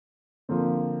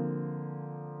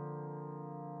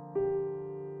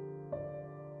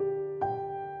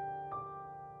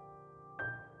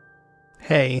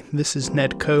Hey, this is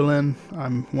Ned Colin.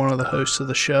 I'm one of the hosts of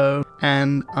the show,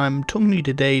 and I'm talking to you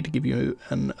today to give you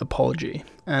an apology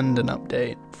and an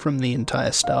update from the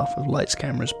entire staff of Lights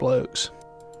Cameras Blokes.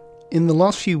 In the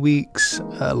last few weeks,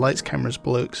 Lights Cameras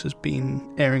Blokes has been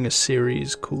airing a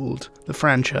series called The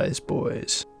Franchise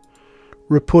Boys,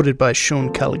 reported by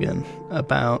Sean Callaghan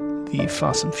about the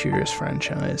Fast and Furious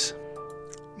franchise.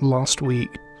 Last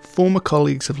week, former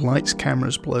colleagues of Lights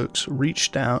Cameras Blokes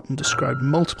reached out and described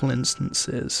multiple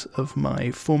instances of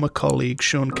my former colleague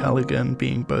Sean Callaghan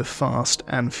being both fast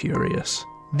and furious.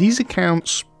 These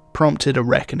accounts prompted a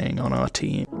reckoning on our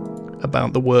team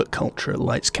about the work culture at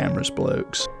Lights Cameras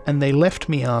Blokes, and they left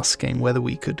me asking whether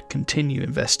we could continue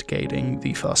investigating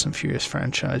the Fast and Furious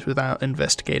franchise without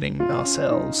investigating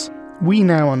ourselves. We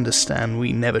now understand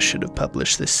we never should have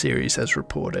published this series as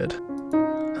reported,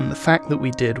 and the fact that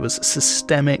we did was a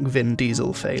systemic Vin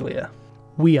Diesel failure.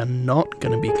 We are not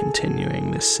going to be continuing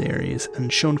this series,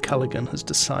 and Sean Callaghan has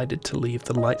decided to leave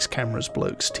the Lights Cameras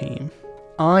Blokes team.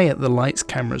 I, at the Lights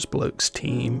Cameras Blokes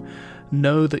team,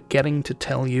 know that getting to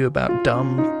tell you about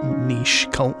dumb, niche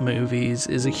cult movies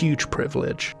is a huge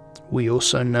privilege. We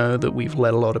also know that we've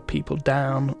let a lot of people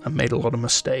down and made a lot of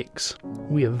mistakes.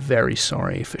 We are very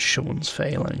sorry for Sean's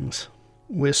failings.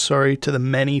 We're sorry to the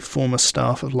many former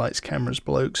staff of Lights Cameras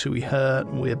Blokes who we hurt.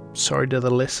 We're sorry to the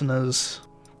listeners.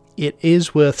 It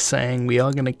is worth saying we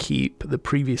are going to keep the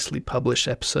previously published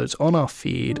episodes on our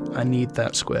feed. I need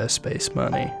that Squarespace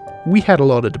money. We had a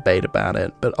lot of debate about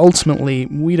it, but ultimately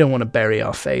we don't want to bury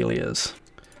our failures.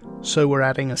 So we're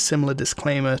adding a similar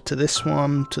disclaimer to this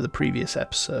one to the previous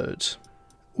episodes.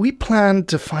 We planned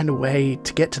to find a way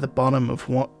to get to the bottom of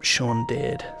what Sean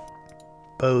did,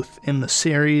 both in the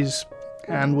series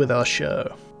and with our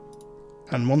show.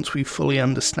 And once we fully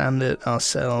understand it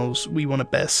ourselves, we want to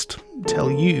best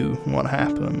tell you what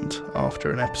happened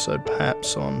after an episode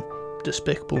perhaps on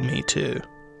Despicable Me 2.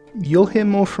 You'll hear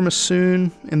more from us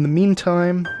soon. In the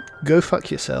meantime, go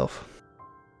fuck yourself.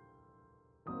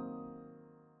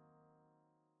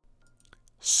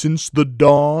 Since the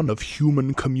dawn of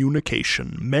human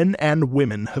communication, men and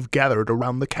women have gathered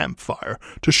around the campfire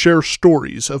to share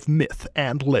stories of myth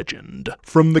and legend.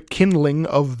 From the kindling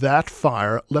of that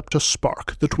fire leapt a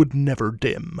spark that would never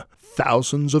dim.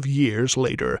 Thousands of years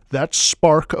later, that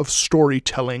spark of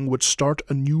storytelling would start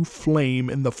a new flame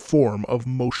in the form of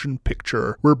motion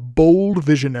picture, where bold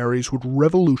visionaries would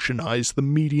revolutionize the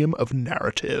medium of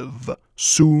narrative.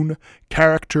 Soon,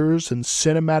 characters and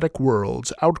cinematic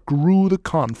worlds outgrew the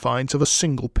confines of a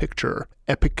single picture.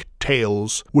 Epic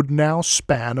tales would now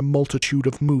span a multitude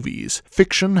of movies.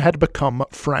 Fiction had become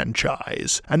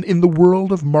franchise, and in the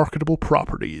world of marketable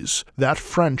properties, that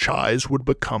franchise would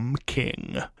become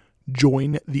king.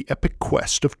 Join the epic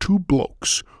quest of two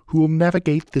blokes who will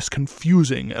navigate this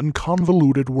confusing and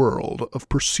convoluted world of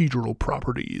procedural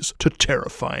properties to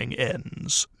terrifying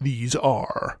ends. These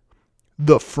are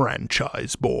the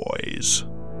Franchise Boys.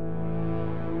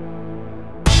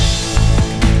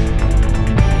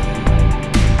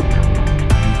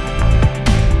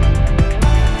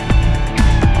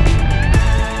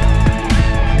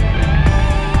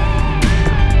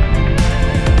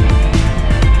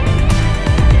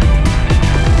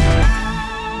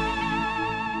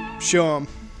 Sean.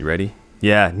 You ready?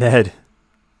 Yeah, Ned.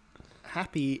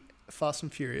 Happy Fast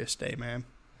and Furious Day, man.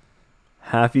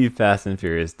 Happy Fast and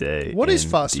Furious Day. What is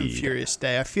Fast and Furious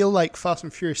Day? I feel like Fast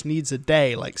and Furious needs a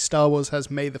day, like Star Wars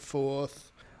has May the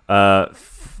 4th.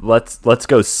 Let's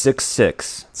go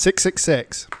 6/6.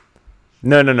 666.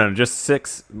 No, just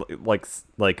 6,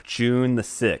 like June the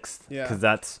 6th. Yeah. Because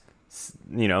that's,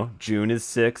 June is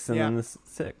 6 and then the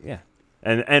 6. Yeah.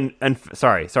 And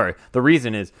sorry. The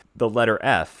reason is the letter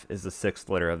F is the 6th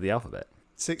letter of the alphabet.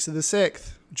 6th of the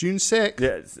 6th. June 6th.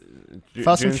 Yeah,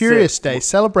 Fast and Furious Day.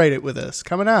 Celebrate it with us.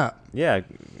 Coming up. Yeah,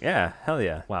 hell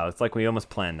yeah. Wow, it's like we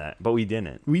almost planned that, but we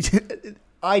didn't.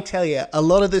 I tell you, a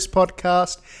lot of this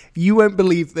podcast, you won't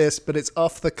believe this, but it's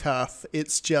off the cuff.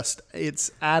 It's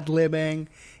ad-libbing.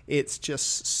 It's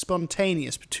just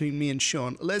spontaneous between me and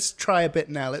Sean. Let's try a bit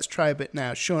now.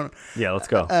 Sean. Yeah, let's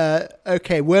go.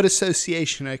 Okay, word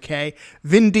association, okay?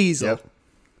 Vin Diesel. Yep.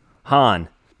 Han.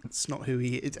 It's not who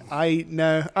he is. I'm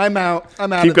out.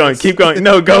 Keep going.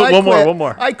 No, go. One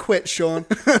more. I quit, Sean.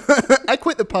 I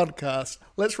quit the podcast.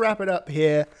 Let's wrap it up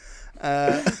here.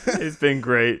 It's been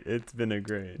great. It's been a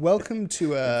great. Welcome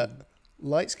to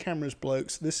Lights Cameras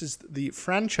Blokes. This is the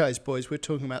Franchise Boys. We're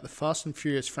talking about the Fast and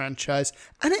Furious franchise.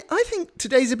 And I think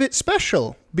today's a bit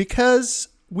special because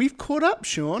we've caught up,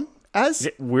 Sean.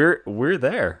 We're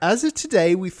there. As of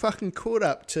today, we fucking caught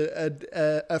up to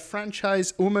a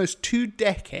franchise almost 2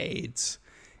 decades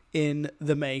in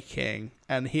the making,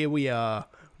 and here we are.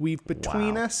 We've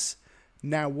between us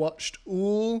now watched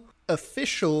all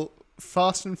official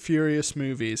Fast and Furious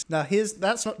movies. Now,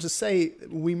 that's not to say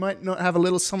we might not have a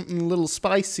little something a little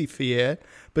spicy for you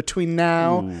between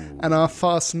now and our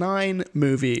Fast 9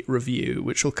 movie review,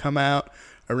 which will come out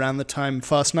around the time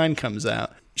Fast 9 comes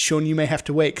out. Sean, you may have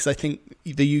to wait because I think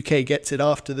the UK gets it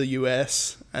after the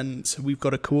US, and so we've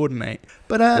got to coordinate.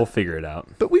 But we'll figure it out.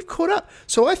 But we've caught up.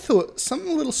 So I thought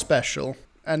something a little special,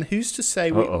 and who's to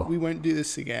say we won't do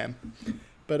this again?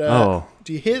 But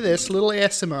do you hear this? Little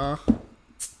ASMR.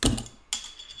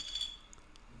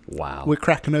 Wow. We're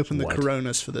cracking open the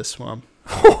Coronas for this one.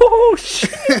 Oh,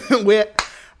 shit.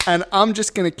 And I'm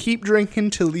just going to keep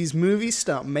drinking till these movies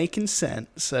start making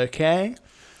sense, okay?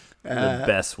 The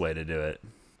best way to do it.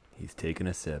 He's taking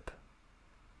a sip.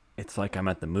 It's like I'm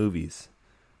at the movies.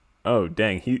 Oh,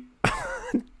 dang.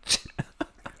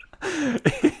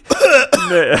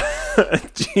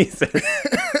 Jesus.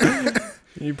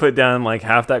 You put down like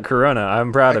half that Corona.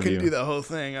 I'm proud of you. I couldn't do the whole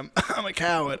thing. I'm a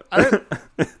coward.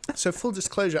 So full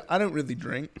disclosure, I don't really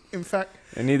drink. In fact,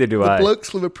 and neither do I. The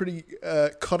blokes live a pretty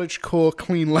cottagecore,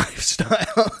 clean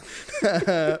lifestyle.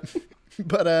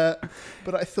 But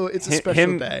I thought it's a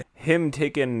special day. Him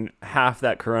taking half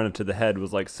that Corona to the head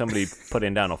was like somebody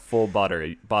putting down a full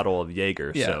bottle of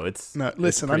Jaeger. Yeah. So it's listen.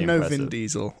 It's I'm no impressive. Vin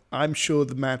Diesel. I'm sure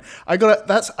the man. I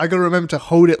gotta remember to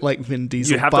hold it like Vin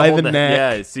Diesel. You have by to hold the neck.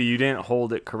 Yeah. See, you didn't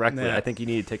hold it correctly. Yeah. I think you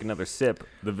need to take another sip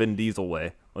the Vin Diesel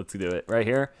way. Let's do it right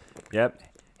here. Yep.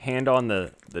 Hand on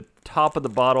the top of the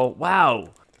bottle. Wow.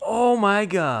 Oh my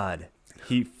God.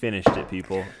 He finished it,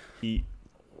 people.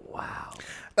 Wow.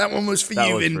 That one was for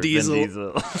you, Vin Diesel. Vin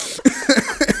Diesel.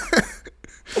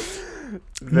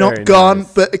 Not gone,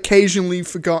 nice. But occasionally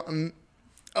forgotten.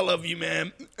 I love you,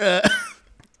 man.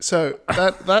 So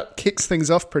that kicks things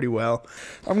off pretty well.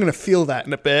 I'm going to feel that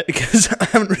in a bit because I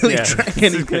haven't really drank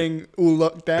anything all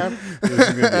locked down. This is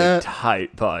going to be a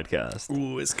tight podcast.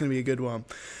 Ooh, it's going to be a good one.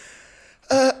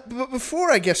 But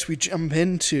before I guess we jump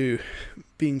into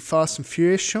being Fast and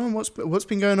Furious, Sean, what's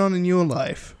been going on in your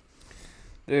life?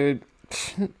 Dude,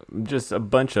 just a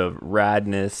bunch of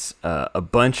radness, a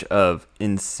bunch of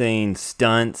insane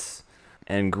stunts,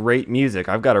 and great music.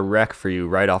 I've got a rec for you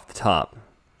right off the top.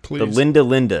 Please. The Linda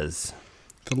Lindas.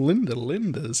 The Linda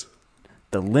Lindas?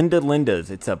 The Linda Lindas.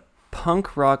 It's a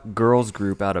punk rock girls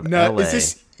group out of LA. Is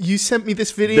this... You sent me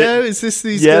this video? Is this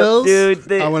these girls?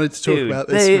 Dude. I wanted to talk about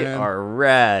this, man. They are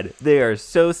rad. They are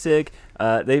so sick.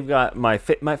 They've got my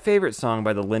favorite song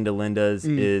by the Linda Lindas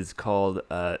is called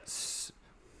Sexist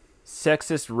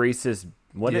Racist...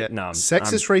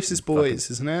 Sexist Racist Boys,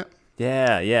 isn't it?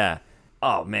 Yeah.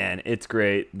 Oh, man, it's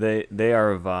great. They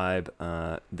are a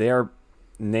vibe. They are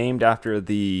named after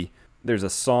there's a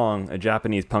song, a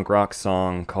Japanese punk rock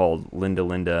song called Linda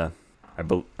Linda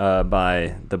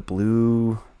by the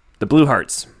Blue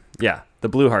Hearts. Yeah, the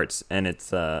Blue Hearts. And it's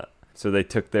so they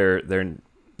took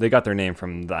they got their name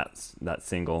from that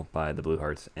single by the Blue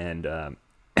Hearts. And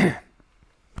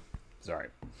sorry.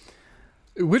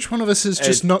 Which one of us has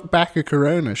just knocked back a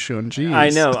Corona, Sean? Jeez. I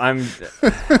know.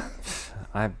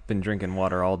 I've been drinking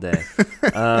water all day.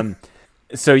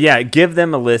 So yeah, give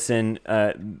them a listen.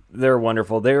 They're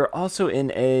wonderful. They're also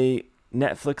in a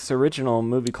Netflix original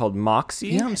movie called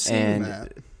Moxie. Yeah, I'm seeing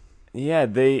that. Yeah,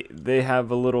 they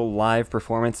have a little live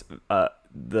performance.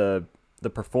 The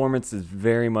performance is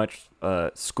very much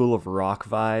School of Rock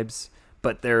vibes,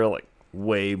 but they're like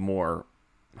way more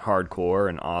hardcore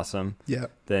and awesome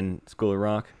than School of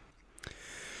Rock.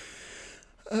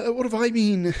 What have I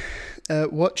been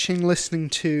watching, listening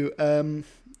to?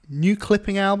 New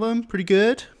Clipping album, pretty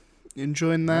good.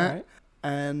 Enjoying that. Right.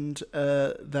 And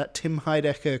that Tim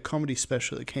Heidecker comedy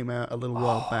special that came out a little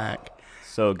while back.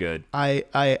 So good. I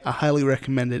highly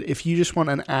recommend it. If you just want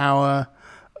an hour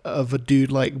of a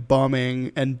dude like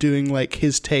bombing and doing like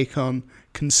his take on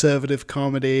conservative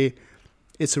comedy,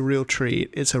 it's a real treat.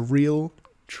 It's a real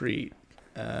treat.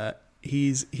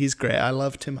 He's great. I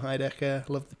love Tim Heidecker.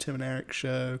 I love the Tim and Eric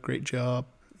show. Great job.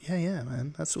 Yeah,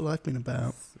 man. That's all I've been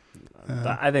about.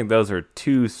 I think those are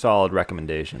two solid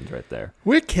recommendations right there.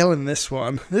 We're killing this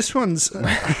one. This one's...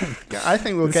 I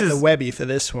think we'll get the Webby for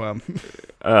this one.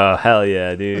 Oh, hell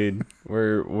yeah, dude.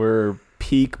 We're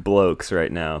peak blokes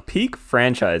right now. Peak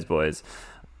franchise boys.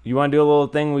 You want to do a little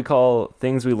thing we call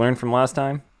Things We Learned From Last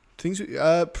Time?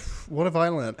 What have I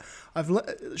learned?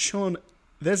 Sean,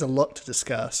 there's a lot to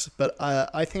discuss, but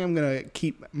I think I'm going to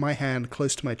keep my hand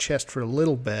close to my chest for a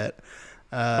little bit.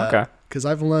 Okay. Because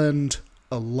I've learned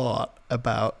a lot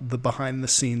about the behind the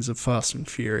scenes of Fast and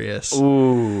Furious.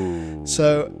 Ooh.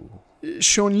 So,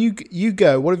 Sean, you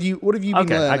go. What have you been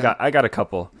learning? I got a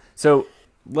couple. So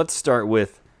let's start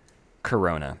with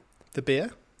Corona, The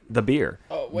beer? the beer.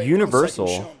 Oh, wait, Universal.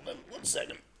 1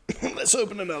 second. Let's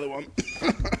open another one.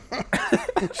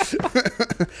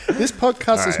 This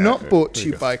podcast is not brought to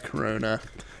you by Corona,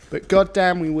 but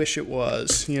goddamn, we wish it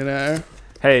was, you know?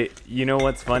 Hey, you know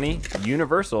what's funny?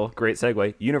 Universal, great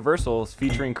segue. Universal is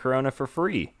featuring Corona for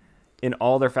free in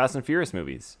all their Fast and Furious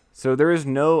movies. So there is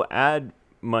no ad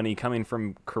money coming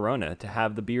from Corona to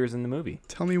have the beers in the movie.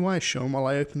 Tell me why, Sean, while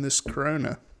I open this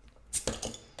Corona.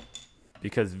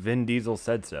 Because Vin Diesel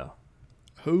said so.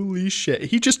 Holy shit.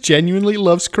 He just genuinely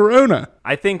loves Corona.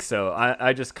 I think so.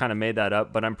 I just kind of made that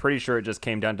up, but I'm pretty sure it just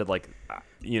came down to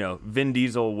Vin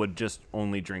Diesel would just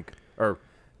only drink, or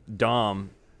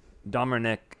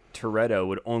Dominic Toretto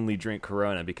would only drink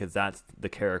Corona because that's the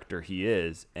character he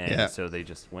is, and so they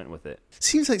just went with it.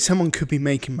 Seems like someone could be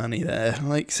making money there.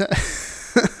 Like, so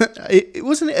it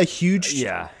wasn't a huge...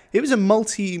 Yeah. It was a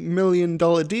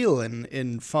multi-million-dollar deal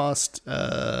in Fast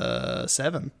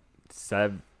 7.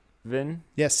 7?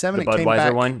 Yeah, 7 The it came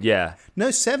back. Budweiser one? Yeah.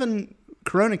 No, 7,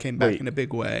 Corona came back in a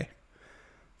big way.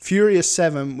 Furious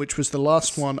 7, which was the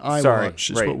last one I watched,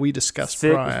 is what we discussed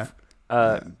prior.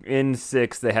 In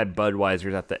 6, they had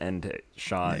Budweisers at the end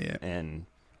shot, and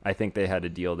I think they had a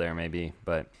deal there maybe.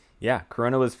 But yeah,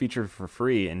 Corona was featured for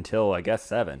free until, I guess,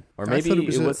 7. Or maybe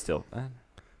it was still...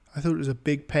 I thought it was a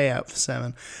big payout for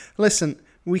 7. Listen,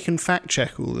 we can fact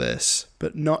check all this,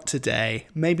 but not today.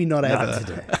 Maybe not ever. Not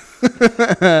today.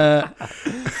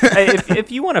 Hey,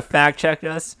 if you want to fact check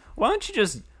us, why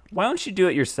don't you do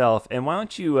it yourself, and why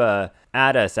don't you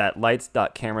add us at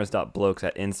lights.cameras.blokes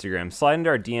at Instagram. Slide into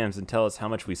our DMs and tell us how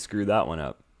much we screwed that one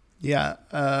up. Yeah,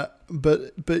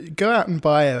 but go out and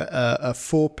buy a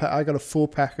 4-pack. I got a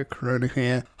 4-pack of Corona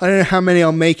here. I don't know how many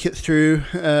I'll make it through,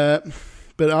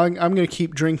 but I'm going to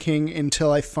keep drinking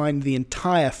until I find the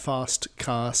entire Fast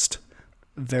cast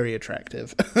very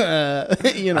attractive. There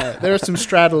are some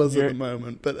straddlers at the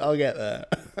moment, but I'll get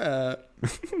there.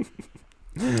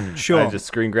 Sure. I just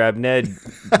screen grabbed Ned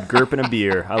gurping a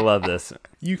beer. I love this.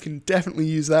 You can definitely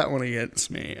use that one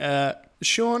against me.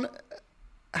 Sean,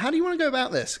 how do you want to go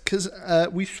about this? Because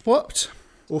we swapped,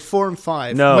 or 4 and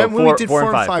 5. No, when we did 4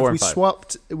 and 5, four we and five.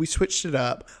 swapped. We switched it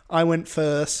up. I went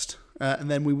first, and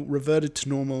then we reverted to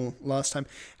normal last time.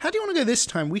 How do you want to go this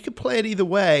time? We could play it either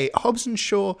way. Hobbs and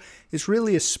Shaw is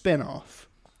really a spin-off.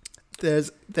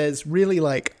 There's really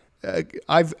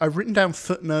I've written down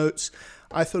footnotes.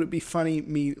 I thought it'd be funny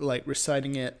me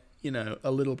reciting it,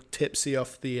 a little tipsy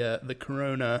off the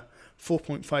Corona,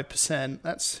 4.5%.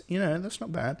 That's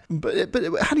not bad. But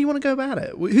how do you want to go about it?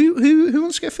 Who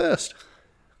wants to go first?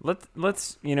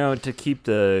 Let's to keep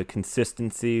the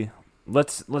consistency.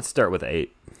 Let's start with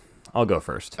 8. I'll go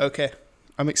first. Okay,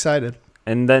 I'm excited.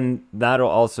 And then that'll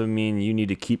also mean you need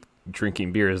to keep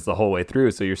drinking beers the whole way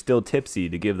through, so you're still tipsy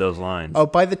to give those lines. Oh,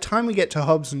 by the time we get to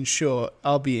Hobbs and Shaw,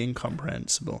 I'll be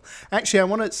incomprehensible. Actually, I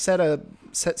want to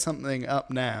set something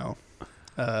up now,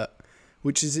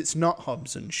 which is it's not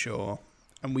Hobbs and Shaw,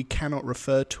 and we cannot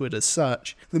refer to it as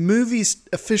such. The movie's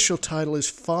official title is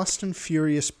Fast and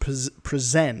Furious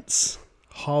Presents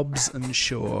Hobbs and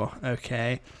Shaw,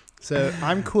 okay? So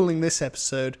I'm calling this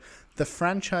episode The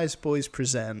Franchise Boys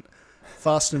Present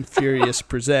Fast and Furious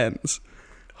Presents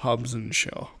Hobbs and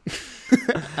Shaw.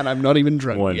 And I'm not even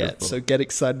drunk yet, so get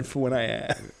excited for when I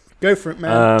am. Go for it,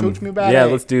 man. Talk to me about it. Yeah,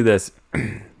 let's do this.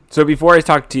 So before I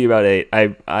talk to you about 8,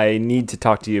 I need to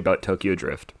talk to you about Tokyo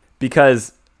Drift.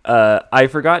 Because I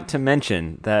forgot to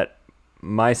mention that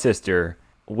my sister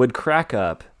would crack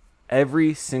up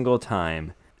every single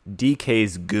time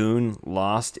DK's goon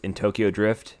lost in Tokyo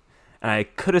Drift. And I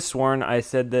could have sworn I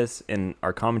said this in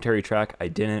our commentary track. I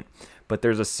didn't. But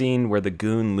there's a scene where the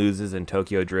goon loses in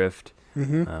Tokyo Drift,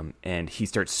 and he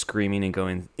starts screaming and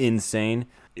going insane.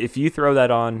 If you throw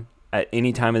that on at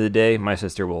any time of the day, my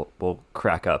sister will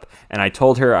crack up. And I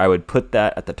told her I would put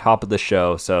that at the top of the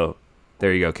show. So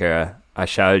there you go, Kara. I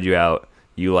shouted you out.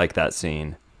 You like that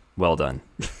scene. Well done.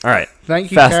 All right.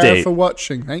 Thank you, Fast Kara, 8. for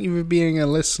watching. Thank you for being a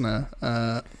listener.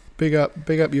 Big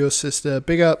up your sister.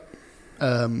 Big up...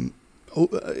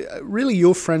 really,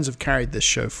 your friends have carried this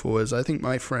show forwards. I think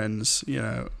my friends,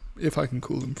 if I can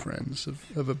call them friends,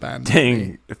 have abandoned me.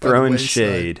 Dang, throwing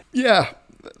shade. Yeah,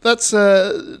 that's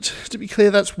to be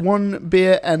clear. That's one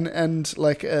beer and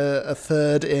like a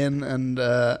third in, and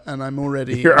I'm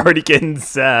already. You're already getting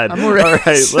sad. I'm already. All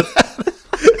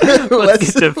right,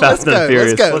 let's get to Fast and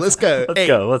Furious. Let's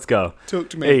go. Let's go. Talk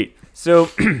to me. 8. So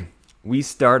we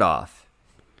start off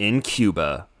in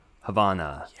Cuba,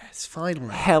 Havana. Yes,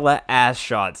 finally. Hella ass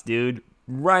shots, dude.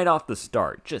 Right off the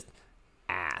start. Just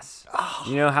ass. Oh.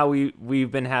 You know how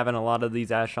we've been having a lot of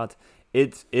these ass shots?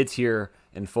 it's here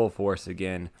in full force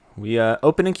again. We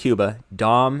open in Cuba.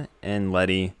 Dom and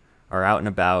Letty are out and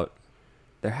about.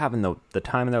 They're having the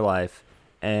time of their life,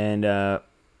 and a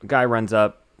guy runs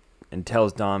up and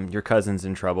tells Dom, "Your cousin's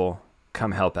in trouble.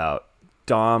 Come help out."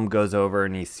 Dom goes over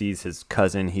and he sees his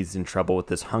cousin. He's in trouble with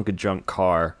this hunk of junk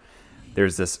car.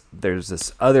 There's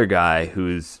this other guy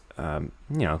who's kind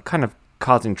of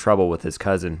causing trouble with his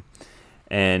cousin,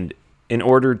 and in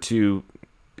order to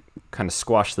kind of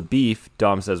squash the beef,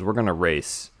 Dom says, "We're gonna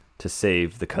race to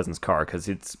save the cousin's car because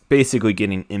it's basically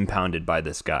getting impounded by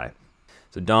this guy."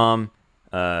 So Dom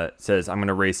says, "I'm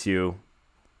gonna race you."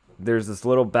 There's this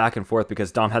little back and forth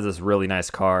because Dom has this really nice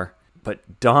car,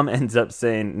 but Dom ends up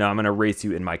saying, "No, I'm gonna race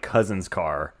you in my cousin's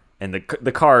car," and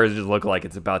the car just look like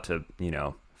it's about to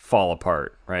fall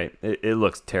apart. Right? It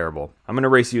looks terrible. "I'm gonna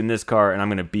race you in this car and I'm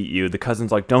gonna beat you." The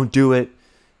cousin's like, "Don't do it.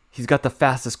 He's got the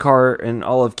fastest car in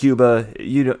all of Cuba.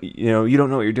 You don't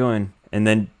know what you're doing." And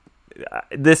then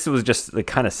this was just to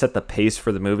kind of set the pace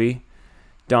for the movie.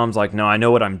 Dom's like, "No, I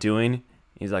know what I'm doing."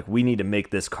 He's like, "We need to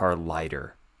make this car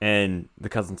lighter." And the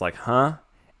cousin's like, "Huh?"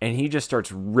 And he just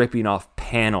starts ripping off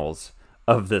panels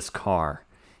of this car.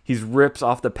 He rips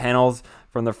off the panels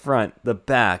from the front, the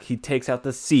back. He takes out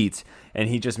the seats, and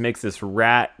he just makes this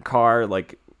rat car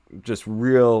like just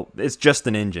real. It's just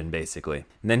an engine basically.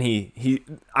 And then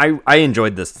I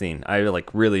enjoyed this scene. I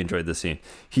really enjoyed this scene.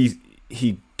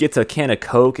 He gets a can of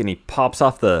Coke and he pops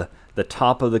off the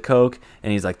top of the Coke,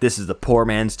 and he's like, "This is the poor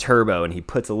man's turbo," and he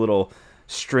puts a little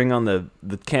string on the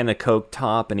can of Coke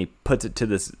top, and he puts it to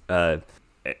this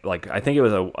I think it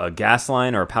was a gas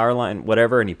line or a power line,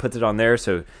 whatever, and he puts it on there.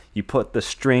 So you put the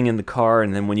string in the car,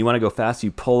 and then when you want to go fast, you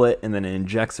pull it, and then it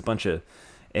injects a bunch of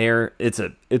air. It's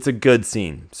a good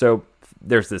scene. So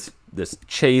there's this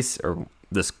chase, or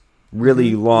this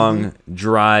really long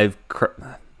drive.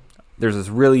 There's this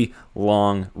really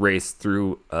long race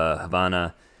through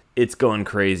Havana. It's going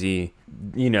crazy.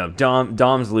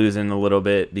 Dom's losing a little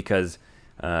bit because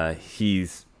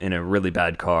he's in a really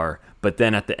bad car. But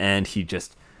then at the end, he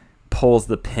just pulls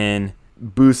the pin,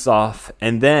 boosts off,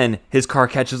 and then his car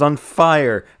catches on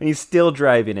fire, and he's still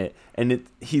driving it. And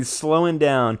he's slowing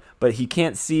down, but he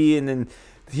can't see, and then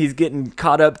he's getting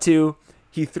caught up too.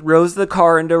 He throws the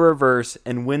car into reverse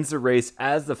and wins the race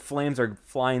as the flames are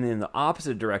flying in the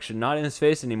opposite direction, not in his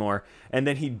face anymore. And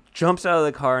then he jumps out of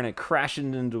the car, and it crashes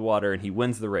into the water, and he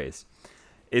wins the race.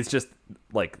 It's just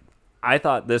I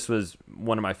thought this was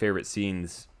one of my favorite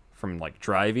scenes from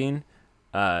driving.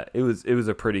 It was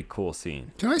a pretty cool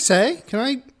scene. Can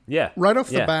I Yeah. Right off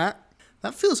the bat,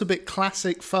 that feels a bit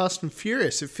classic Fast and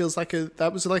Furious. It feels like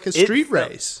that was a street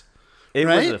race. It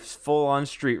right? was a full-on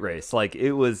street race.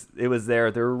 It was there.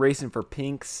 They were racing for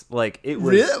pinks. It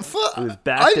was really? It was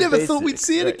back I to never basics. thought we'd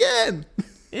see it again.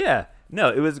 Yeah. No,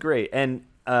 it was great. And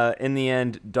in the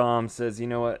end, Dom says, "You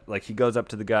know what?" He goes up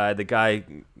to the guy. The guy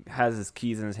has his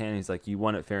keys in his hand. He's like, "You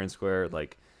won it fair and square.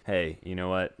 Hey, you know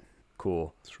what?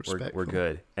 Cool. We're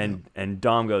good." And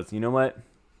Dom goes, "You know what?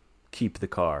 Keep the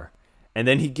car." And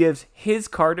then he gives his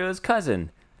car to his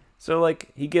cousin. So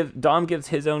Dom gives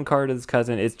his own car to his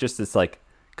cousin. It's just this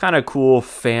kind of cool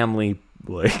family,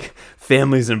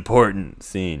 family's important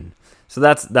scene. So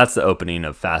that's the opening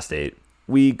of Fast 8.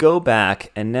 We go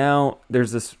back, and now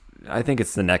there's this, I think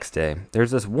it's the next day.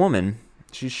 There's this woman.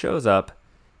 She shows up,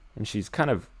 and she's kind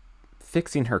of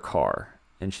fixing her car.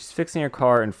 And she's fixing her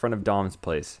car in front of Dom's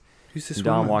place. Who's this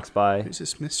Dom woman? walks by. Who's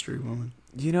this mystery woman?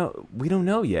 We don't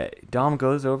know yet. Dom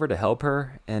goes over to help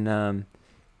her, and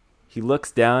he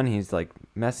looks down. He's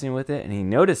messing with it, and he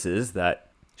notices that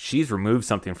she's removed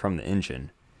something from the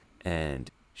engine, and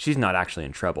she's not actually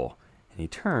in trouble. And he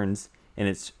turns, and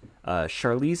it's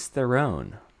Charlize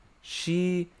Theron.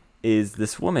 She is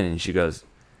this woman, and she goes,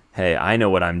 "Hey, I know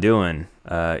what I'm doing.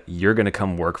 You're gonna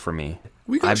come work for me.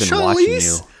 I've been watching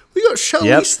you." We got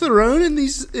Charlize Theron in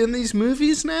these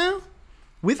movies now.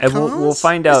 With cars? We'll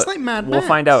find out. It's like Mad Max. We'll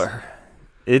find out.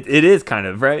 It is kind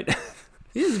of, right.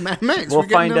 It is Mad Max. We'll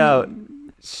find out.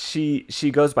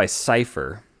 She goes by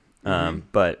Cypher,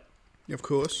 but of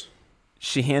course,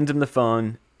 she hands him the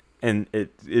phone, and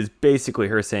it is basically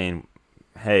her saying,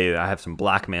 "Hey, I have some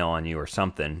blackmail on you or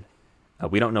something.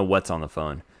 We don't know what's on the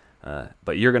phone,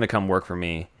 but you're gonna come work for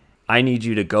me. I need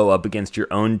you to go up against your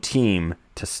own team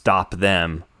to stop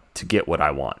them to get what I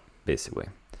want," basically.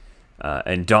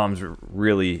 And Dom's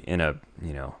really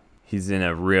he's in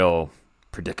a real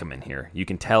predicament here. You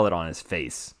can tell it on his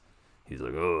face. He's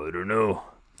like, "Oh, I don't know."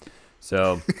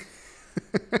 So,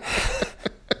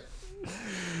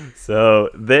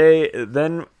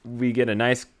 then we get a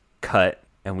nice cut,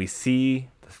 and we see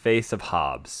the face of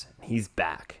Hobbs. He's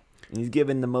back. And he's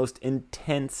given the most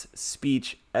intense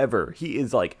speech ever. He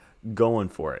is like going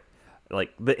for it.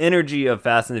 Like the energy of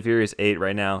Fast and the Furious 8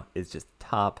 right now is just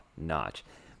top notch.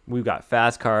 We've got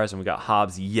fast cars and we got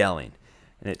Hobbs yelling.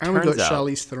 And we got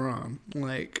Charlize Theron.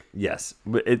 Like, yes,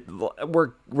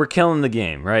 we're killing the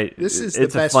game, right? This is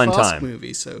it's the best a fun Fast time.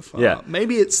 movie so far. Yeah.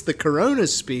 Maybe it's the Corona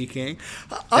speaking.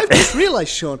 I've just realized,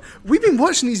 Sean, we've been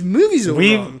watching these movies all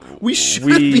wrong. We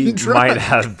should have been drunk.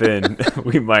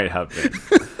 We might have been.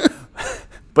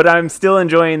 But I'm still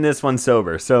enjoying this one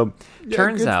sober. So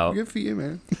turns out, good for you,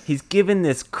 man. He's given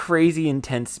this crazy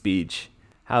intense speech.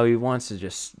 How he wants to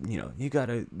just, you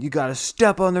gotta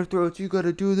step on their throats. You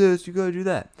gotta do this. You gotta do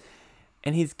that.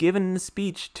 And he's given the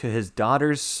speech to his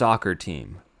daughter's soccer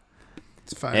team.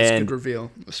 It's fine. It's a good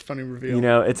reveal. It's a funny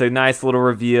reveal. It's a nice little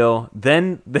reveal.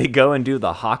 Then they go and do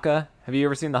the haka. Have you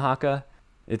ever seen the haka?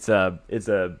 It's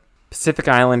a Pacific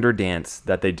Islander dance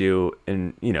that they do,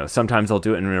 and sometimes they'll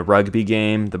do it in a rugby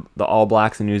game. The All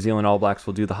Blacks, the New Zealand All Blacks,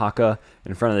 will do the haka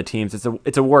in front of the teams.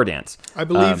 It's a war dance. I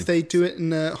believe they do it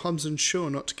in Hobbs and Shaw,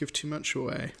 not to give too much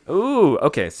away. Ooh,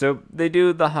 okay. So they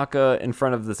do the haka in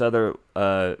front of this other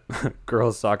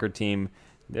girls soccer team.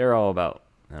 They're all about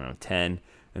 10,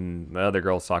 and the other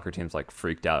girls soccer team's like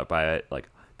freaked out by it. Like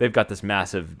they've got this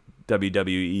massive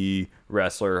WWE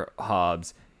wrestler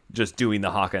Hobbs just doing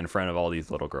the haka in front of all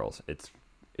these little girls.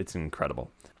 It's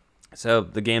incredible. So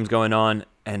the game's going on,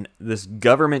 and this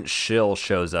government shill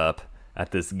shows up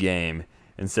at this game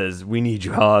and says, "We need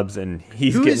you, Hobbs." And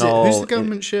he's Who getting is it? all. Who's the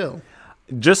government shill?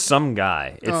 Just some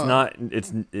guy. It's Oh. not.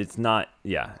 It's not.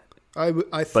 Yeah.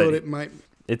 I thought it might.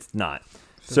 It's not.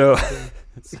 So,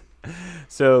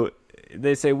 so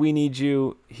they say, "We need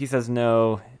you." He says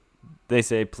no. They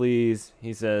say, "Please."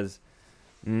 He says,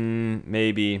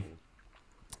 "Maybe."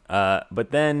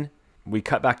 But then we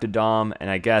cut back to Dom, and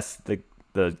I guess the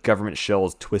government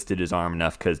shill's twisted his arm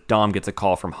enough because Dom gets a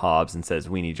call from Hobbs and says,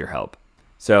 "We need your help."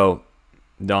 So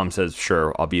Dom says,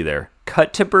 "Sure, I'll be there."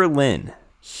 Cut to Berlin.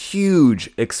 Huge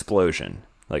explosion.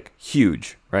 Like,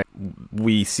 huge, right?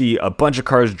 We see a bunch of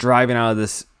cars driving out of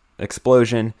this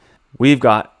explosion. We've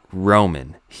got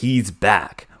Roman. He's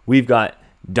back. We've got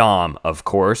Dom, of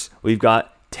course. We've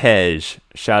got Tej.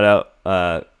 Shout out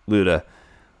Luda.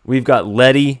 We've got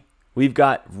Letty. We've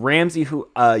got Ramsey, who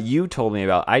you told me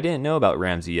about. I didn't know about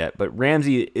Ramsey yet, but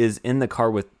Ramsey is in the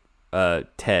car with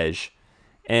Tej.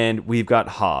 And we've got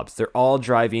Hobbs. They're all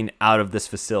driving out of this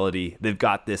facility. They've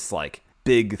got this, like,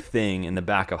 big thing in the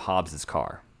back of Hobbs's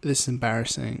car. This is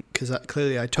embarrassing, because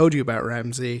clearly I told you about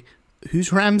Ramsey.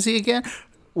 Who's Ramsey again?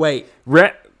 Wait.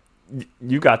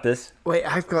 You got this. Wait,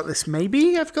 I've got this.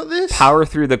 Maybe I've got this? Power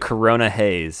through the Corona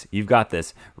haze. You've got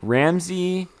this.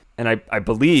 Ramsey... And I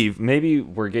believe, maybe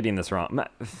we're getting this wrong.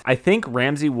 I think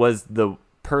Ramsey was the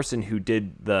person who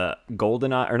did the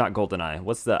GoldenEye, or not GoldenEye.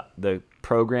 What's the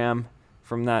program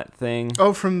from that thing?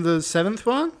 Oh, from the 7th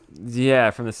one? Yeah,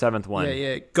 from the 7th one.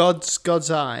 Yeah. God's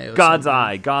Eye.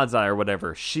 God's Eye, or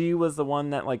whatever. She was the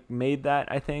one that like made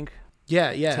that, I think.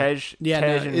 Yeah. Tej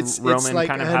and Roman like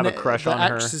kind of have a crush on her.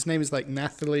 The actress's name is like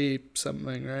Nathalie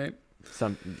something, right?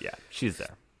 Yeah, she's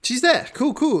there. She's there.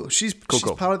 Cool. She's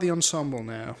cool. part of the ensemble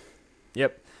now.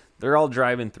 Yep. They're all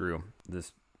driving through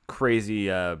this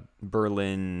crazy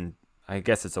Berlin, I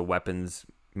guess it's a weapons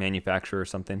manufacturer or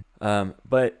something.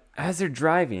 But as they're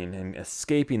driving and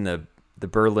escaping the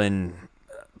Berlin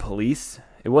police,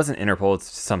 it wasn't Interpol,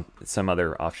 it's some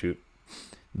other offshoot.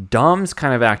 Dom's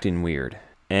kind of acting weird.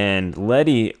 And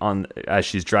Letty, as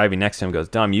she's driving next to him, goes,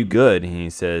 "Dom, you good?" And he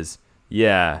says,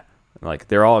 "Yeah." Like,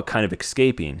 they're all kind of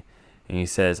escaping. And he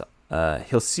says,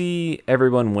 he'll see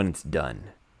everyone when it's done.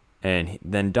 And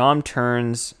then Dom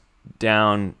turns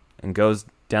down and goes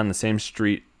down the same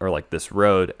street, or like this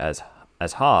road, as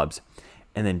Hobbs.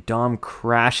 And then Dom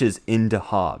crashes into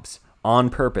Hobbs on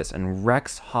purpose and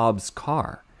wrecks Hobbs'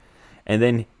 car. And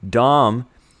then Dom,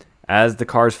 as the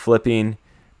car's flipping,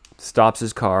 stops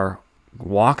his car,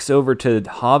 walks over to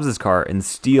Hobbs' car and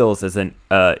steals it's an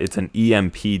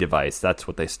EMP device. That's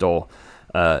what they stole.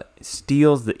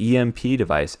 Steals the EMP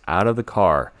device out of the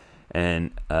car,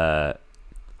 and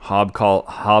Hobb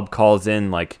calls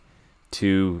in like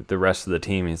to the rest of the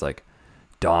team. He's like,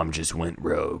 "Dom just went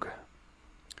rogue."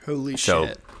 Holy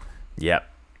shit!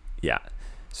 Yep, yeah.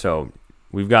 So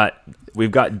we've got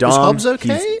Dom. Is Hobbs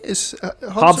okay? Is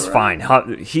Hobbs right?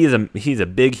 fine? He's a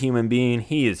big human being.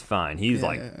 He is fine. He's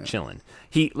like chilling.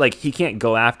 He can't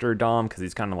go after Dom because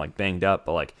he's kind of like banged up,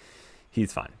 but like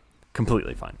he's fine,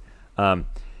 completely fine.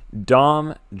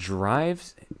 Dom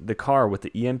drives the car with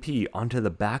the EMP onto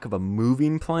the back of a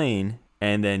moving plane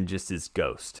and then just is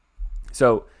ghost.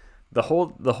 So the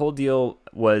whole deal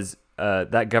was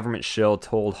that government shill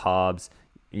told Hobbs,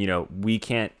 we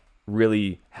can't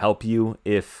really help you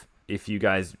if you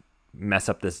guys mess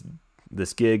up this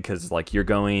gig, because like you're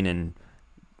going and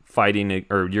fighting,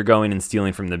 or you're going and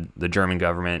stealing from the German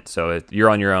government, so you're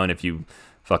on your own if you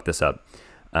fuck this up.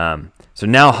 So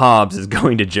now Hobbs is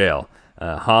going to jail.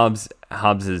 Hobbs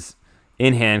is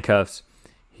in handcuffs.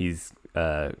 He's in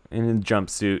a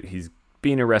jumpsuit. He's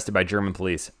being arrested by German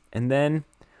police, and then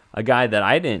a guy that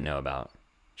I didn't know about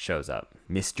shows up,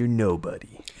 Mr.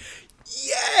 Nobody.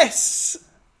 Yes,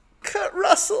 Kurt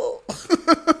Russell.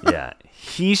 Yeah,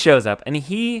 he shows up, and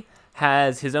he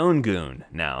has his own goon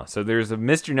now. So there's a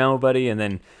Mr. Nobody, and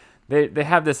then they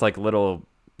have this like little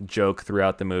joke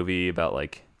throughout the movie about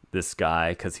like this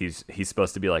guy, because he's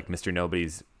supposed to be like Mr.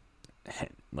 Nobody's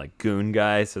like goon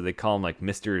guy, so they call him like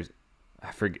Mr.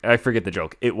 I forget the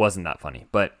joke. It wasn't that funny,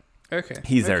 but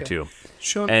he's there too.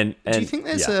 Sean, and do you think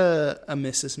there's a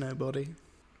Mrs. Nobody?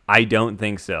 I don't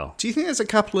think so. Do you think there's a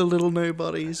couple of little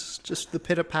nobodies, just the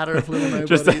pitter patter of little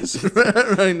nobodies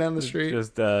running down the street?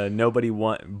 Just nobody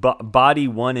body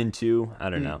 1 and 2. I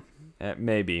don't know.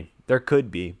 Maybe there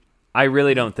could be. I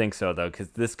really don't think so though, because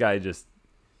this guy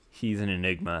he's an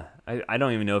enigma. I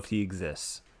don't even know if he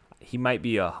exists. He might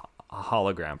be a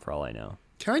hologram for all I know.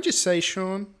 Can I just say,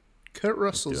 Sean, Kurt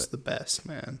Russell's the best,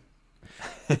 man.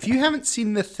 If you haven't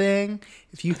seen The Thing,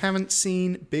 if you haven't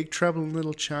seen Big Trouble in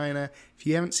Little China, if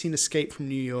you haven't seen Escape from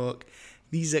New York,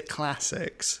 these are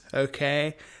classics,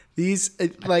 okay? These,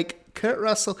 like, Kurt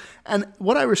Russell, and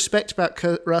what I respect about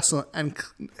Kurt Russell, and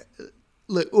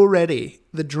look, already,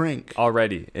 the drink.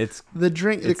 It's the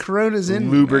drink, the Corona's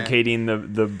in lubricating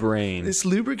the brain. It's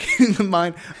lubricating the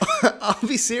mind. I'll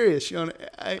be serious, Sean.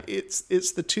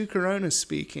 It's the two Coronas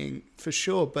speaking for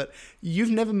sure, but you've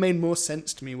never made more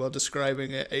sense to me while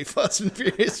describing a Fast and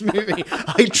Furious movie.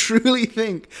 I truly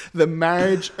think the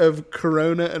marriage of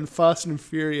Corona and Fast and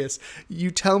Furious,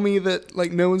 you tell me that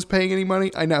like no one's paying any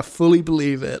money, I now fully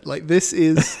believe it. Like this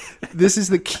is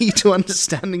the key to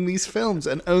understanding these films,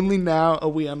 and only now are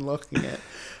we unlocking it.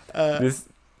 This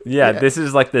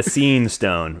is like the scene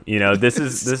stone. This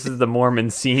is the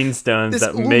Mormon scene stones this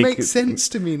that all makes sense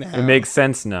to me now. It makes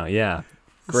sense now. Yeah,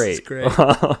 great. This is great.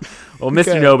 Well,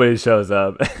 Mr. Nobody shows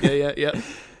up. Yeah.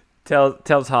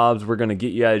 Tells Hobbs, we're gonna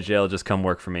get you out of jail. Just come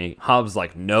work for me. Hobbs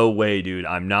like, no way, dude.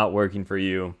 I'm not working for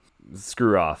you.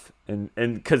 Screw off. And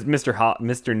because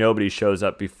Mr. Nobody shows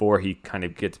up before he kind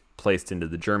of gets placed into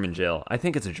the German jail. I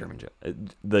think it's a German jail,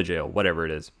 the jail, whatever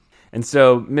it is. And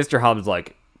so Mr. Hobbs is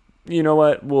like, you know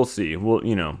what? We'll see. We'll,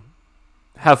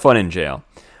 have fun in jail.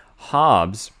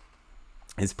 Hobbs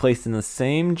is placed in the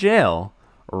same jail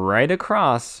right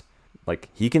across, like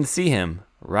he can see him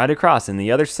right across in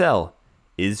the other cell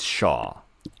is Shaw.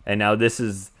 And now this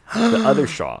is the other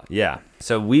Shaw. Yeah.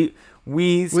 So we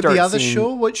start with the other seeing...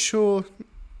 Shaw? What Shaw?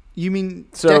 You mean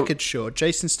Deckard Shaw?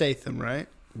 Jason Statham, right?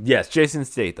 Yes, Jason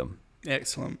Statham.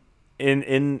 Excellent.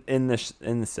 In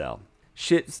the cell.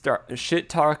 Shit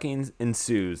talking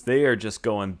ensues. They are just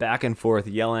going back and forth,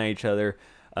 yelling at each other.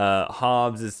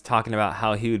 Hobbs is talking about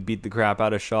how he would beat the crap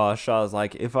out of Shaw. Shaw's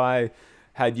like, if I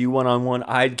had you one-on-one,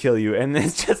 I'd kill you. And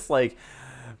it's just like,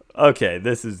 okay,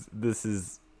 this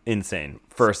is insane.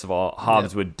 First of all,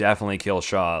 Hobbs would definitely kill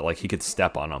Shaw. Like, he could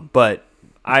step on him. But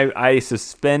I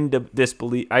suspend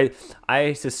disbelief.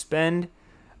 I suspend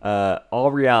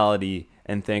all reality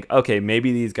and think, okay,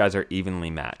 maybe these guys are evenly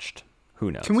matched. Who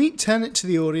knows? Can we turn it to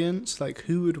the audience? Like,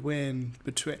 who would win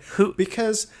between who?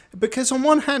 Because on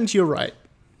one hand, you're right,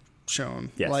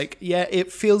 Sean. Yes. Like, yeah,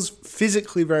 it feels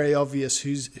physically very obvious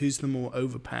who's the more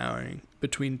overpowering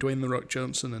between Dwayne "The Rock"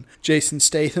 Johnson and Jason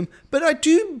Statham. But I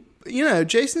do,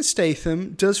 Jason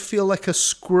Statham does feel like a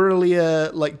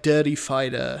squirrelier, like dirty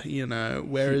fighter,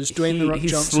 whereas Dwayne "The Rock"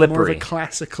 Johnson slippery. more of a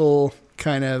classical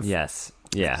kind of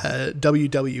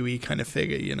WWE kind of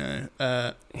figure,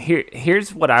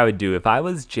 Here's what I would do if I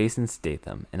was Jason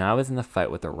Statham and I was in the fight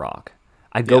with The Rock.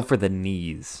 I'd go for the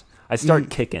knees. I'd start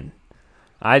kicking.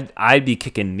 I'd be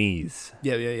kicking knees.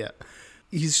 Yeah.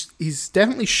 He's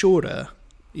definitely shorter,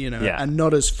 and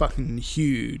not as fucking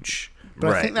huge.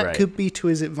 But I think that could be to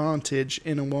his advantage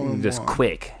in a one-on-one. Just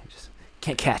quick. Just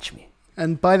can't catch me.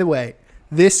 And by the way,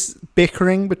 this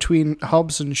bickering between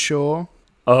Hobbs and Shaw.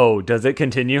 Oh, does it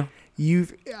continue?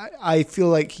 I feel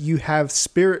like you have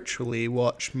spiritually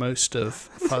watched most of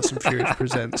Fast and Furious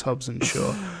Presents Hobbs and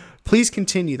Shaw. Please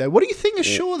continue, though. What do you think of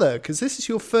Shaw, though? Because this is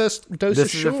your first dose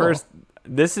of Shaw.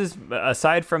 This is,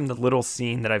 aside from the little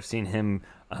scene that I've seen him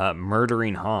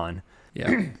murdering Han.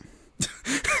 Yeah.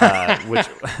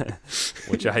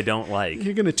 Which I don't like.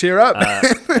 You're going to tear up.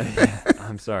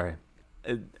 I'm sorry.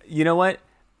 You know what?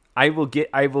 I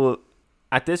will,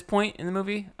 at this point in the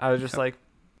movie, I was just like,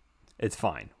 it's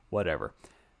fine. Whatever.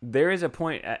 there is a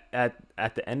point at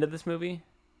the end of this movie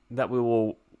that we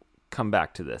will come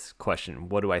back to this question.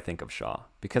 What do I think of Shaw?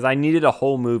 Because I needed a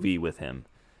whole movie with him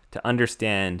to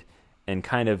understand and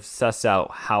kind of suss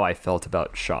out how I felt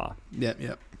about Shaw.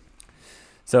 Yep.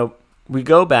 So we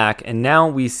go back, and now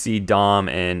we see Dom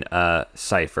and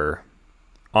Cypher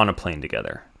on a plane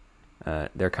together.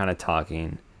 They're kind of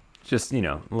talking, just,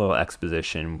 a little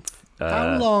exposition.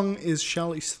 How long is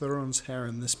Charlize Theron's hair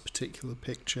in this particular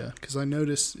picture? Because I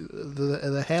noticed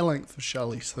the hair length of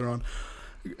Charlize Theron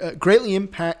greatly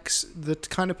impacts the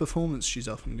kind of performance she's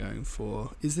often going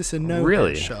for. Is this a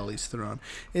Really? Charlize Theron?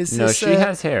 Is No, this she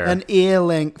has hair. An ear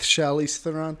length Charlize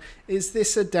Theron? Is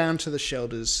this a down to the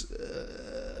shoulders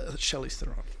Charlize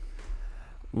Theron?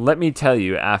 Let me tell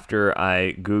you, after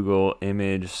I Google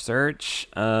image search,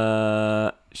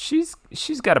 she's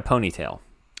got a ponytail.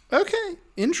 Okay,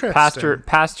 interesting.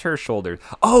 Past her shoulders.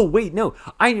 Oh wait, no.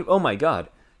 Oh my god.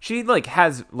 She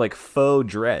has faux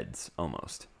dreads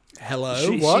almost.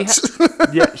 Hello, What?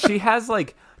 She has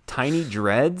tiny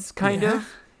dreads, kind of.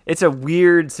 It's a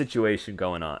weird situation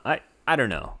going on. I don't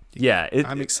know. Yeah,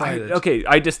 I'm excited.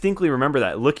 I distinctly remember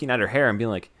that, looking at her hair and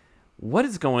being like, what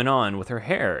is going on with her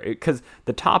hair? Because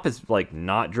the top is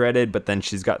not dreaded, but then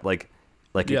she's got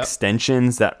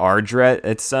extensions that are dread.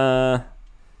 It's Does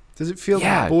it feel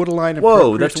borderline appropriate?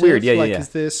 Whoa, that's weird. Yeah, yeah.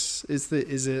 Is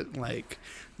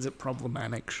it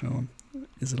problematic, Sean?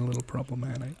 Is it a little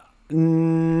problematic?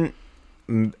 Out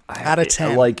of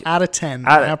 10. Out of 10.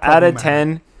 Out of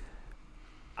 10.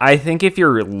 I think if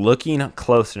you're looking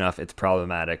close enough, it's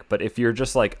problematic. But if you're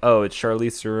just it's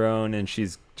Charlize Theron and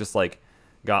she's just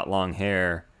got long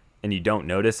hair and you don't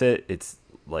notice it, it's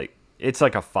like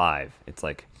a 5. It's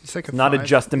not 5. a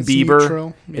Justin It's Bieber.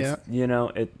 Neutral.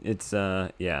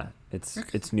 Yeah.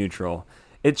 It's neutral.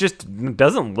 It just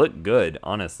doesn't look good,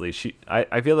 honestly.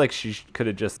 I feel like she could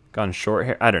have just gone short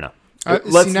hair. I don't know.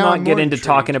 Let's not get into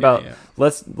talking about.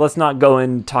 Let's not go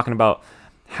in talking about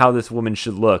how this woman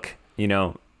should look.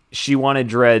 She wanted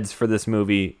dreads for this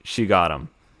movie. She got them.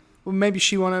 Well, maybe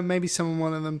someone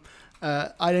wanted them.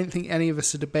 I don't think any of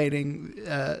us are debating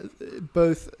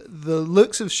both the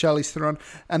looks of Charlize Theron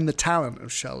and the talent of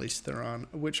Charlize Theron,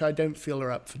 which I don't feel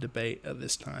are up for debate at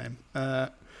this time.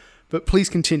 But please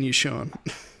continue, Sean.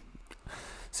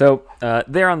 So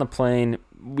they're on the plane.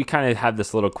 We kind of have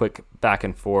this little quick back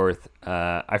and forth.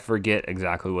 I forget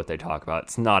exactly what they talk about.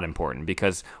 It's not important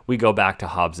because we go back to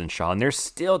Hobbs and Shaw, and they're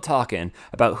still talking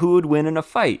about who would win in a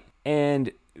fight.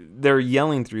 And they're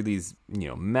yelling through these,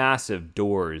 massive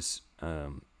doors.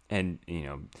 And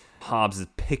Hobbs is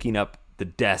picking up the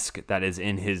desk that is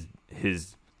in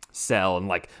his cell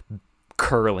and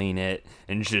curling it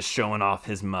and just showing off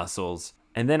his muscles.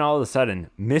 And then all of a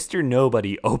sudden, Mr.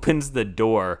 Nobody opens the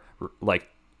door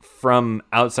from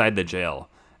outside the jail,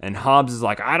 and Hobbs is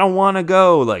like, I don't want to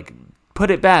go, put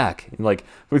it back,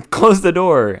 we close the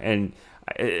door. And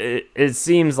it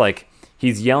seems like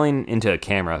he's yelling into a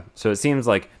camera, so it seems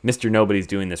like Mr. Nobody's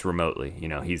doing this remotely.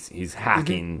 He's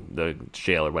hacking the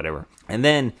jail or whatever. And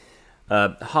then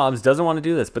Hobbs doesn't want to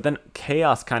do this, but then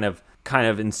chaos kind of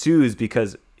ensues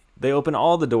because they open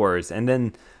all the doors, and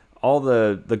then all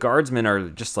the guardsmen are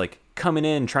just coming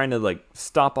in trying to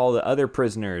stop all the other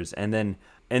prisoners, and then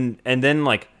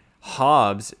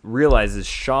Hobbs realizes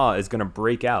Shaw is going to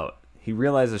break out. He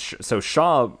realizes so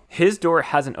Shaw, his door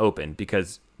hasn't opened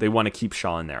because they want to keep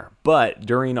Shaw in there. But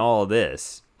during all of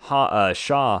this,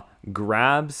 Shaw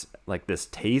grabs this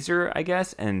taser, I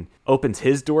guess, and opens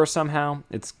his door somehow.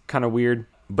 It's kind of weird.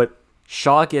 But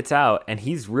Shaw gets out, and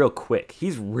he's real quick.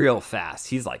 He's real fast.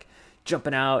 He's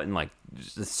jumping out and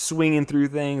just swinging through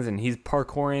things, and he's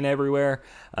parkouring everywhere.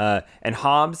 And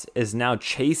Hobbs is now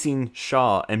chasing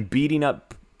Shaw and beating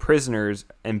up prisoners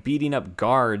and beating up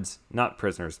guards, not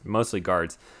prisoners, mostly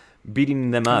guards,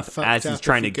 beating them up as he's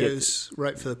trying to get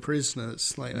right for the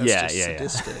prisoners. That's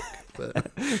sadistic.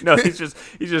 But no, he's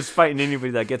just fighting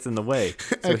anybody that gets in the way.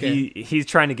 So he's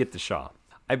trying to get to Shaw.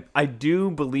 I do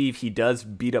believe he does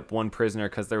beat up one prisoner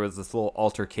because there was this little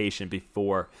altercation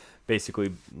before.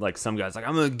 Basically, some guy's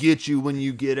I'm gonna get you when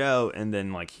you get out, and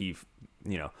then he,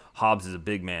 Hobbs is a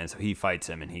big man, so he fights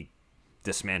him and he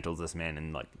dismantles this man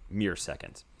in mere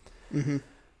seconds. Mm-hmm.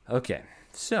 Okay,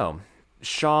 so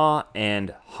Shaw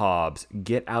and Hobbs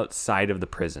get outside of the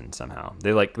prison somehow.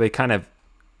 They kind of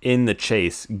in the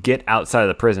chase get outside of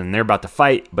the prison. They're about to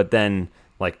fight, but then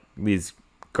these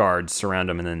guards surround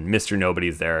them, and then Mr.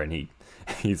 Nobody's there, and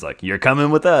he's like, you're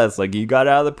coming with us. You got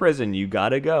out of the prison. You got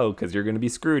to go because you're going to be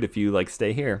screwed if you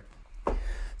stay here.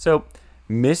 So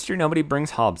Mr. Nobody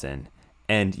brings Hobbs in,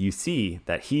 and you see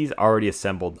that he's already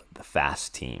assembled the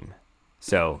fast team.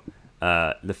 So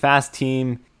the fast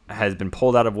team, has been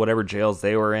pulled out of whatever jails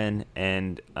they were in,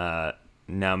 and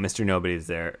now Mr. Nobody's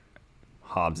there.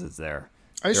 Hobbs is there.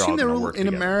 I assume they're gonna all work in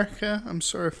together. America. I'm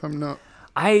sorry if I'm not.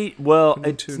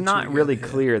 It's two and not two really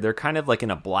together, clear. They're kind of like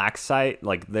in a black site.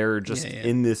 Like they're just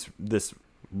in this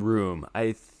room.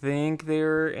 I think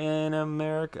they're in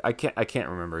America. I can't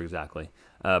remember exactly.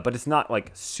 But it's not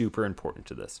like super important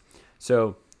to this.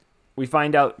 So we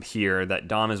find out here that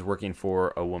Dom is working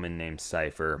for a woman named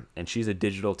Cypher, and she's a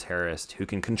digital terrorist who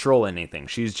can control anything.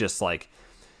 She's just like,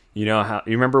 you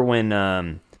remember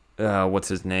when what's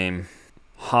his name?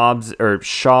 Hobbs or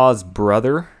Shaw's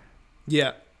brother?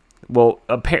 Yeah. Well,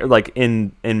 like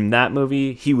in that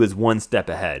movie, he was one step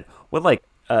ahead. With like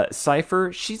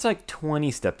Cypher, she's like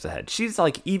 20 steps ahead. She's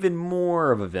like even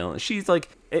more of a villain. She's like,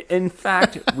 in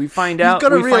fact, we find out. You've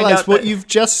got to realize what that, you've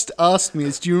just asked me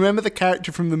is: do you remember the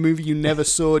character from the movie you never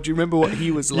saw? Do you remember what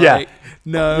he was like? Yeah.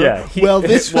 No. Yeah.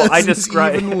 This well, person's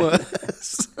even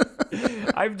worse.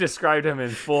 I've described him in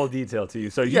full detail to you,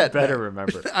 so you better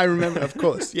remember. I remember, of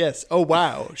course. Yes. Oh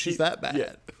wow, she's that bad.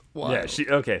 Yeah. Wow. Yeah.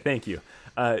 Okay. Thank you.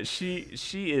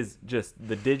 She is just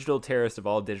the digital terrorist of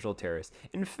all digital terrorists.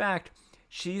 In fact,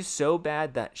 she's so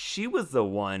bad that she was the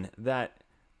one that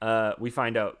we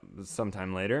find out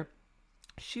sometime later.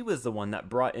 She was the one that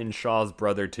brought in Shaw's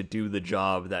brother to do the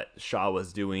job that Shaw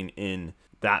was doing in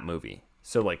that movie.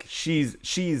 So like she's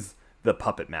the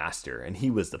puppet master, and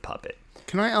he was the puppet.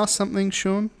 Can I ask something,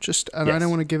 Sean? Just, and I Yes. don't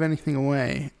want to give anything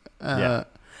away.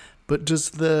 But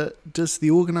does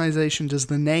the organization, does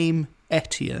the name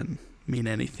Etienne mean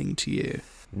anything to you?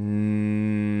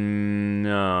 No,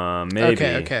 maybe.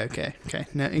 Okay.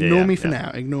 Now, ignore me for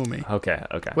now. Ignore me. Okay.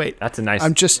 Wait, that's a nice.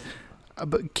 I'm just,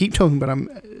 but keep talking. But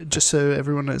I'm just so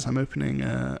everyone knows, I'm opening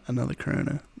another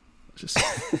Corona. Just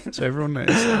so everyone knows.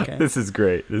 Okay. This is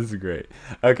great.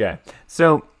 Okay,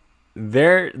 so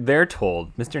they're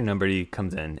told. Mr. Nobody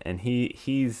comes in and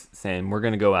he's saying, we're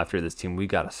gonna go after this team. We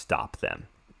gotta stop them.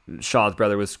 Shaw's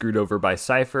brother was screwed over by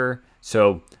Cypher,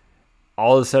 so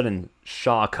all of a sudden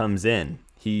Shaw comes in.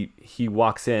 He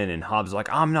walks in and Hobbs is like,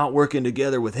 I'm not working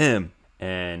together with him,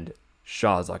 and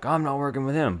Shaw's like, I'm not working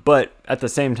with him. But at the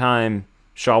same time,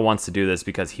 Shaw wants to do this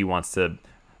because he wants to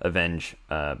avenge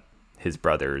his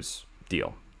brother's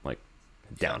deal, like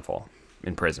downfall,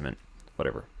 imprisonment,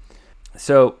 whatever.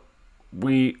 So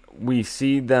we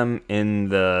see them in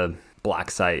the black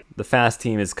site. The fast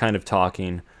team is kind of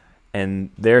talking,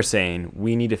 and they're saying,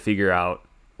 we need to figure out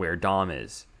where Dom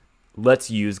is.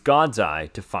 Let's use God's Eye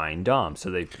to find Dom.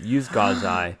 So they use God's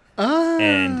Eye,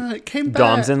 and it came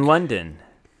Dom's back. in London.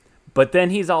 But then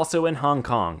he's also in Hong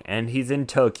Kong, and he's in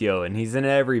Tokyo, and he's in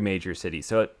every major city.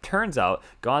 So it turns out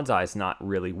God's Eye is not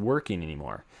really working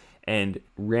anymore. And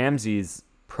Ramsey's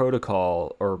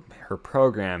protocol, or her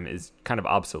program, is kind of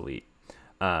obsolete.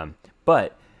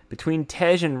 But between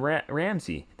Tej and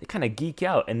Ramsey, they kind of geek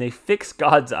out, and they fix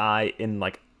God's Eye in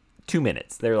like 2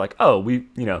 minutes. They're like, oh,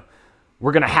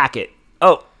 we're going to hack it.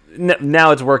 Oh,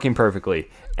 now it's working perfectly.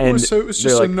 And so it was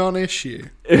just a non-issue.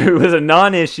 It was a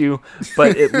non-issue,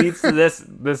 but it leads to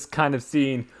this kind of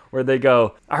scene where they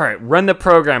go, all right, run the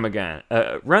program again.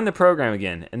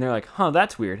 And they're like, huh,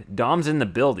 that's weird. Dom's in the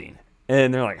building.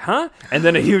 And they're like, huh? And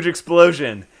then a huge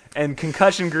explosion, and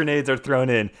concussion grenades are thrown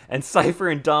in, and Cypher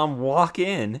and Dom walk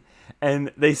in,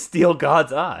 and they steal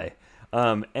God's Eye.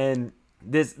 And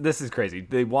this is crazy.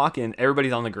 They walk in,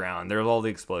 everybody's on the ground. There's all the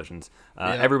explosions.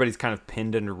 Everybody's kind of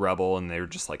pinned into rubble, and they're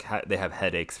just like they have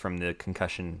headaches from the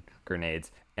concussion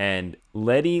grenades. And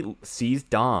Letty sees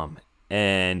Dom,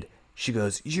 and she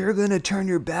goes, "You're gonna turn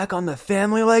your back on the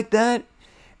family like that?"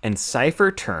 And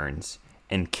Cypher turns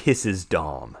and kisses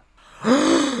Dom.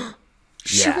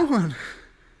 Sean,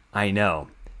 I know,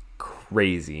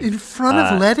 crazy. in front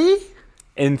of Letty?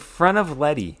 In front of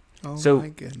Letty. Oh so my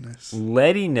goodness.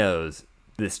 Letty knows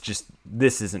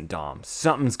this isn't Dom.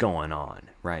 Something's going on,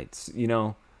 right? You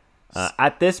know,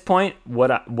 at this point,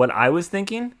 what I was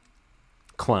thinking,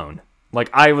 clone. Like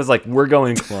I was like, we're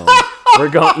going clone. We're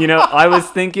going. You know, I was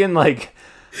thinking like,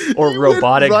 or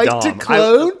robotic went Dom. right to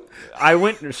clone? I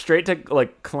went straight to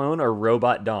like clone or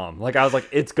robot Dom. Like I was like,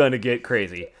 it's gonna get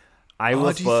crazy. I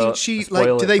will. Do you think she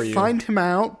like? Do they find him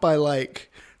out by like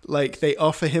they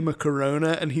offer him a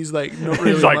Corona and he's like, not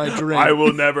really He's like, my drink. I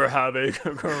will never have a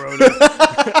Corona.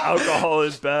 Alcohol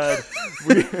is bad.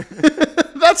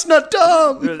 That's not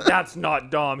Dom. That's not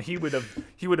Dom. He would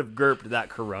have gurped that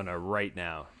Corona right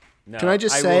now. No, Can I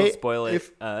just I say, will spoil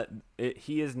it.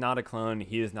 He is not a clone.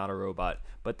 He is not a robot.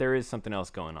 But there is something else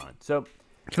going on. So,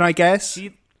 Can I guess?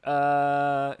 sure,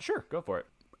 go for it.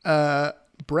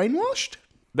 Brainwashed?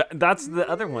 That's the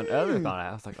other one. Other thought.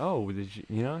 I was like, oh, did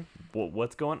you know?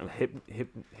 what's going on?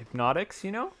 Hypnotics,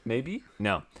 maybe?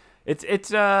 No.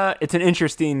 It's an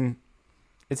interesting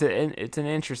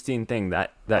thing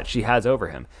that she has over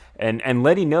him. And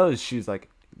Letty knows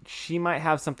she might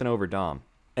have something over Dom.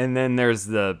 And then there's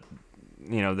they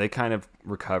kind of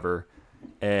recover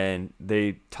and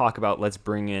they talk about, let's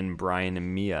bring in Brian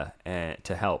and Mia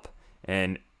to help.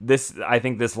 And I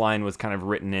think this line was kind of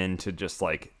written in to just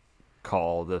like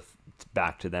call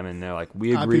back to them, and they're like,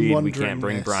 we agreed we can't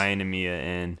bring Brian and Mia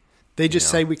in. They just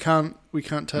say we can't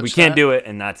touch. We can't do it,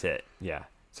 and that's it. Yeah.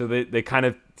 So they kind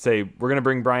of say, we're gonna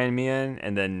bring Brian and Mia in,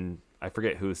 and then I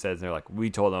forget who says, they're like,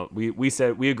 we told them, we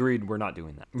said we agreed we're not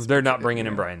doing that. They're not bringing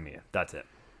in Brian and Mia. That's it.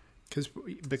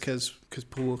 Because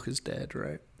Paul Walker's dead,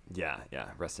 right? Yeah.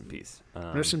 Rest in peace.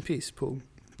 Rest in pease, Paul.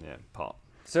 Yeah, Paul.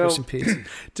 So rest in peace.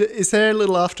 Is there a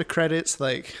little after credits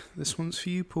like, this one's for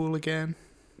you, Paul, again?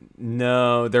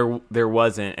 No, there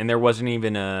wasn't, and there wasn't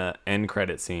even a end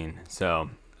credit scene,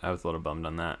 so I was a little bummed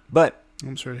on that. But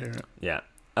I'm sorry to hear it. Yeah,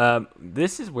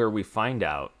 this is where we find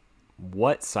out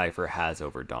what Cypher has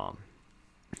over Dom.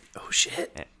 Oh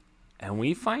shit! And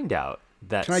we find out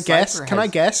that. Can I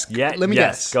guess? Yeah, let me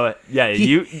guess. Go ahead. Yeah,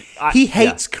 he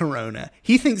hates Corona.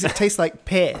 He thinks it tastes like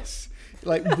piss.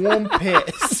 Like warm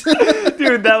piss.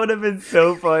 Dude, that would have been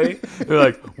so funny. They're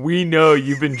like, we know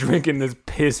you've been drinking this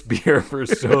piss beer for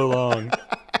so long.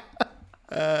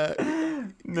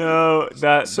 No,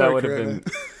 that would have been.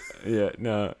 Yeah,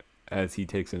 no. As he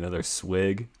takes another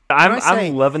swig,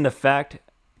 I'm loving the fact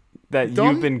that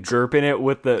you've been gurping it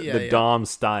with the Dom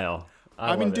style.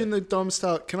 I've been doing the Dom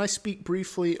style. Can I speak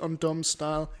briefly on Dom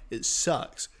style? It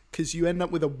sucks because you end up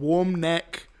with a warm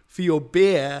neck for your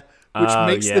beer, which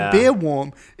makes the beer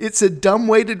warm. It's a dumb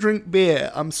way to drink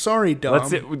beer. I'm sorry,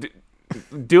 Dom.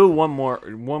 Do one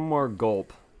more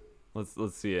gulp.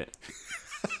 Let's see it.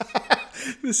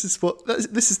 This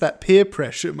is that peer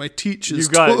pressure my teachers.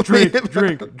 You got it.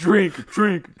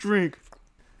 Drink.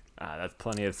 That's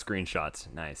plenty of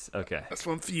screenshots. Nice. Okay. That's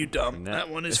one for you, Dom. That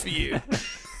one is for you.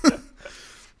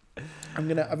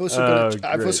 I've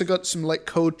also got some like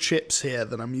cold chips here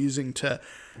that I'm using to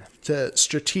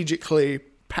strategically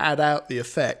pad out the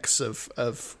effects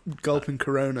of gulping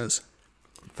Coronas.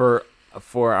 For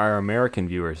our American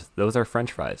viewers, those are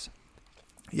French fries.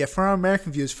 Yeah, for our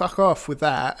American viewers, fuck off with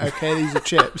that. Okay, these are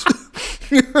chips.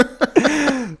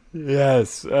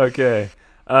 Yes. Okay.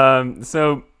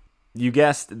 So you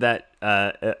guessed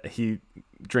that he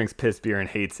drinks piss beer and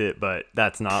hates it, but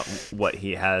that's not what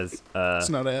he has. That's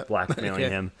not it. Blackmailing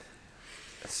him.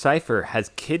 Cypher has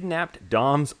kidnapped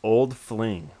Dom's old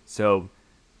fling. So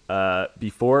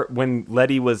when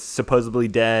Letty was supposedly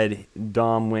dead,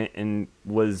 Dom went and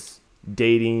was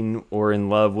dating or in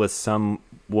love with some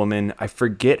woman. I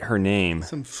forget her name.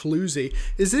 Some floozy.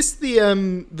 Is this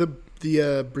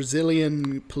the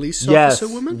Brazilian police officer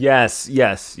woman? Yes.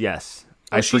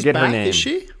 I forget her name. Is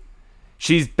she?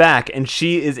 She's back, and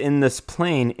she is in this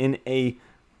plane in a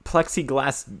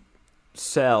plexiglass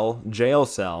jail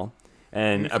cell,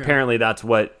 and apparently that's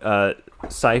what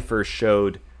Cypher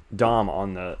showed Dom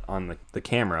on the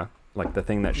camera, like the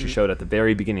thing that she showed at the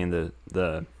very beginning of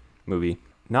the movie.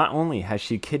 Not only has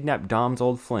she kidnapped Dom's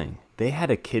old fling, they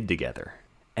had a kid together,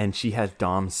 and she has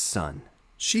Dom's son.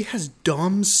 She has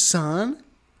Dom's son?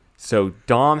 So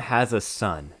Dom has a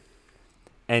son,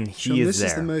 and he is there.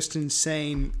 This is the most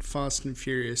insane Fast and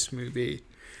Furious movie.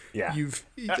 Yeah.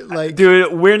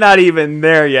 Dude, we're not even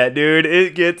there yet, dude.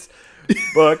 It gets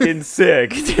fucking sick,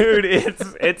 dude.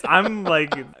 It's I'm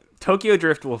like, Tokyo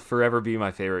Drift will forever be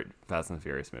my favorite Fast and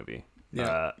Furious movie.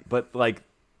 Yeah. But like,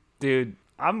 dude,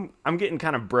 I'm getting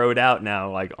kind of broed out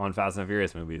now, like on Fast and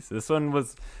Furious movies. This one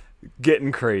was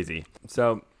getting crazy.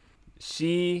 So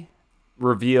she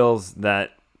reveals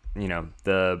that,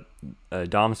 the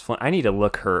Dom's fling. I need to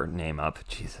look her name up.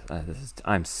 Jesus,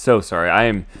 I'm so sorry.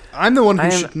 I'm the one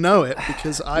who should know it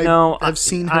because I've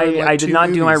seen her. I did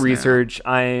not do my now. research.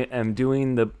 I am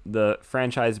doing the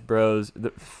franchise bros.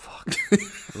 Fuck,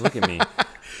 look at me.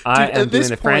 I am doing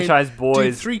the franchise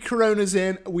boys. 3 Coronas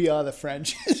in, we are the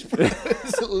franchise bros.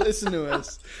 Listen to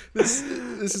us. This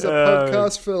is a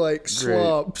podcast for like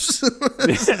swabs.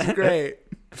 This is great.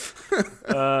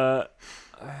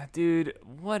 Dude,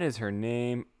 what is her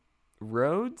name?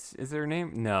 Rhodes? Is her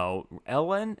name? No,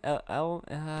 Ellen. I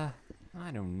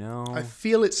don't know. I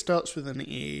feel it starts with an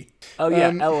E. Oh yeah,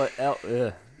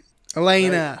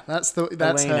 Elena. That's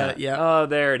Elena. her. Yeah. Oh,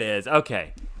 there it is.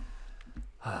 Okay.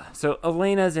 So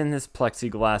Elena's in this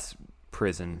plexiglass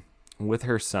prison with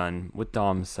her son, with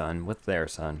Dom's son, with their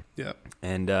son. Yeah.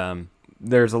 And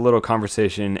there's a little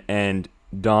conversation, and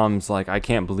Dom's like, I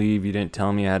can't believe you didn't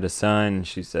tell me I had a son.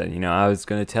 She said, I was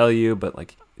going to tell you, but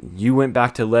like you went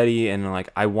back to Letty and like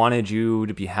I wanted you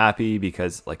to be happy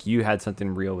because like you had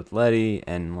something real with Letty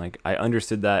and like I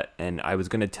understood that and I was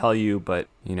going to tell you, but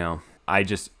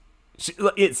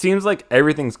it seems like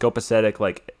everything's copacetic,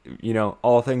 like,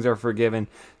 all things are forgiven.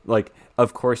 Like,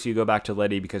 of course you go back to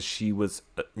Letty because she was,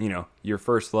 your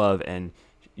first love and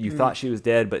you thought she was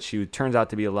dead, but she turns out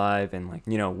to be alive and like,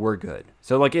 we're good.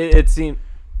 So like it seems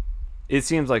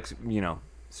like,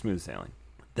 smooth sailing.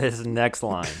 This next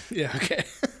line. Yeah, okay.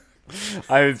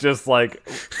 I was just like,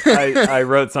 I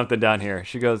wrote something down here.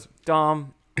 She goes,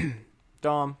 Dom,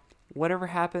 whatever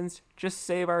happens, just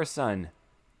save our son,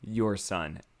 your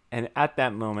son. And at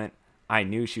that moment, I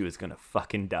knew she was going to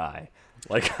fucking die.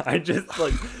 Like,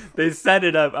 they set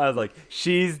it up. I was like,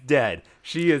 she's dead.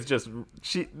 She is just,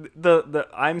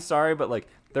 I'm sorry, but like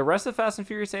the rest of Fast and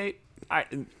Furious 8, I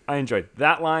enjoyed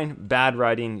that line. Bad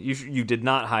writing. You did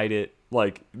not hide it.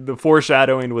 Like the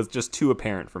foreshadowing was just too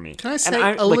apparent for me. Can I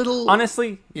say little?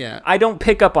 Honestly, yeah. I don't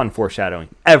pick up on foreshadowing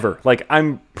ever. Like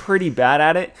I'm pretty bad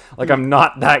at it. Like I'm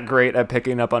not that great at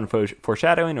picking up on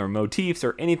foreshadowing or motifs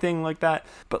or anything like that.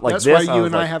 But like that's this, why you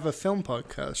and I have a film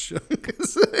podcast show.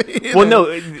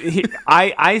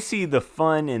 I see the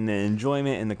fun and the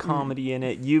enjoyment and the comedy in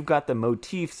it. You've got the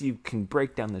motifs. You can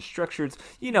break down the structures.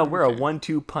 We're a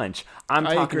 1-2 punch. I'm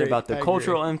talking about the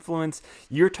cultural influence.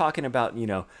 You're talking about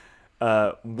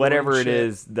whatever it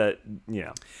is that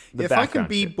the if I can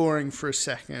be boring for a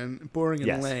second, boring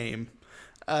and lame,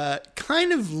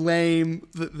 kind of lame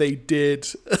that they did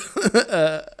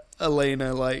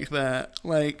Elena like that,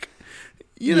 like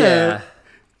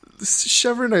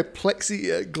shove her in a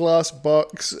plexiglass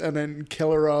box and then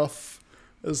kill her off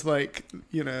as like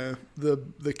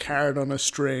the carrot on a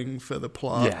string for the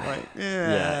plot.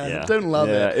 Don't love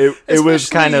it. It was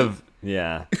kind of.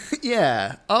 Yeah.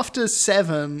 Yeah. After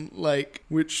 7, like,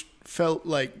 which felt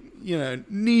like,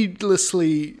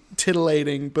 needlessly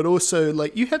titillating, but also,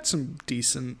 like, you had some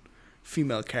decent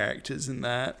female characters in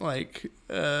that. Like,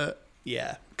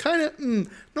 kind of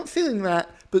not feeling that,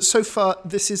 but so far,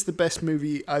 this is the best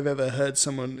movie I've ever heard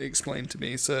someone explain to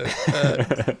me. So,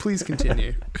 please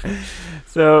continue.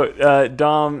 So,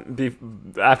 Dom,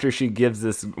 after she gives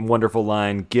this wonderful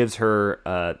line, gives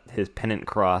her his pennant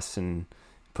cross and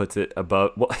puts it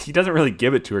above. Well, he doesn't really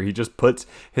give it to her. He just puts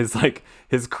his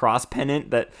cross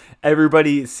pennant that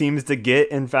everybody seems to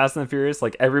get in Fast and Furious.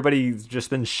 Like everybody's just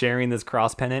been sharing this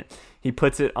cross pennant. He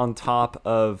puts it on top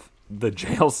of the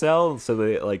jail cell so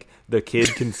that like the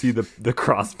kid can see the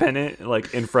cross pennant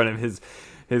like in front of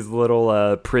his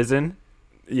little prison.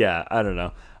 Yeah, I don't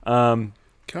know.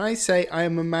 Can I say I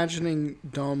am imagining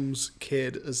Dom's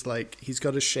kid as like he's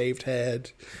got a shaved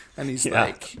head and he's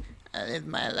like, I live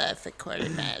my life a quarter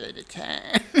mile at a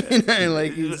time.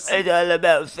 Like it's all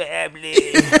about family.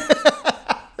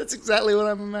 That's exactly what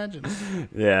I'm imagining.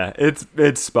 Yeah,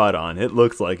 it's spot on. It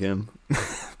looks like him.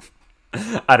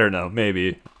 I don't know,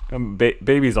 maybe.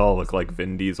 Babies all look like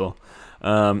Vin Diesel.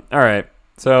 All right,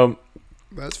 so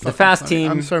that's the Fast funny.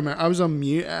 Team. I'm sorry, man. I was on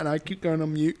mute, and I keep going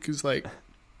on mute because like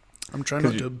I'm trying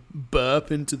not to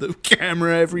burp into the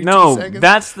camera every 2 seconds.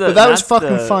 But that was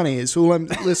fucking funny. It's all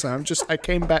I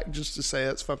came back just to say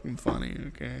that's fucking funny,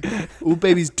 okay? All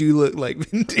babies do look like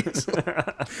Vin Diesel.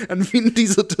 And Vin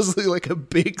Diesel does look like a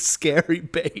big, scary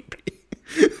baby.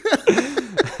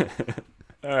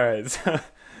 All right,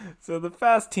 so the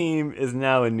Fast Team is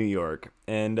now in New York.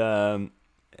 And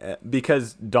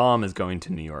because Dom is going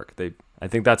to New York. I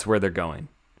think that's where they're going.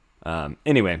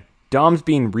 Anyway. Dom's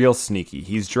being real sneaky.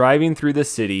 He's driving through the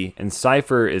city, and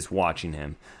Cypher is watching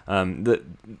him. I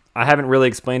haven't really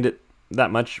explained it that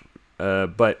much,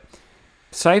 but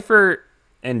Cypher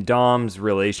and Dom's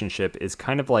relationship is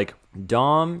kind of like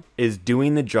Dom is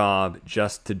doing the job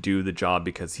just to do the job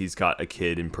because he's got a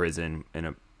kid in prison and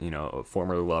a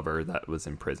former lover that was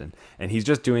in prison, and he's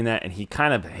just doing that, and he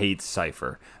kind of hates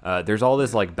Cypher. There's all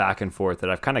this like back and forth that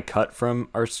I've kind of cut from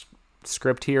our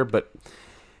script here, but.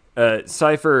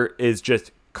 Cypher is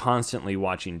just constantly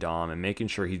watching Dom and making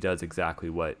sure he does exactly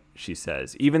what she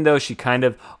says, even though she kind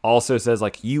of also says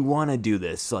like, you want to do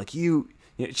this, like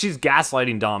she's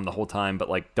gaslighting Dom the whole time, but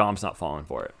like Dom's not falling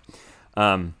for it.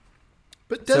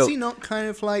 But does he not kind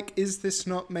of like, is this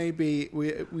not maybe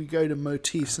we go to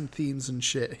motifs and themes and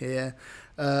shit here?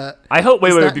 I hope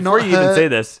wait before you even say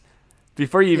this,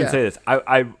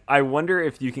 I wonder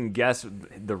if you can guess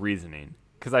the reasoning,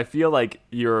 because I feel like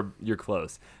you're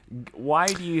close. Why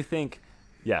do you think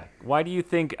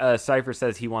Cypher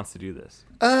says he wants to do this?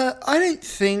 I don't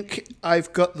think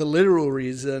I've got the literal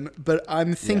reason, but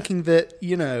I'm thinking that,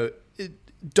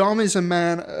 Dom is a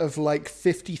man of like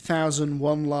 50,000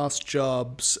 one last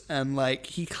jobs, and like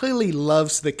he clearly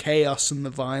loves the chaos and the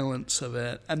violence of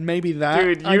it, and maybe that.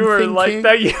 Dude, you were like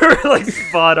that. You were like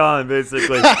spot on,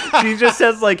 basically. She just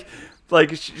says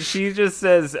she just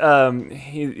says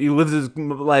he lives his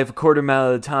life a quarter mile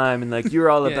at a time, and like you're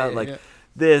all about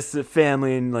this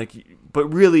family, and like, but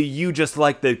really you just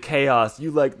like the chaos.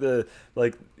 You like the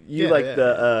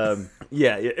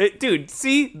dude,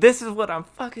 see, this is what I'm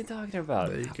fucking talking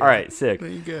about. All right, sick. There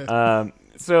you go.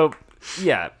 So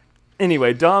yeah.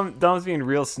 Anyway, Dom's being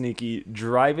real sneaky,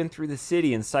 driving through the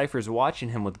city, and Cypher's watching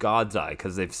him with God's Eye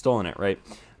because they've stolen it, right?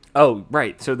 Oh,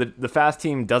 right. So the Fast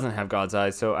team doesn't have God's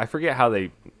Eye, so I forget how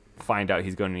they find out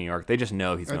he's going to New York. They just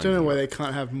know he's going to New York. I don't know why they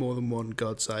can't have more than one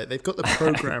God's Eye. They've got the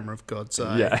programmer of God's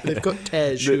Eye. Yeah. They've got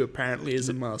Tej, who apparently is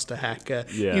a master hacker.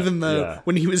 Yeah, even though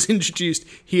when he was introduced,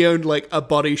 he owned like a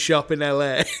body shop in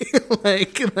LA.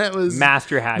 Like that was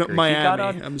master hacker. Not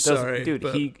Miami. I'm sorry, dude.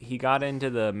 But he got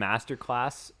into the master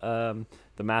class.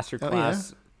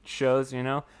 Shows, you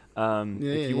know.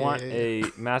 If you want a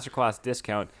masterclass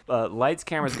discount, lights,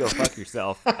 cameras, go fuck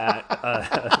yourself at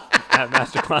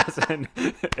masterclass, and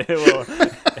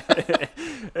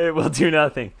it will do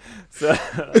nothing. So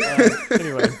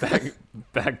anyway,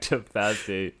 back to Fast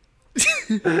 8.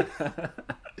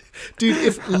 Dude,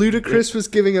 if Ludacris was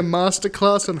giving a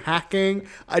masterclass on hacking,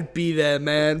 I'd be there,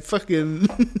 man. Fucking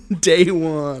day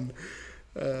one.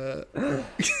 Oh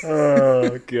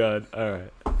god! All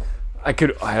right.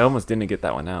 I almost didn't get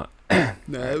that one out.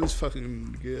 No, it was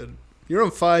fucking good. You're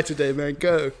on fire today, man.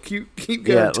 Go. Keep going.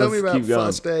 Yeah, tell me about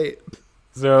Fast 8.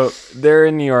 So they're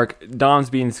in New York.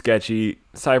 Dom's being sketchy.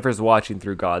 Cypher's watching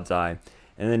through God's Eye.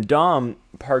 And then Dom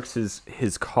parks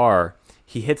his car.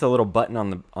 He hits a little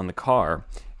button on the car.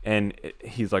 And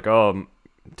he's like, oh, I'm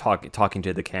talking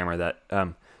to the camera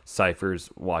that Cypher's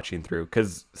watching through.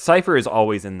 Because Cypher is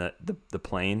always in the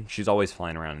plane. She's always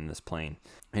flying around in this plane.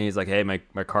 And he's like, hey, my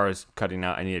car is cutting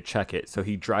out. I need to check it. So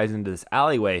he drives into this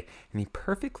alleyway, and he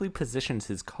perfectly positions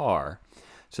his car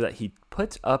so that he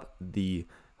puts up the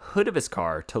hood of his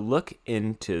car to look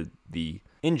into the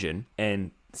engine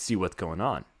and see what's going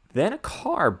on. Then a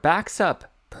car backs up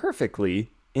perfectly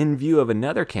in view of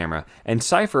another camera, and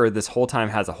Cypher this whole time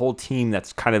has a whole team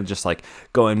that's kind of just like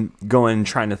going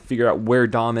trying to figure out where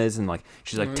Dom is, and like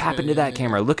she's like, tap into that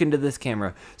camera, look into this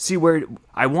camera, see where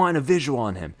I want a visual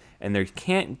on him, and they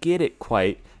can't get it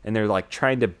quite, and they're like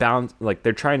trying to bounce, like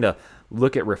they're trying to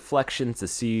look at reflections to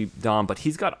see Dom, but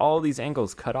he's got all these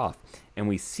angles cut off, and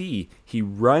we see he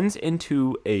runs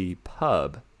into a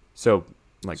pub. So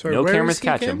no cameras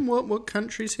catch him. What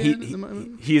country is he in at the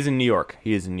moment? He is in New York.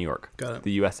 Got it.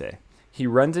 The USA. He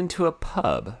runs into a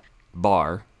bar,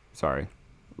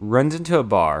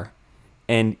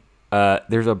 and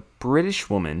there's a British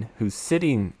woman who's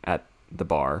sitting at the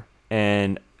bar,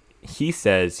 and he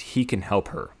says he can help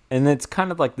her. And it's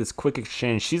kind of like this quick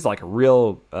exchange. She's like a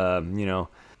real,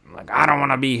 like, I don't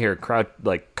want to be here, kind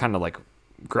of like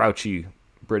grouchy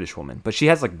British woman. But she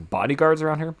has like bodyguards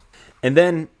around her. And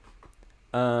then...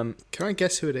 can I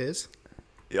guess who it is?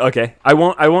 Okay. I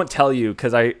won't tell you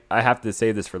because I have to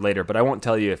save this for later, but I won't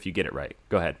tell you if you get it right.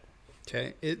 Go ahead.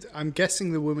 Okay. I'm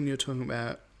guessing the woman you're talking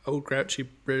about, old grouchy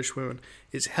British woman,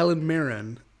 is Helen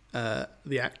Mirren,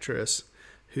 the actress,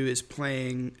 who is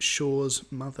playing Shaw's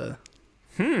mother.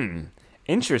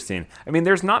 Interesting. I mean,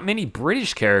 there's not many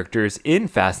British characters in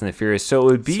Fast and the Furious, so it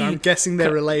would be... So I'm guessing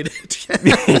they're related.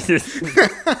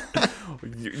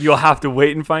 You'll have to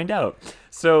wait and find out.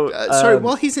 So sorry,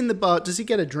 while he's in the bar, does he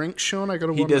get a drink, Sean? I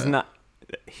gotta wonder.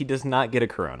 He does not get a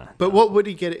Corona. But what would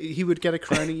he get? He would get a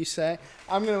Corona, you say?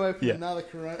 I'm going to open another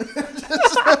Corona.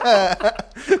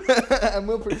 And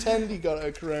we'll pretend he got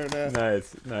a Corona.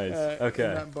 Nice. Okay.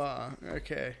 In that bar.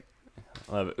 Okay.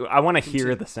 Love it. I want to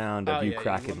hear the sound of you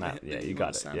cracking that. Yeah, you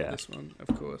got it. Yeah. This one, of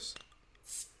course.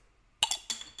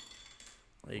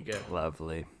 There you go.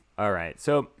 Lovely. All right.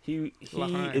 So he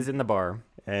is in the bar,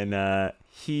 and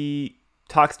he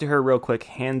talks to her real quick,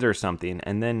 hands her something,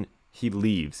 and then he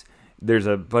leaves. There's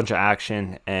a bunch of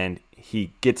action, and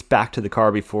he gets back to the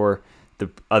car before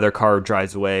the other car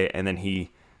drives away, and then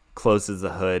he closes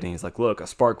the hood, and he's like, look, a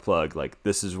spark plug. Like,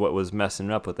 this is what was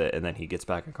messing up with it, and then he gets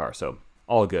back in the car. So,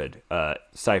 all good.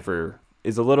 Cypher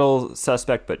is a little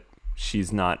suspect, but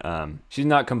she's not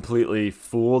completely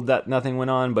fooled that nothing went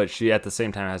on, but she, at the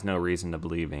same time, has no reason to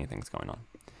believe anything's going on.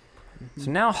 Mm-hmm.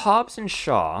 So now Hobbs and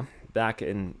Shaw, back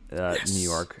in New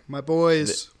York. My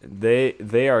boys. They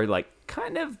are, like,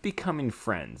 kind of becoming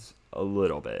friends a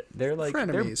little bit. They're like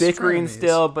they're bickering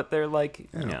still, but they're like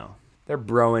they're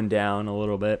broing down a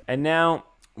little bit. And now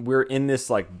we're in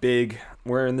this big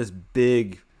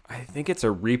I think it's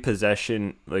a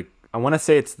repossession. Like, I want to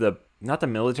say it's not the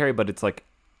military, but it's like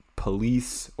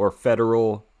police or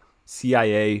federal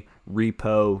CIA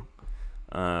repo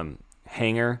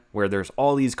hangar where there's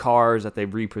all these cars that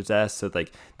they've repossessed. So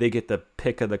like they get the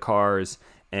pick of the cars,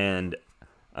 and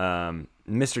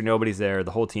Mr. Nobody's there,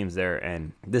 the whole team's there,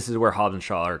 and this is where Hobbs and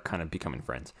Shaw are kind of becoming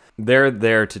friends. They're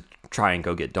there to try and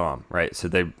go get Dom, right? So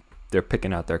they're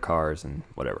picking out their cars and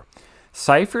whatever.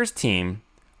 Cypher's team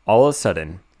all of a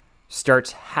sudden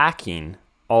starts hacking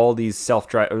all these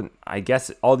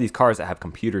all these cars that have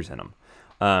computers in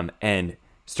them, and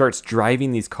starts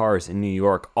driving these cars in New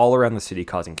York all around the city,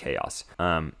 causing chaos.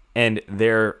 And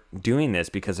they're doing this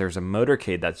because there's a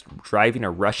motorcade that's driving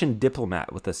a Russian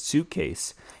diplomat with a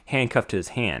suitcase handcuffed to his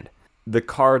hand. The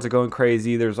cars are going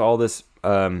crazy. There's all this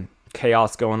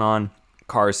chaos going on.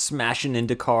 Cars smashing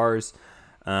into cars.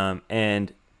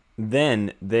 And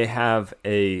then they have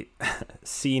a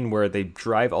scene where they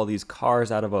drive all these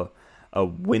cars out of a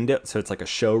window. So it's like a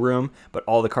showroom, but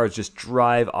all the cars just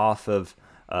drive off of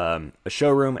a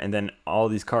showroom, and then all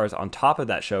these cars on top of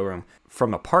that showroom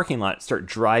from a parking lot start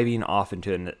driving off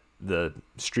into the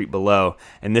street below,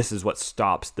 and this is what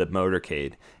stops the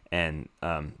motorcade and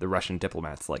the Russian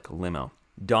diplomat's like limo.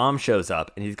 Dom shows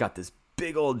up, and he's got this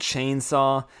big old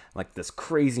chainsaw, like this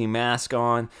crazy mask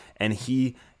on, and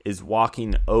he is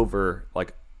walking over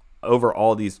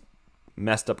all these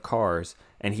messed up cars,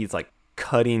 and he's like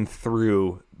cutting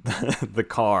through the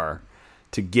car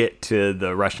to get to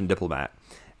the Russian diplomat.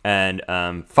 And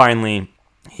finally,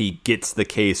 he gets the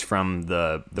case from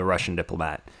the Russian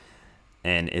diplomat,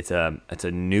 and it's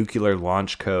a nuclear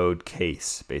launch code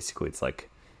case. Basically, it's like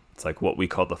what we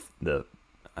call the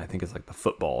I think it's like the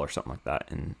football or something like that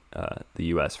in the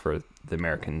U.S. for the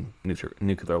American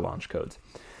nuclear launch codes.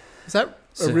 Is that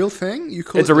a real thing? You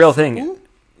call it's it a real football? thing.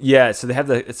 Yeah, so they have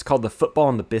it's called the football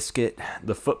and the biscuit.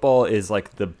 The football is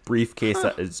like the briefcase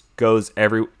that goes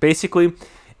basically.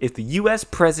 If the U.S.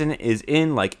 president is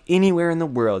in like anywhere in the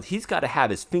world, he's got to have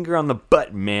his finger on the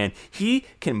button, man. He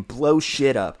can blow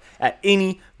shit up at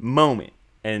any moment.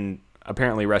 And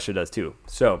apparently Russia does too.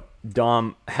 So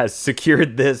Dom has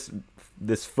secured this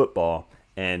football,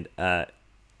 and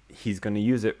he's going to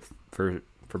use it for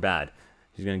bad.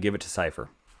 He's going to give it to Cypher.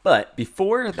 But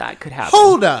before that could happen...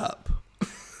 Hold up!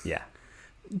 Yeah.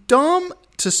 Dom,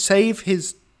 to save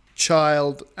his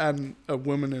child and a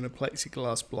woman in a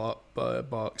plexiglass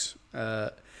box,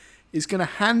 is going to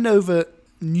hand over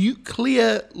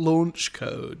nuclear launch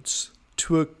codes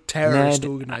to a terrorist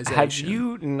organization. Have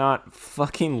you not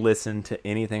fucking listened to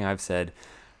anything I've said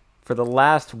for the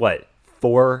last,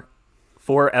 four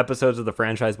episodes of the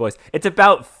Franchise Boys? It's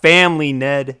about family,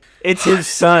 Ned. It's his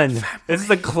son. It's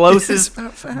the closest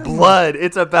blood.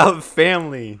 It's about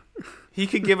family. He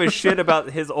could give a shit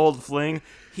about his old fling.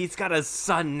 He's got a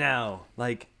son now.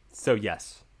 So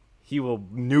yes, he will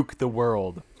nuke the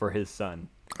world for his son.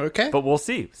 Okay. But we'll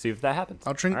see if that happens.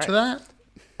 I'll drink to that.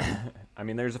 I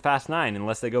mean, there's a Fast 9.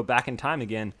 Unless they go back in time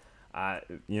again,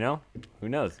 who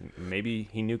knows? Maybe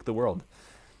he nuked the world.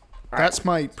 That's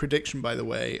my prediction, by the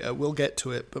way. We'll get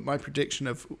to it, but my prediction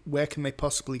of where can they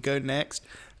possibly go next,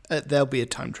 there'll be a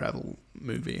time travel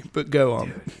movie. But go on.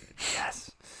 Dude,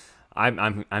 yes.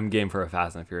 I'm game for a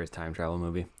Fast and Furious time travel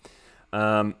movie.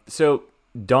 So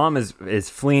Dom is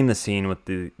fleeing the scene with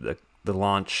the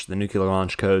nuclear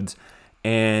launch codes,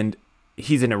 and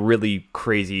he's in a really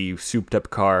crazy souped up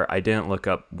car. I didn't look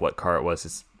up what car it was.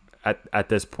 It's at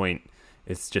this point,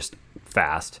 it's just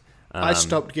fast. I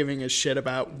stopped giving a shit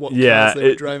about what cars they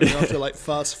were driving after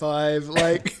Fast 5.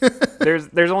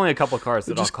 There's only a couple of cars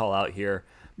that I'll call out here,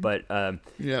 but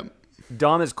yeah.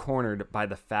 Dom is cornered by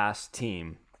the Fast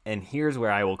team, and here's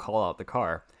where I will call out the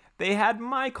car. They had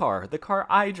my car, the car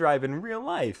I drive in real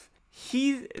life.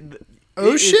 Shit! In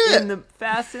the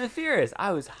Fast and the Furious.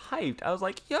 I was hyped. I was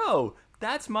like, yo,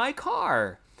 that's my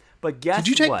car. But guess what?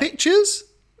 Did you take pictures?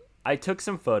 I took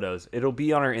some photos. It'll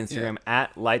be on our Instagram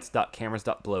at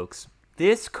lights.cameras.blokes.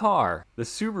 This car, the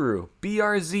Subaru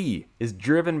BRZ, is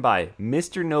driven by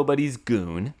Mr. Nobody's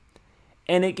goon,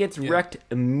 and it gets wrecked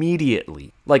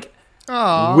immediately.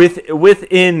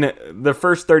 Within the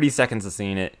first 30 seconds of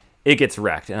seeing it, it gets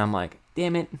wrecked. And I'm like,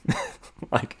 damn it.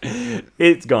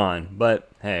 It's gone. But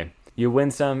hey, you win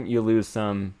some, you lose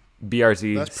some.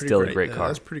 BRZ is still a great car.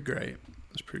 That's pretty great.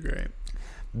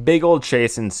 Big old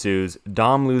chase ensues.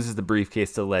 Dom loses the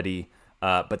briefcase to Letty,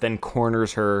 but then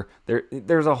corners her.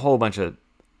 There's a whole bunch of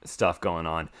stuff going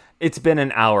on. It's been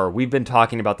an hour. We've been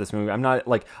talking about this movie. I'm not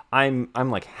I'm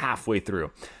halfway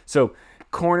through. So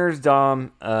corners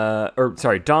Dom,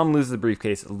 Dom loses the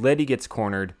briefcase. Letty gets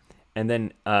cornered, and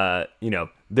then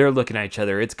they're looking at each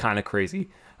other. It's kind of crazy.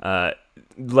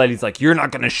 Letty's like, "You're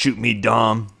not gonna shoot me,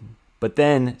 Dom." But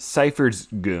then Cypher's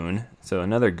goon, so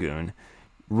another goon,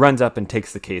 runs up and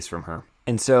takes the case from her.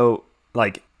 And so,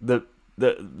 like, the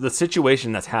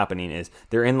situation that's happening is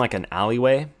they're in, like, an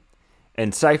alleyway,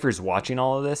 and Cypher's watching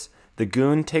all of this. The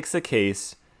goon takes the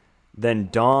case, then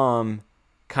Dom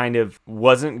kind of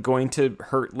wasn't going to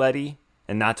hurt Letty,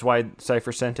 and that's why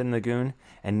Cypher sent in the goon.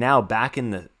 And now back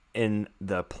in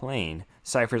the plane,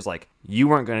 Cypher's like, "You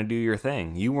weren't going to do your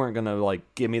thing. You weren't going to, like,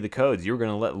 give me the codes. You were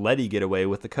going to let Letty get away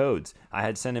with the codes. I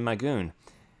had sent in my goon.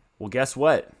 Well, guess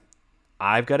what?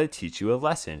 I've got to teach you a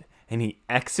lesson." And he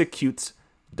executes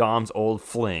Dom's old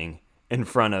fling in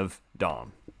front of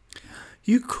Dom.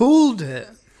 You called it.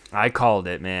 I called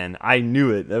it, man. I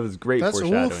knew it. That was great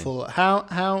foreshadowing. That's awful.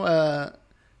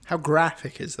 How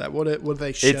graphic is that? What do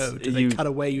they show? Do they cut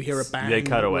away? You hear a bang? They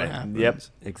cut away. Yep,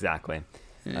 exactly.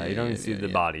 You don't even see the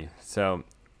body. So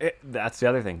that's the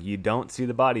other thing. You don't see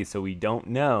the body, so we don't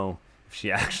know if she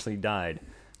actually died.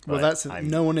 Well,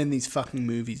 no one in these fucking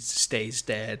movies stays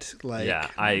dead. Like, yeah,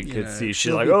 I could see.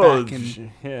 She's like,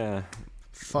 yeah.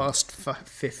 Fast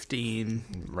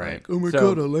 15. Right. Like, oh my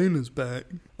God, Elena's back.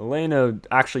 Elena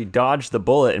actually dodged the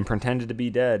bullet and pretended to be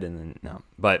dead, and then no.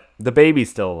 But the baby's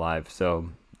still alive, so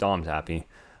Dom's happy.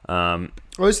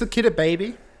 Is the kid a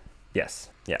baby?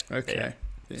 Yes. Yeah. Okay.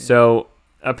 Yeah. So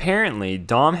apparently,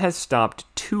 Dom has stopped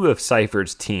 2 of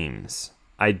Cypher's teams.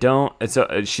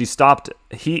 She stopped.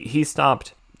 He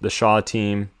stopped the Shaw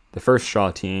team, the first Shaw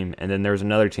team, and then there was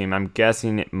another team. I'm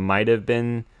guessing it might have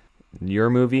been your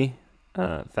movie,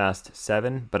 Fast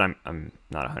 7, but I'm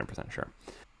not 100% sure.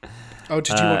 Oh,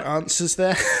 did you want answers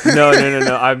there? No.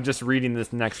 I'm just reading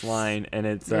this next line, and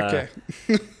it's okay.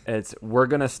 It's, "We're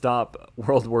gonna stop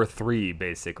World War III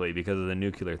basically because of the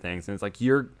nuclear things," and it's like,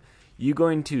 you're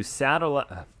going to saddle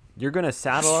up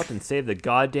and save the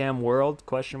goddamn world? ?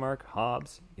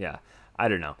 Hobbs. Yeah, I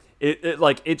don't know.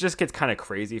 It just gets kind of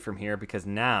crazy from here, because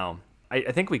now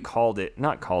I think we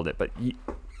but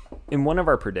in one of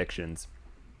our predictions,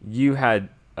 you had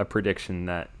a prediction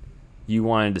that you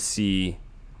wanted to see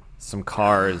some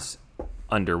cars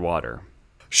underwater.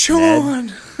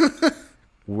 Sean!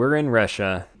 We're in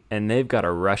Russia, and they've got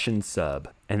a Russian sub,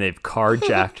 and they've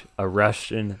carjacked a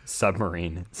Russian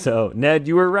submarine. So, Ned,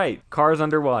 you were right. Cars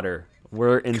underwater.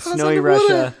 We're in snowy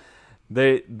Russia.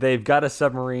 They've got a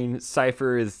submarine.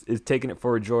 Cypher is taking it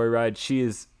for a joyride. She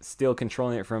is still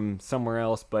controlling it from somewhere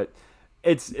else, but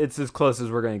it's as close as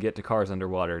we're going to get to cars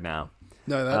underwater now.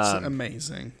 No, that's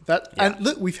amazing. And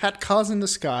look, we've had cars in the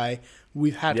sky.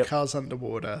 We've had cars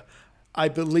underwater. I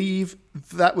believe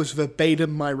that was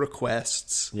verbatim my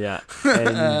requests. Yeah,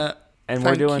 and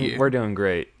we're doing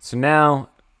great. So now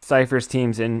Cypher's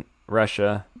team's in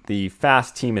Russia. The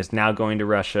Fast team is now going to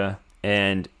Russia,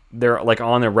 and they're like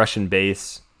on a Russian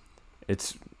base.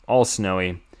 It's all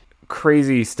snowy.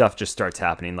 Crazy stuff just starts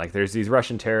happening. Like, there's these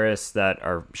Russian terrorists that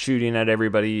are shooting at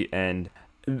everybody, and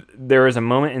there is a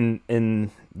moment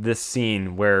in this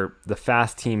scene where the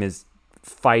Fast team is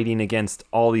fighting against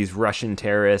all these Russian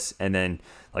terrorists, and then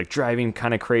like driving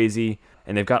kind of crazy,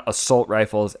 and they've got assault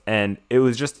rifles, and it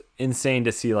was just insane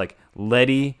to see like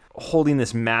Letty holding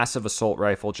this massive assault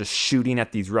rifle just shooting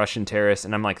at these Russian terrorists.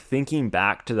 And I'm like thinking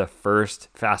back to the first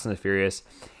Fast and the Furious,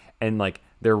 and like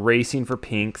they're racing for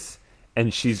pinks,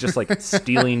 and she's just like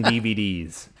stealing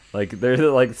DVDs. Like, they're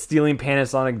like stealing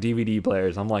Panasonic DVD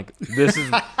players. I'm like, this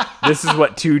is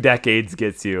what 2 decades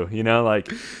gets you, you know? Like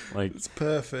it's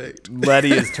perfect.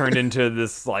 Letty is turned into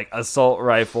this like assault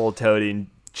rifle toting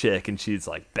chick, and she's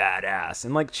like badass,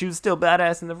 and like she was still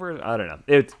badass in the first. I don't know.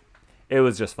 It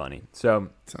was just funny. So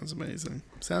sounds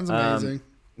amazing.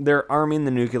 They're arming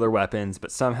the nuclear weapons,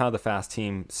 but somehow the Fast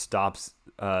team stops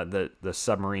the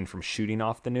submarine from shooting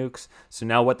off the nukes. So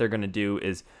now what they're gonna do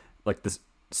is, like, this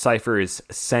Cypher is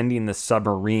sending the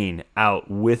submarine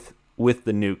out with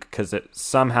the nuke, because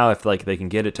somehow if like they can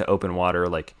get it to open water,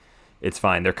 like it's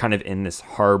fine. They're kind of in this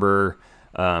harbor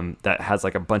that has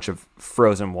like a bunch of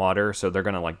frozen water, so they're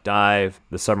gonna like dive.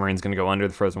 The submarine's gonna go under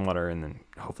the frozen water and then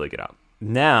hopefully get out.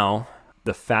 Now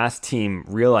the Fast team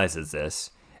realizes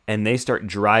this, and they start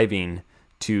driving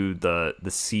to the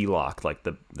sea lock, like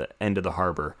the end of the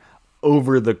harbor,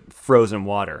 over the frozen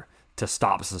water to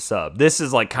stop the sub. This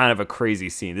is like kind of a crazy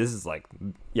scene. This is like,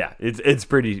 yeah, it's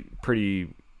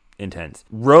pretty intense.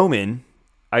 Roman,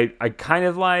 I kind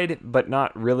of lied, but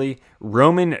not really.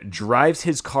 Roman drives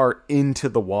his car into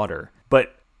the water,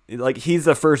 but like he's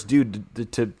the first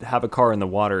dude to have a car in the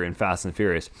water in Fast and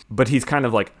Furious, but he's kind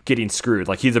of like getting screwed.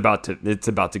 Like it's about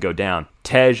to go down.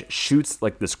 Tej shoots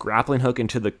like this grappling hook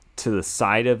into the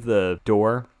side of the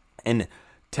door and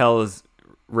tells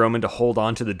Roman to hold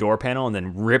on to the door panel and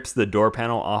then rips the door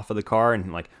panel off of the car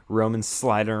and like Roman's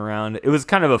sliding around. It was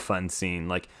kind of a fun scene.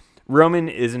 Like Roman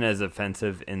isn't as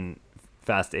offensive in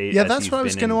Fast 8. Yeah, as that's he's what I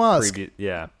was been going to in ask.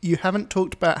 Yeah. You haven't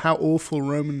talked about how awful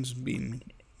Roman's been.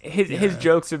 His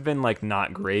jokes have been like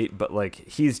not great, but like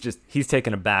he's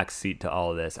taken a back seat to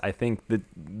all of this. I think that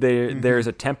there's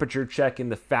a temperature check in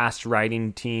the fast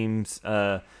riding teams,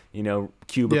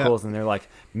 cubicles, and they're like,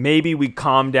 maybe we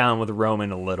calm down with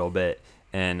Roman a little bit.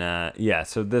 And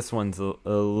so this one's a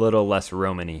little less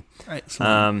Roman-y.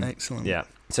 Excellent. Yeah.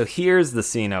 So here's the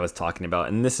scene I was talking about,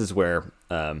 and this is where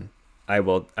I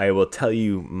will tell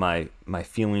you my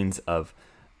feelings of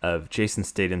Jason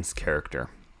Statham's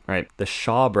character. Right, the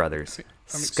Shaw brothers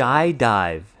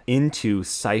skydive into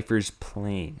Cypher's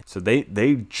plane. So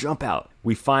they jump out.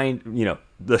 We find,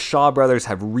 the Shaw brothers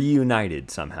have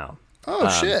reunited somehow. Oh,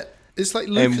 shit. It's like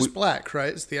Lucas Black,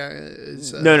 right?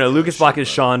 No, Lucas Black is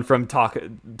Sean from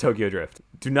Tokyo Drift.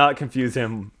 Do not confuse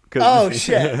him. Oh,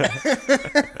 shit.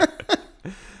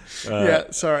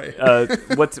 Sorry.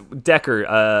 What's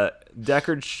Deckard?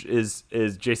 Deckard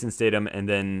is Jason Statham, and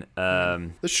then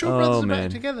the Shaw brothers are back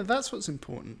together. That's what's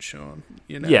important, Sean.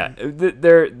 Yeah,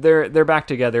 they're back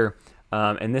together,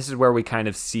 and this is where we kind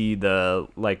of see the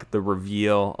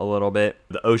reveal a little bit,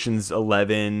 the Ocean's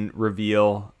 11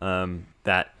 reveal,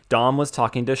 that Dom was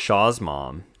talking to Shaw's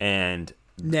mom, and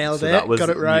nailed it. Got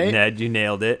it right, Ned. You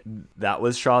nailed it. That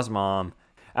was Shaw's mom.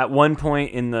 At one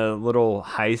point in the little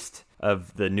heist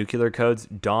of the nuclear codes,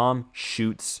 Dom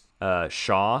shoots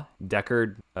Shaw,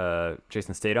 Deckard,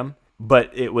 Jason Statham,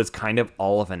 but it was kind of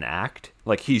all of an act.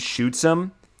 Like he shoots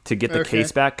him to get the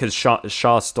case back because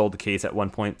Shaw stole the case at one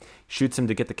point. Shoots him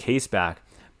to get the case back,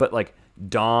 but like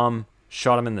Dom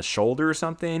shot him in the shoulder or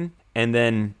something, and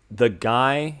then the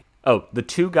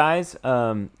two guys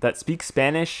that speak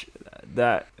Spanish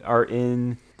that are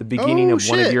in the beginning of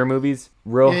one of your movies,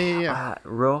 Rojas.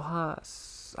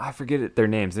 I forget their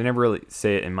names. They never really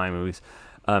say it in my movies.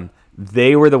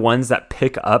 They were the ones that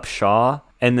pick up Shaw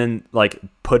and then like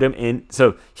put him in.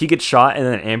 So he gets shot and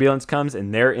then an ambulance comes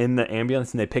and they're in the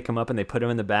ambulance and they pick him up and they put him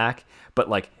in the back. But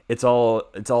like it's all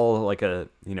like a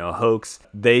hoax.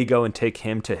 They go and take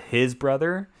him to his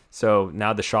brother. So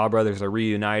now the Shaw brothers are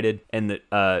reunited, and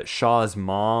the Shaw's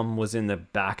mom was in the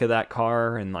back of that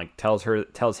car and like tells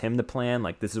him the plan.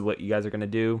 Like, this is what you guys are gonna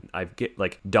do.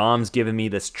 Dom's given me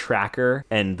this tracker,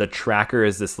 and the tracker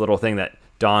is this little thing that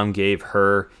Dom gave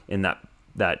her in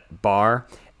that bar.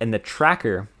 And the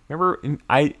tracker, remember,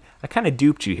 I kind of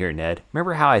duped you here, Ned.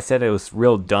 Remember how I said it was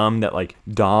real dumb that like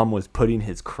Dom was putting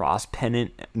his cross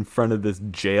pennant in front of this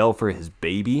jail for his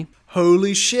baby?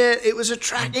 Holy shit, it was a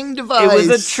tracking device. It was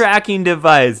a tracking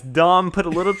device. Dom put a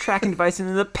little tracking device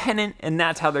into the pennant, and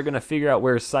that's how they're going to figure out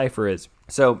where Cypher is.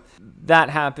 So that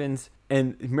happens.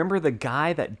 And remember the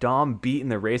guy that Dom beat in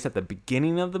the race at the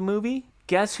beginning of the movie?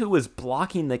 Guess who was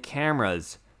blocking the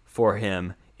cameras for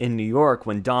him in New York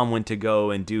when Dom went to go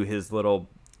and do his little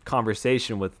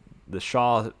conversation with the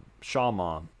Shaw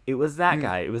mom? It was that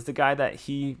guy. It was the guy that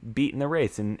he beat in the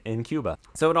race in Cuba.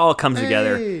 So it all comes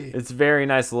together. It's a very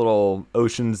nice little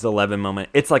Ocean's 11 moment.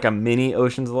 It's like a mini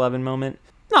Ocean's 11 moment.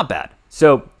 Not bad.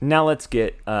 So now let's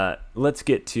get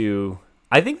to,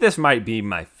 I think this might be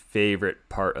my favorite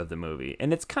part of the movie.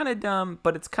 And it's kind of dumb,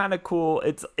 but it's kind of cool.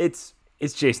 It's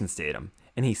Jason Statham,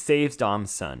 and he saves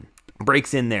Dom's son.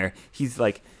 Breaks in there. He's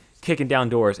like kicking down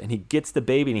doors, and he gets the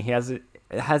baby, and he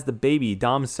has the baby,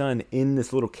 Dom's son, in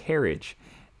this little carriage.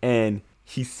 And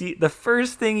the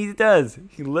first thing he does,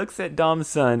 he looks at Dom's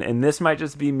son, and this might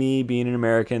just be me being an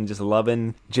American, just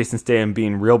loving Jason Statham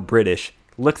being real British.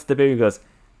 Looks at the baby and goes,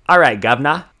 "All right,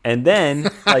 governor." And then,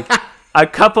 like, a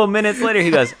couple minutes later, he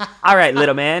goes, "All right,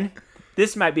 little man,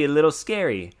 this might be a little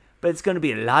scary, but it's going to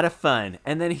be a lot of fun."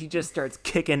 And then he just starts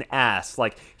kicking ass.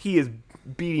 Like, he is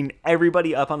beating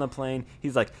everybody up on the plane.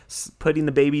 He's, like, putting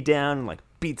the baby down and, like,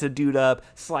 beats a dude up,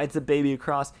 slides the baby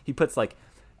across. He puts, like,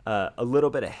 a little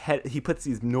bit of he puts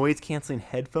these noise canceling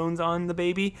headphones on the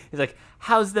baby. He's like,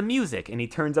 "How's the music?" And he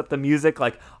turns up the music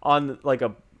like on like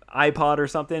a iPod or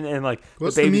something, and like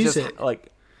what's the baby's the music? just like,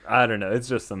 I don't know, it's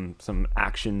just some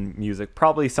action music,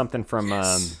 probably something from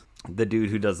the dude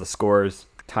who does the scores,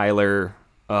 Tyler,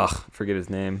 forget his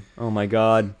name. Oh my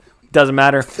god, doesn't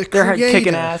matter. They're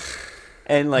kicking ass,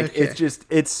 and like it's just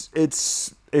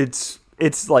it's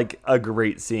like a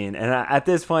great scene. And at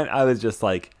this point I was just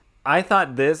like, I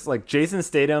thought this, like, Jason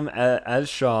Statham as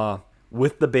Shaw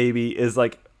with the baby is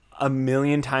like a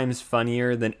million times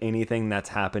funnier than anything that's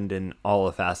happened in all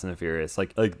of Fast and the Furious.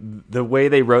 Like the way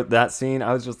they wrote that scene,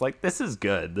 I was just like, this is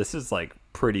good. This is like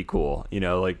pretty cool.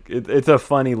 Like it's a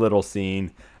funny little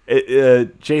scene.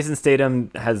 Jason Statham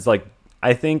has like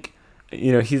I think,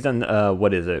 he's done,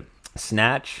 what is it?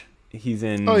 Snatch. He's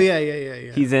in. Oh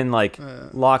yeah. He's in like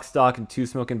Lock, Stock, and Two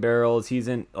Smoking Barrels. He's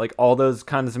in like all those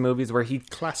kinds of movies where he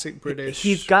classic British.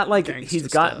 He's got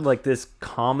stuff. like this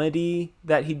comedy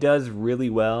that he does really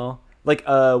well. Like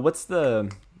what's the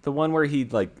one where he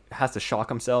like has to shock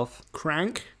himself?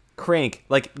 Crank.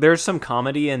 Like there's some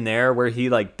comedy in there where he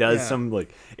like does some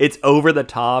like it's over the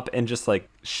top and just like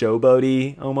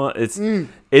showboaty almost.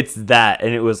 It's that,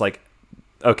 and it was like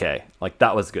okay, like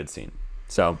that was a good scene.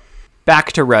 So.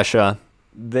 Back to Russia.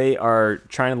 They are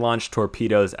trying to launch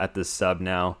torpedoes at the sub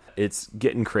now. It's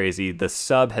getting crazy. The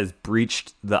sub has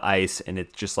breached the ice and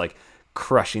it's just like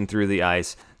crushing through the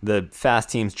ice. The fast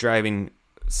team's driving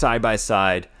side by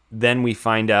side. Then we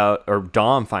find out, or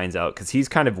Dom finds out, because he's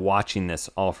kind of watching this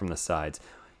all from the sides.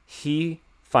 He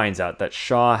finds out that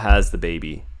Shaw has the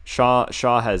baby. Shaw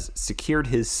has secured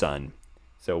his son.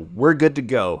 So we're good to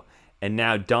go. And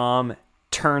now Dom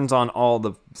turns on all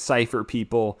the Cypher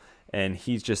people. And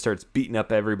he just starts beating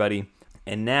up everybody.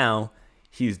 And now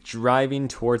he's driving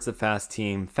towards the Fast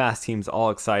team. Fast team's all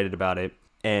excited about it.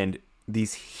 And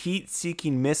these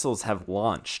heat-seeking missiles have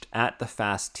launched at the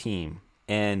Fast team.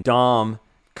 And Dom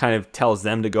kind of tells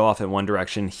them to go off in one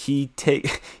direction. He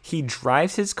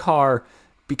drives his car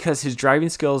because his driving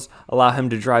skills allow him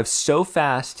to drive so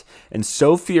fast and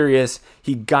so furious.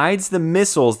 He guides the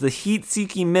missiles, the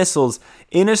heat-seeking missiles,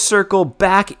 in a circle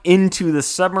back into the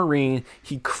submarine.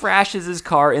 He crashes his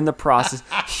car in the process.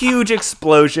 Huge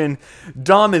explosion.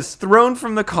 Dom is thrown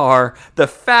from the car. The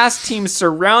Fast team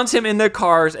surrounds him in their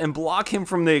cars and block him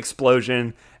from the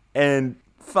explosion. And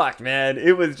fuck, man,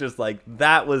 it was just like,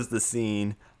 that was the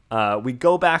scene. We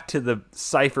go back to the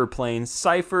Cypher plane.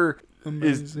 Cypher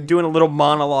is doing a little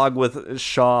monologue with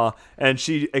Shaw, and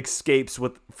she escapes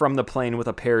from the plane with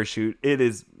a parachute. It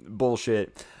is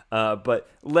bullshit. But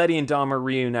Letty and Dom are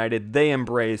reunited. They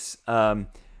embrace.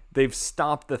 They've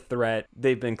stopped the threat.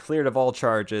 They've been cleared of all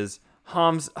charges.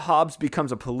 Hobbs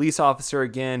becomes a police officer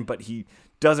again, but he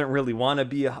doesn't really want to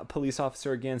be a police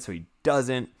officer again, so he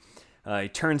doesn't. He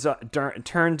turns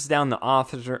down the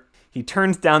officer. He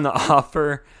turns down the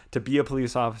offer to be a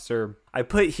police officer. I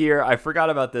put here, I forgot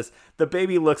about this. The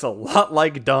baby looks a lot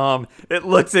like Dom. It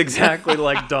looks exactly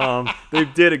like Dom. They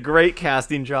did a great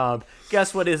casting job.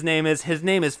 Guess what his name is? His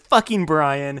name is fucking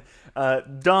Brian.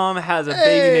 Dom has a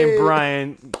baby named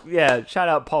Brian. Yeah, shout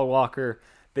out Paul Walker.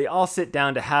 They all sit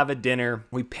down to have a dinner.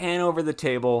 We pan over the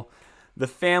table. The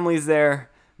family's there.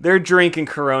 They're drinking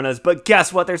Coronas, but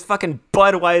guess what? There's fucking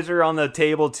Budweiser on the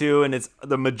table too, and it's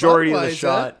the majority of the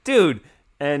shot. Dude,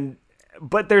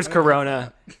 but there's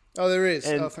Corona. Oh, there is.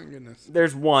 Oh, thank goodness.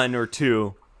 There's one or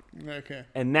two. Okay.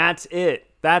 And that's it.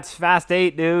 That's Fast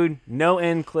 8, dude. No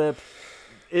end clip.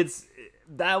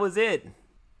 That was it.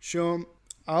 Sean,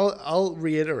 I'll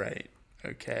reiterate,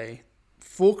 okay?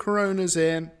 4 Coronas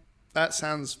in. That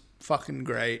sounds fucking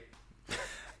great.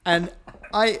 And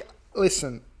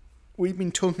listen, we've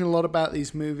been talking a lot about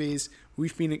these movies.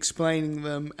 We've been explaining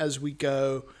them as we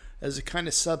go, as a kind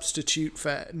of substitute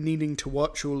for needing to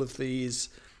watch all of these.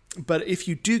 But if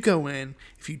you do go in,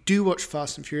 if you do watch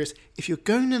Fast and Furious, if you're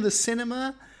going to the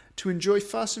cinema to enjoy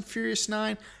Fast and Furious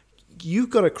 9, you've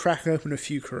got to crack open a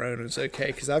few Coronas, okay?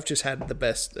 Because I've just had the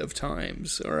best of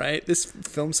times, all right? This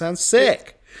film sounds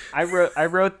sick. I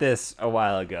wrote this a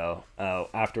while ago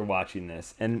after watching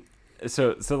this. And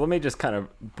so let me just kind of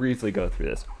briefly go through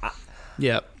this.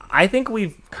 I think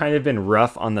we've kind of been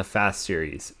rough on the Fast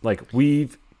series. Like,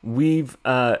 we've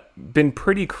been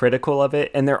pretty critical of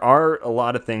it, and there are a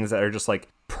lot of things that are just like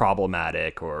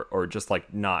problematic or just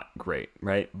like not great,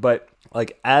 right? But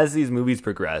like as these movies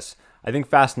progress, I think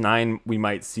Fast 9 we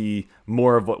might see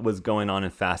more of what was going on in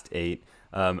Fast 8.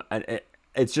 And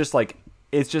it's just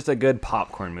a good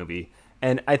popcorn movie,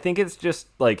 and I think it's just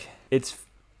like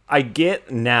I get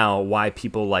now why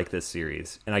people like this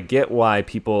series, and I get why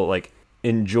people like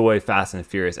enjoy Fast and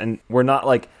Furious, and we're not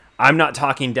like. I'm not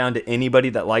talking down to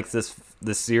anybody that likes this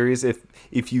series.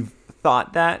 If you've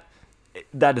thought that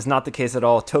is not the case at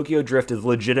all. Tokyo Drift is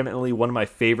legitimately one of my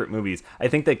favorite movies. I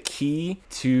think the key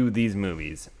to these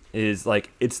movies is like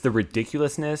it's the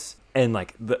ridiculousness and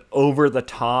like the over the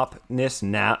topness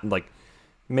now. Like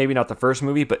maybe not the first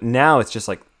movie, but now it's just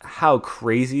like how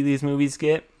crazy these movies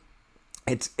get.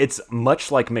 It's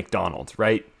much like McDonald's,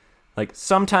 right? Like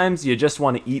sometimes you just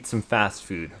want to eat some fast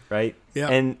food, right? Yeah.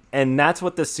 And that's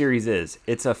what this series is.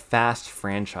 It's a fast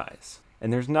franchise.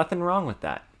 And there's nothing wrong with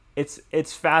that.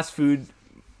 It's fast food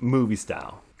movie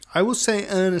style. I will say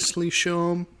earnestly,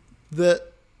 Sean,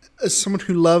 that as someone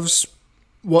who loves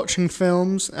watching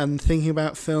films and thinking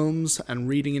about films and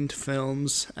reading into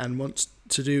films and wants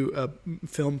to do a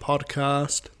film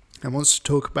podcast, and wants to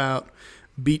talk about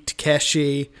Beat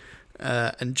Takeshi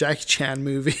and Jackie Chan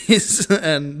movies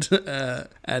and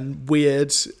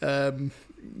weird,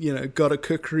 Gotta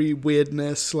Cookery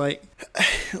weirdness. Like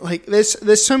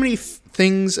there's so many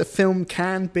things a film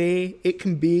can be. It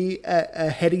can be a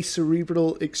heady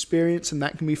cerebral experience, and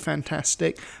that can be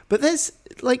fantastic. But there's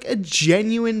like a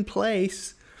genuine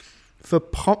place for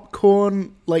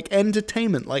popcorn, like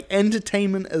entertainment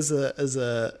as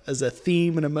a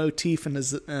theme and a motif and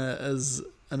as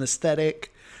an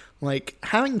aesthetic. Like,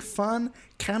 having fun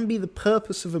can be the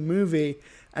purpose of a movie,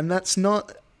 and that's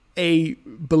not a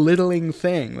belittling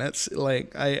thing. That's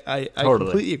like I Totally.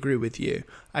 completely agree with you.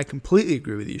 I completely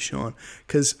agree with you, Sean.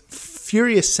 Because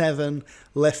Furious 7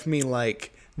 left me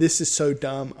like, this is so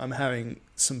dumb. I'm having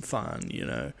some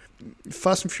fun.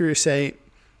 Fast and Furious 8,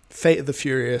 Fate of the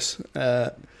Furious,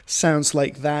 sounds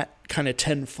like that kind of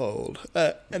tenfold.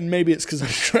 And maybe it's because I'm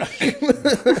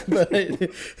drunk, but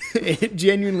it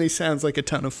genuinely sounds like a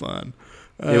ton of fun.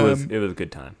 It was a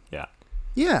good time. Yeah.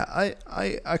 Yeah,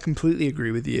 I completely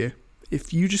agree with you.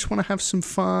 If you just want to have some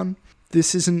fun,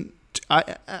 this isn't.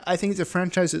 I think it's a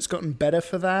franchise that's gotten better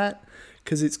for that,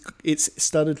 because it's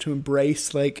started to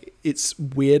embrace like its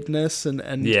weirdness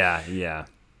and yeah.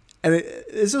 And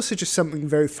there's also just something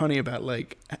very funny about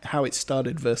like how it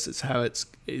started versus how it's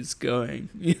going.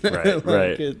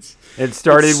 Right. It it's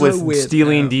started so with weird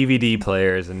stealing now. DVD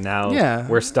players, and now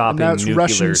we're stopping And now it's nuclear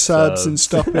Russian subs and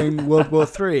subs. stopping World War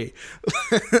III.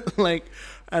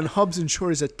 And Hobbs and Shaw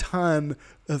is a ton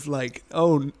of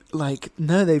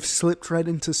no, they've slipped right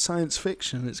into science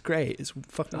fiction. It's great. It's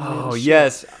fucking weird Oh as shit.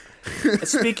 yes.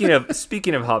 Speaking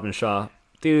of Hobbs and Shaw,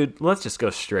 dude, let's just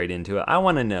go straight into it. I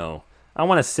want to know. I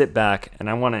want to sit back and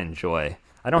I want to enjoy.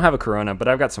 I don't have a Corona, but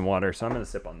I've got some water, so I'm going to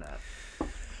sip on that.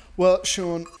 Well,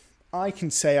 Sean, I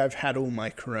can say I've had all my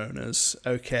Coronas,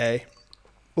 okay?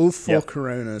 All 4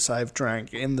 Coronas I've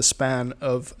drank in the span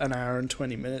of an hour and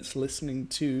 20 minutes listening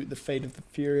to The Fate of the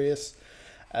Furious.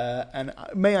 And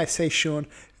may I say, Sean,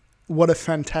 what a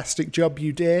fantastic job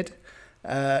you did.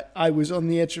 I was on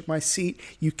the edge of my seat.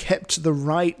 You kept the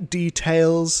right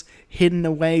details hidden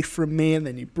away from me, and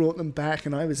then you brought them back,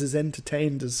 and I was as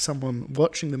entertained as someone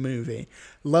watching the movie.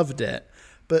 Loved it.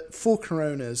 But 4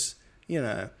 Coronas,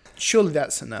 surely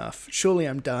that's enough. Surely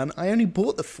I'm done. I only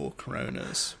bought the 4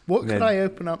 Coronas. What could I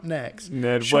open up next?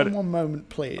 Ned, Sean, one moment,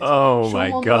 please. Oh, Sean, my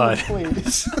one God. moment,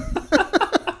 please.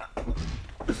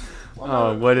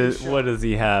 What does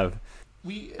he have?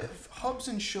 We Hobbs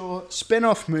and Shaw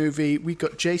spin-off movie. We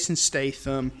got Jason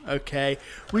Statham. Okay,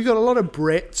 we got a lot of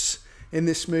Brits in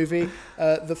this movie.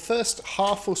 The first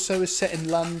half or so is set in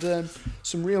London.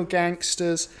 Some real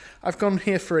gangsters. I've gone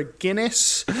here for a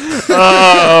Guinness.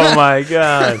 Oh my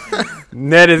God!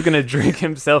 Ned is gonna drink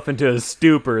himself into a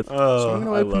stupor. Oh, So I'm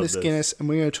going I to open love this Guinness, and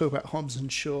we're going to talk about Hobbs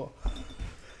and Shaw.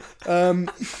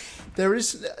 There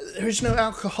is no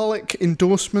alcoholic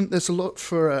endorsement. There's a lot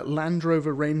for Land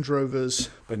Rover Range Rovers,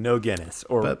 but no Guinness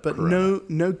or but Corona.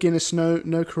 no Guinness,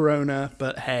 no Corona.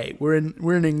 But hey, we're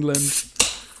in England,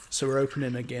 so we're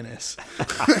opening a Guinness.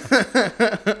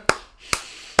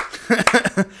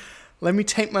 Let me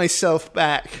take myself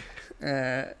back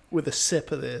with a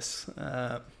sip of this.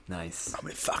 Nice. I'm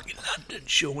in fucking London,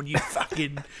 Sean, you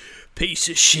fucking piece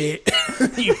of shit.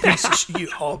 You piece of shit,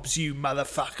 you Hobbs, you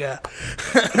motherfucker.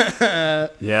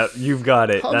 Yeah, you've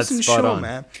got it. Hobbs That's and spot Shaw, on.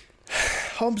 man.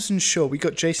 Hobbs and Shaw. We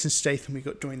got Jason Statham, we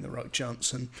got Dwayne The Rock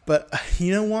Johnson. But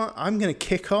you know what? I'm going to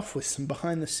kick off with some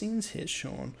behind the scenes here,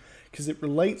 Sean, because it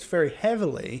relates very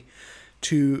heavily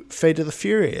to Fate of the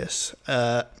Furious,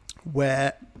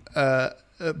 where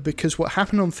because what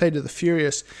happened on Fate of the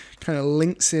Furious kind of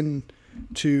links in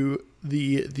to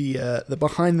the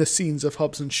behind the scenes of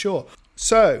Hobbs and Shaw.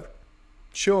 So,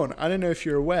 Sean, I don't know if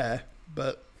you're aware,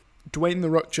 but Dwayne The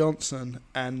Rock Johnson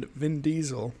and Vin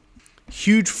Diesel,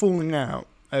 huge falling out,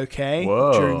 okay?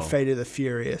 Whoa. During Fate of the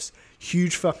Furious.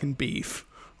 Huge fucking beef,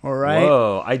 all right?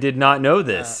 Whoa, I did not know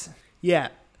this. Yeah.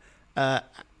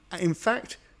 In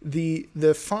fact, the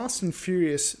Fast and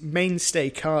Furious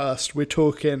mainstay cast, we're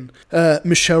talking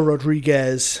Michelle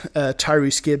Rodriguez,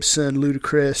 Tyrese Gibson,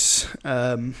 Ludacris,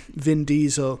 Vin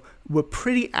Diesel, were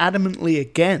pretty adamantly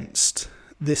against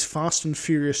this Fast and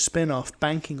Furious spin-off,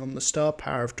 banking on the star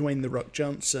power of Dwayne The Rock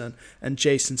Johnson and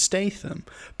Jason Statham,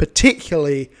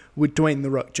 particularly with Dwayne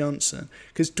The Rock Johnson.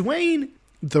 Because Dwayne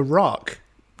The Rock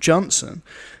Johnson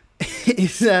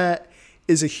is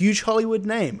a huge Hollywood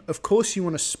name. Of course you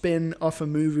want to spin off a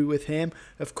movie with him.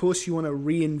 Of course you want to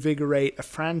reinvigorate a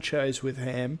franchise with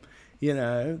him. You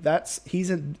know, he's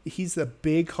a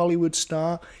big Hollywood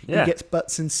star. Yeah. He gets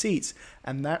butts in seats.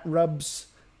 And that rubs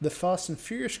the Fast and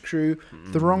Furious crew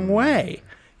the wrong way.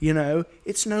 You know,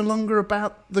 it's no longer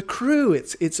about the crew.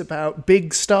 It's about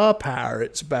big star power.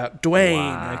 It's about Dwayne.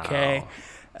 Wow. Okay,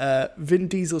 Vin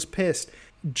Diesel's pissed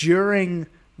during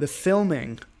the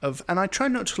filming of, and I try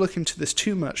not to look into this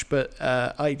too much, but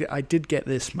I did get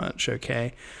this much,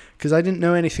 okay, because I didn't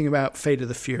know anything about Fate of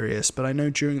the Furious, but I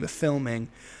know during the filming,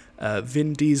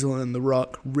 Vin Diesel and The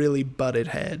Rock really butted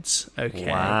heads. Okay,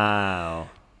 Wow.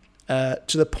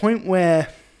 to the point where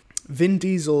Vin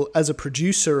Diesel, as a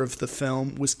producer of the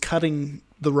film, was cutting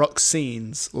The Rock's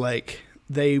scenes. Like,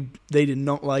 they did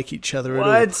not like each other at all.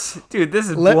 What? Dude, this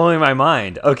is blowing my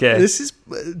mind. Okay.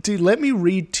 Dude, let me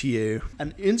read to you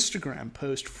an Instagram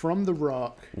post from The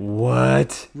Rock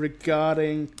What?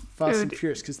 regarding Fast and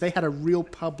Furious, because they had a real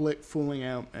public falling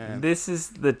out, man. This is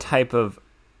the type of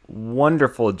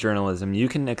wonderful journalism you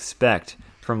can expect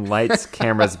from Lights,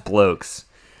 Cameras, Blokes.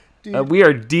 We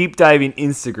are deep diving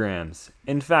Instagrams.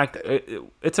 In fact,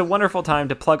 it's a wonderful time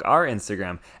to plug our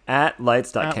Instagram at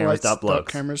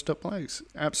lights.cameras.blokes. Cameras.blokes.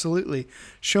 Absolutely.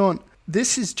 Sean,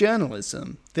 this is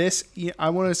journalism. I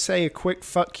want to say a quick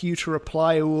fuck you to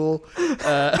Reply All.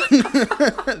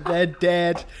 They're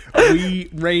dead. We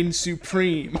reign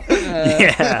supreme.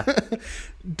 Yeah.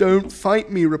 Don't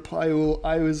fight me, Reply All.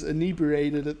 I was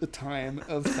inebriated at the time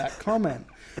of that comment.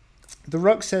 The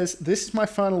Rock says, "This is my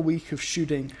final week of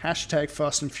shooting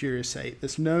 #Fast and Furious 8.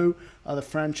 There's no other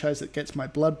franchise that gets my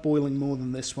blood boiling more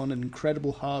than this one. An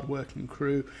incredible hard-working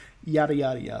crew, yada,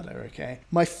 yada, yada, okay?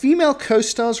 My female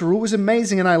co-stars are always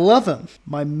amazing and I love them.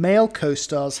 My male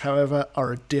co-stars, however,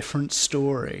 are a different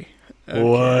story." Okay.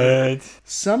 What?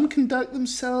 Some conduct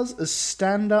themselves as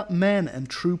stand-up men and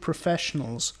true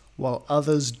professionals, while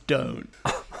others don't.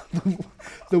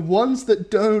 The ones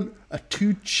that don't are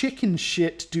too chicken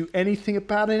shit to do anything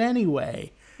about it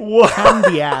anyway. What?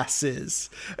 Candy asses.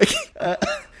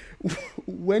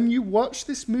 When you watch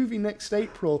this movie next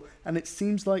April and it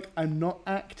seems like I'm not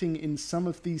acting in some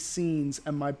of these scenes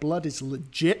and my blood is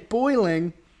legit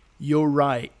boiling, you're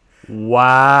right.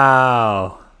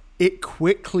 Wow. It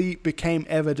quickly became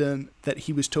evident that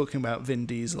he was talking about Vin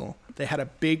Diesel. They had a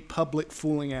big public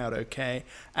falling out, okay?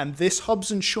 And this Hobbs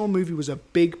and Shaw movie was a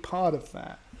big part of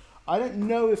that. I don't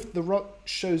know if The Rock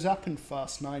shows up in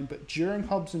Fast 9, but during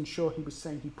Hobbs and Shaw, he was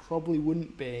saying he probably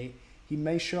wouldn't be. He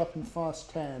may show up in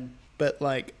Fast 10, but,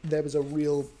 like, there was a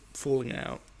real falling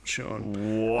out,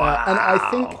 Sean. Wow. And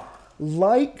I think,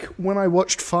 like when I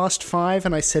watched Fast 5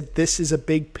 and I said this is a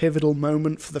big pivotal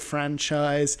moment for the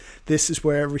franchise, this is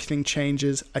where everything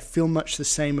changes, I feel much the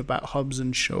same about Hobbs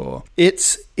and Shaw.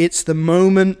 It's the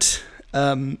moment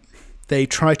they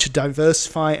try to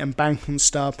diversify and bank on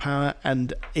star power,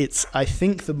 and it's, I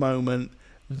think, the moment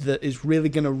that is really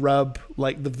going to rub,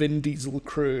 like, the Vin Diesel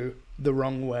crew the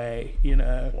wrong way, you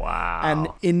know? Wow. And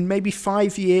in maybe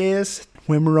 5 years,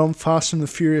 when we're on Fast and the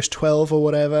Furious 12 or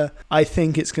whatever, I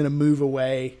think it's going to move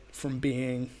away from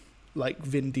being like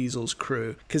Vin Diesel's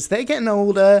crew. Because they're getting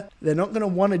older, they're not going to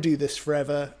want to do this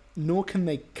forever, nor can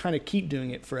they kind of keep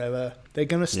doing it forever. They're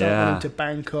going to start wanting to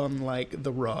bank on, like,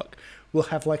 The Rock. We'll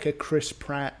have, like, a Chris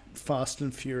Pratt Fast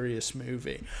and Furious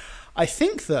movie. I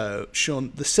think, though,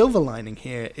 Sean, the silver lining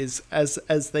here is as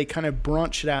they kind of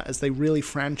branch it out, as they really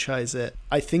franchise it,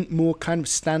 I think more kind of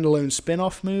standalone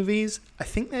spin-off movies, I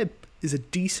think there is a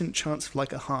decent chance of,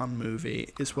 like, a Han movie,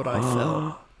 is what I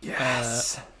felt.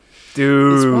 Yes.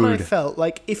 Dude. It's what I felt.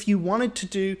 Like, if you wanted to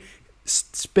do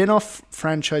spin-off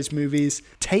franchise movies,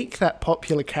 take that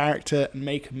popular character and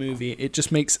make a movie. It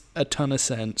just makes a ton of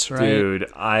sense, right?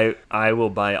 Dude, I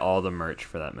will buy all the merch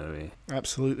for that movie.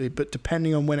 Absolutely, but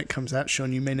depending on when it comes out,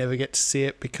 Sean, you may never get to see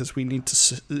it because we need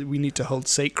to hold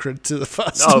sacred to the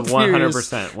Fast and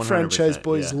Furious 100%, franchise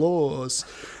boys' laws.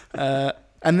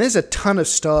 And there's a ton of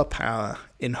star power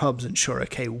in Hobbs and Shaw.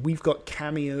 Okay, we've got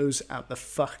cameos at the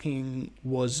fucking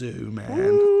wazoo,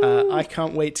 man. I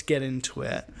can't wait to get into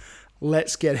it.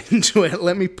 Let's get into it.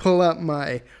 Let me pull up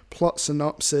my plot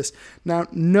synopsis. Now,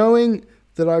 knowing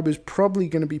that I was probably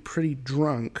going to be pretty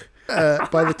drunk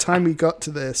by the time we got to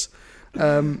this,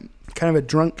 kind of a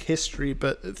drunk history,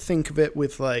 but think of it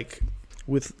with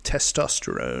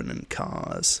testosterone and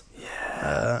cars.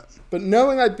 Yeah. But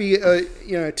knowing I'd be,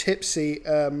 tipsy,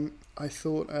 I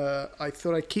thought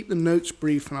I'd keep the notes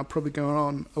brief, and I'll probably go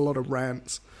on a lot of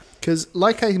rants. Because,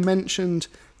 like I mentioned,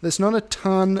 there's not a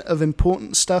ton of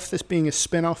important stuff this being a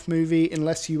spin-off movie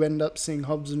unless you end up seeing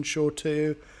Hobbs and Shaw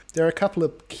 2. There are a couple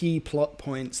of key plot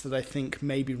points that I think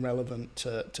may be relevant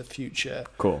to future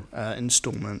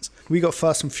installments. We got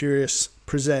Fast and Furious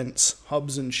presents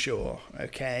Hobbs and Shaw,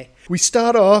 okay? We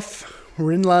start off,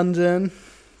 we're in London,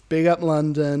 big up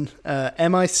London,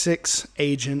 MI6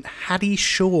 agent Hattie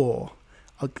Shaw.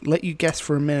 I'll let you guess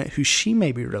for a minute who she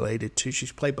may be related to.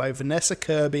 She's played by Vanessa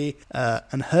Kirby,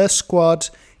 and her squad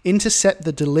intercept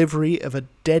the delivery of a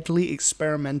deadly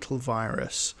experimental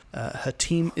virus. Her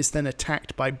team is then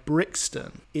attacked by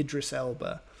Brixton, Idris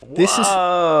Elba.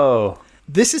 Whoa!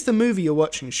 This is the movie you're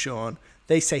watching, Sean.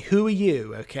 They say, "Who are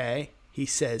you?" Okay? He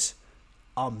says,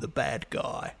 "I'm the bad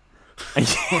guy."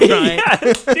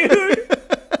 Yes, dude.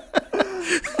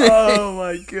 Oh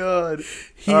my god.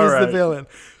 He is the villain.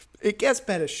 It gets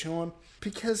better, Sean,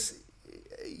 because,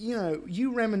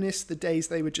 you reminisce the days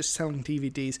they were just selling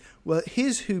DVDs. Well,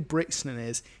 here's who Brixton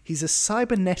is. He's a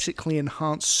cybernetically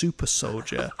enhanced super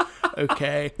soldier,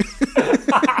 okay?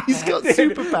 He's got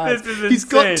superpowers. He's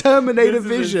got Terminator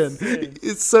vision.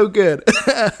 It's so good.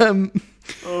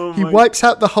 He wipes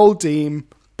out the whole team,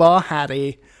 bar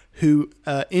Hattie, who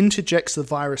interjects the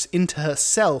virus into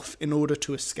herself in order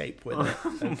to escape with it.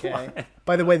 Okay.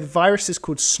 By the way, the virus is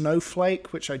called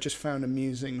Snowflake, which I just found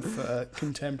amusing for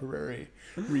contemporary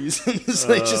reasons.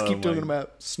 They just keep talking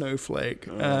about Snowflake.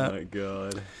 Oh my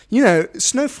god.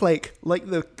 Snowflake, like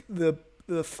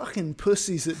the fucking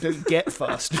pussies that don't get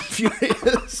Fast and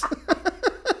Furious.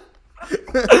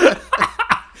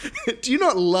 Do you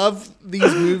not love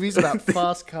these movies about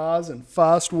fast cars and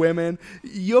fast women?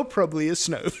 You're probably a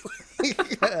snowflake,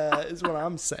 is what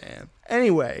I'm saying.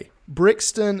 Anyway,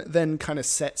 Brixton then kind of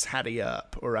sets Hattie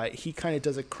up, all right? He kind of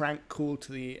does a crank call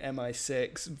to the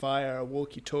MI6 via a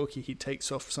walkie-talkie. He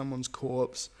takes off someone's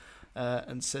corpse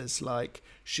and says, like,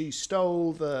 she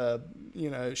stole the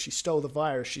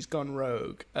virus. She's gone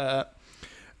rogue.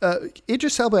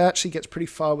 Idris Elba actually gets pretty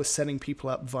far with setting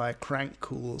people up via crank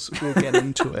calls. We'll get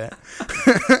into it.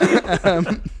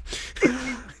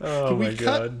 Oh my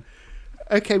god.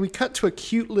 Okay, we cut to a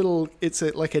cute little,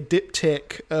 like a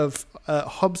diptych of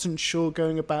Hobbs and Shaw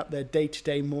going about their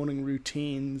day-to-day morning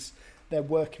routines. They're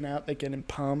working out, they're getting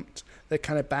pumped. They're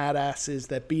kind of badasses.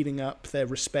 They're beating up their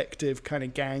respective kind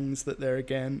of gangs that they're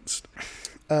against.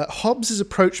 Hobbs is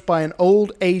approached by an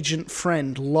old agent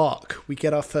friend, Locke. We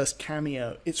get our first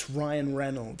cameo. It's Ryan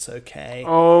Reynolds, okay?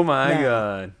 Oh my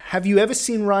god. Have you ever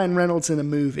seen Ryan Reynolds in a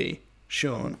movie,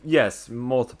 Sean? Yes,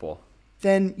 multiple.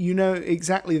 Then you know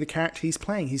exactly the character he's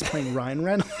playing. He's playing Ryan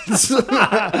Reynolds.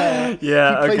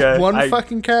 Yeah, he plays one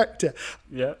fucking character.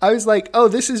 Yeah. I was like, oh,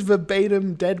 this is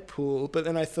verbatim Deadpool, but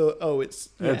then I thought, oh, it's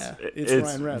Ryan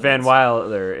Reynolds. Van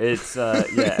Wilder. It's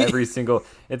every single.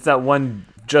 It's that one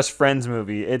Just Friends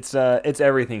movie. It's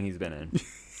everything he's been in.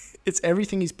 It's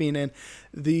everything he's been in.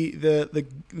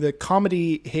 The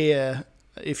comedy here,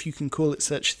 if you can call it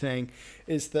such a thing,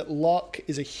 is that Locke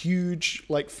is a huge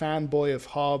fanboy of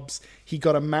Hobbs. He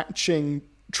got a matching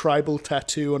tribal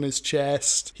tattoo on his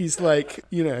chest. He's like,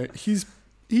 he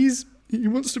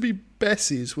wants to be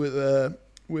Bessies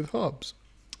with Hobbs,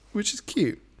 which is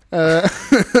cute.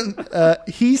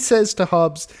 He says to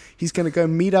Hobbs he's going to go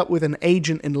meet up with an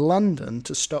agent in London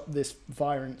to stop this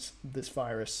virus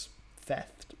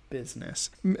theft business.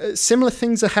 Similar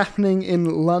things are happening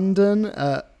in London.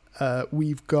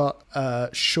 We've got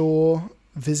Shaw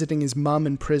visiting his mum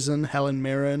in prison, Helen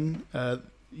Mirren.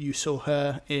 You saw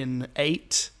her in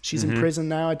 8. She's in prison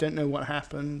now. I don't know what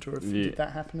happened, or if did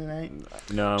that happen in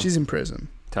 8? No. She's in prison.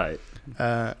 Tight.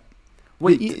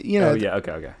 Wait.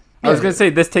 Okay. I was going to say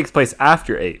this takes place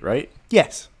after 8, right?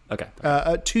 Yes. Okay.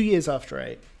 2 years after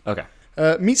 8. Okay.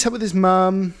 Meets up with his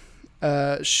mum.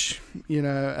 Then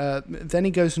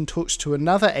he goes and talks to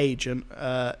another agent.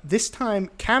 This time,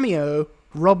 cameo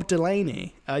Rob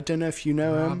Delaney. I don't know if you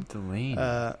know him. Rob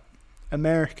Delaney.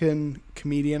 American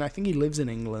comedian. I think he lives in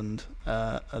England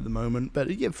at the moment.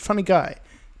 But yeah, funny guy.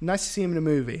 Nice to see him in a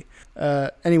movie.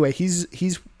 Anyway,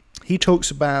 he talks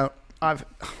about. I'm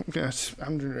going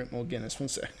to drink more Guinness. One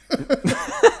sec.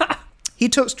 He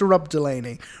talks to Rob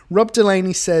Delaney. Rob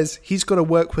Delaney says he's got to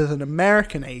work with an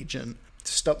American agent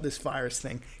to stop this virus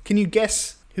thing. Can you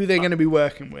guess who they're going to be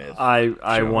working with?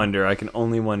 I wonder. I can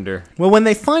only wonder. Well, when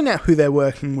they find out who they're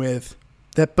working with,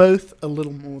 they're both a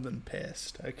little more than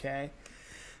pissed, okay?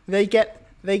 They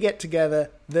get together.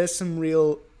 There's some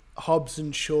real Hobbs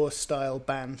and Shaw style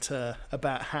banter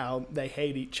about how they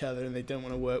hate each other and they don't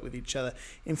want to work with each other.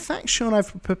 In fact, Sean,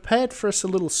 I've prepared for us a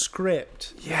little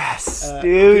script. Yes,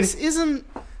 dude.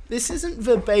 This isn't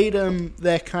verbatim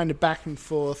their kind of back and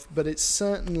forth, but it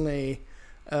certainly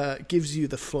gives you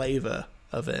the flavor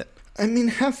of it. I mean,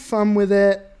 have fun with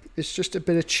it. It's just a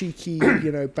bit of cheeky,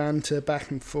 banter back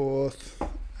and forth.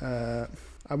 I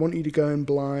want you to go in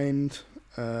blind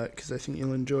because I think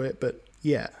you'll enjoy it. But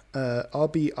yeah, I'll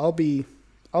be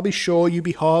Shaw. You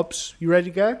be Hobbs. You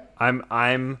ready to go?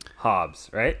 I'm Hobbs,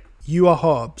 right? You are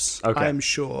Hobbs. Okay. I'm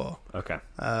Shaw. Okay.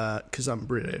 Because I'm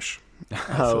British.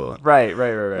 Oh,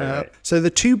 right. So the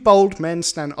two bold men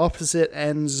stand opposite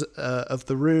ends of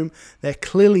the room. They're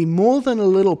clearly more than a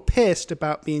little pissed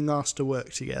about being asked to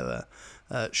work together.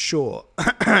 Shaw.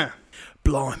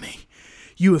 Blimey,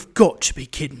 you have got to be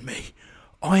kidding me.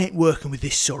 I ain't working with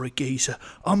this sorry geezer.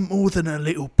 I'm more than a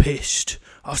little pissed.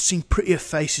 I've seen prettier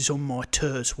faces on my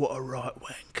tours. What a right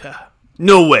wanker.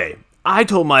 No way. I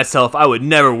told myself I would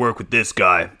never work with this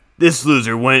guy. This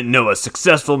loser wouldn't know a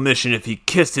successful mission if he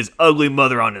kissed his ugly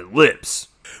mother on his lips.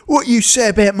 What you say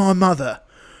about my mother?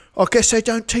 I guess they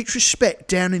don't teach respect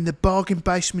down in the bargain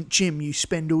basement gym you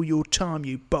spend all your time,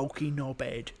 you bulky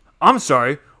knobhead. I'm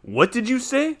sorry, what did you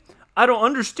say? I don't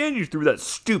understand you through that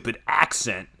stupid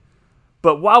accent.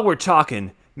 But while we're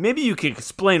talking, maybe you can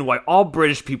explain why all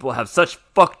British people have such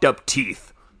fucked up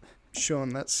teeth. Sean,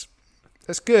 that's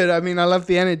good. I mean, I love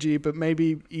the energy, but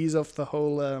maybe ease off the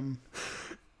whole...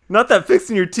 Not that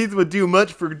fixing your teeth would do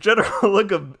much for general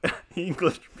look of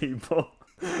English people.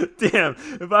 Damn,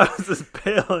 if I was as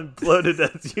pale and bloated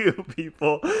as you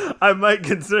people, I might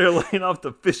consider laying off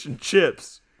the fish and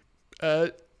chips.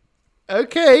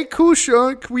 Okay, cool,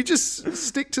 Sean. Can we just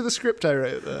stick to the script I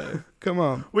wrote there? Come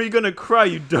on. Were you gonna cry,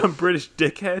 you dumb British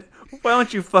dickhead? Why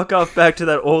don't you fuck off back to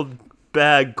that old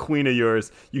bag queen of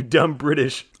yours, you dumb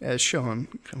British. Sean,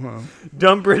 come on.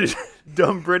 Dumb British,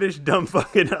 dumb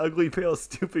fucking ugly, pale,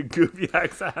 stupid, goofy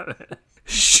accent.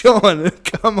 Sean,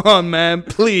 come on, man,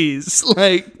 please.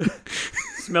 Like,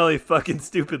 smelly fucking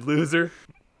stupid loser.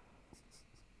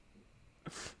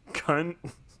 Cunt.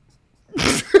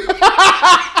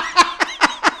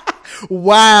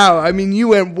 Wow, I mean, you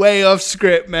went way off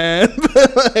script, man.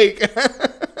 But like,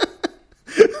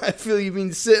 I feel you've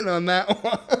been sitting on that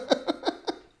one.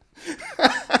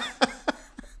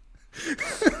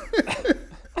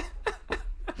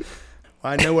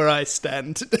 I know where I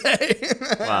stand today.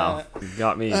 Wow, you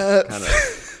got me kind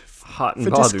of hot and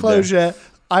bothered. For disclosure,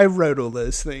 I wrote all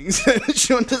those things.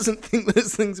 Sean doesn't think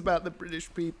those things about the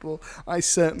British people. I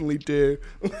certainly do.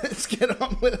 Let's get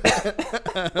on with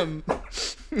it.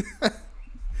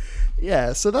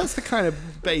 Yeah, so that's the kind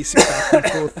of basic back and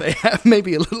forth they have.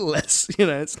 Maybe a little less,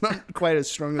 it's not quite as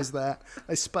strong as that.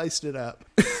 I spiced it up.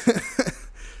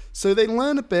 So they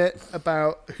learn a bit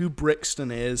about who Brixton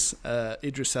is,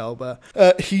 Idris Elba.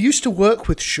 He used to work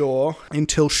with Shaw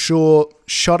until Shaw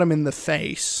shot him in the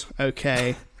face,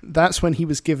 okay? That's when he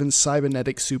was given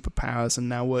cybernetic superpowers and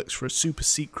now works for a super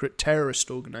secret terrorist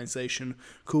organization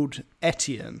called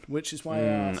Etienne, which is why I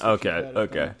asked.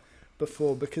 Okay.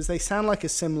 Before, because they sound like a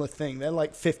similar thing. They're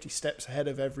like 50 steps ahead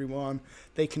of everyone.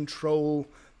 They control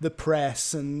the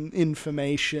press and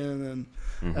information,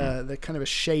 and they're kind of a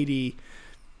shady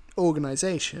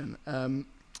organization.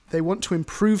 They want to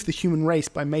improve the human race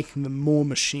by making them more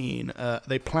machine.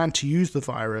 They plan to use the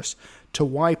virus to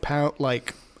wipe out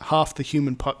like half the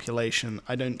human population.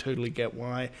 I don't totally get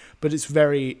why, but it's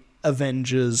very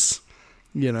Avengers,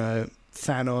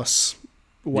 Thanos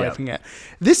wiping it.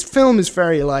 This film is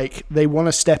very like they want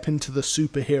to step into the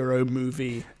superhero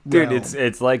movie realm. Dude,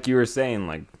 it's like you were saying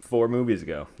like 4 movies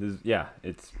ago.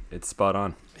 It's spot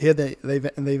on. Here they've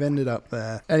ended up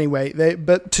there. Anyway,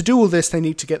 but to do all this, they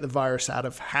need to get the virus out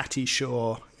of Hattie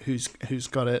Shaw, who's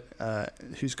got it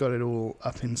all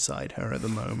up inside her at the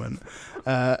moment.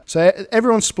 So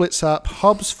everyone splits up.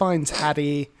 Hobbs finds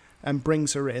Hattie and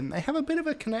brings her in. They have a bit of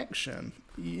a connection.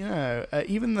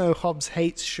 Even though Hobbs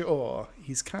hates Shaw,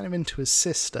 he's kind of into his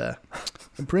sister.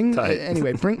 Brings her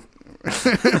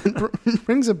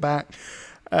back.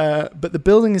 But the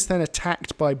building is then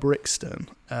attacked by Brixton.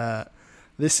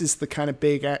 This is the kind of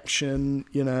big action,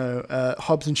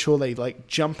 Hobbs and Shaw, they like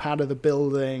jump out of the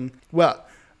building. Well,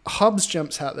 Hobbs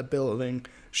jumps out of the building.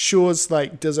 Shaw's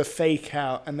like does a fake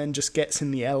out and then just gets in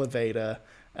the elevator.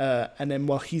 And then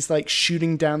while he's like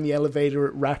shooting down the elevator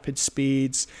at rapid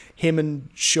speeds, him and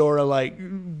Shaw are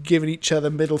like giving each other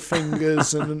middle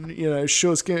fingers, and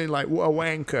Shaw's going like, "What a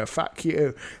wanker, fuck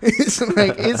you."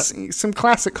 It's some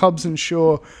classic Hobbs and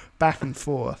Shaw back and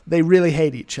forth. They really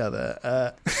hate each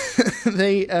other.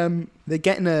 They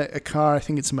get in a car. I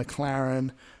think it's a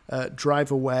McLaren.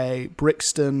 Drive away.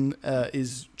 Brixton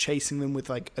is chasing them with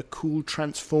like a cool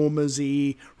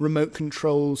Transformers-y remote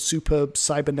control super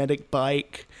cybernetic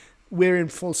bike. We're in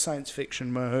full science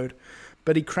fiction mode,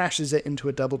 but he crashes it into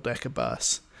a double-decker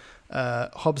bus.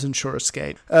 Hobbs and Shaw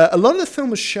escape. A lot of the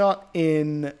film was shot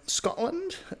in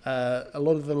Scotland. A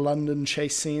lot of the London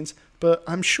chase scenes. But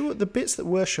I'm sure the bits that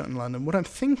were shot in London, what I'm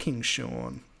thinking,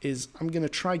 Sean, is I'm going to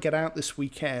try get out this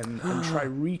weekend and try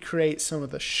recreate some of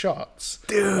the shots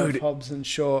of Hobbs and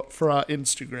Shaw for our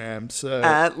Instagram. So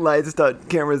At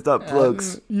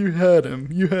lights.cameras.blokes. you heard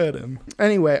him.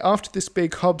 Anyway, after this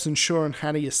big Hobbs and Shaw and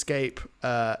Hattie escape,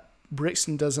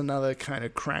 Brixton does another kind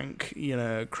of crank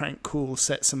cool,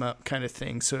 sets him up kind of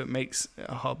thing. So it makes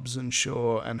Hobbs and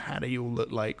Shaw and Hattie all look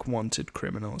like wanted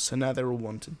criminals. So now they're all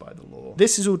wanted by the law.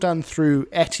 This is all done through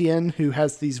Etienne, who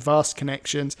has these vast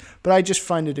connections. But I just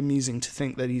find it amusing to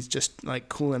think that he's just like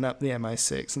calling up the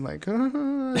MI6 and like,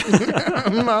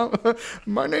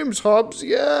 my name's Hobbs.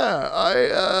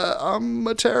 Yeah, I'm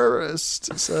a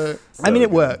terrorist. So I mean,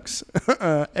 it works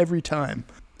every time.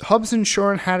 Hobbs and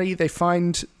Shaw and Hattie, they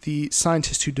find the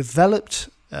scientist who developed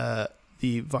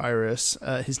the virus.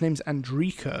 His name's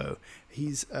Andrico.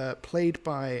 He's played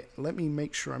by, let me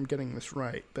make sure I'm getting this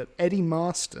right, but Eddie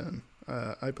Marston,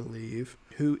 I believe,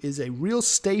 who is a real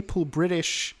staple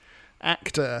British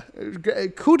actor.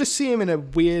 Cool to see him in a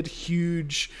weird,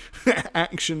 huge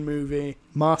action movie.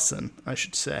 Marston, I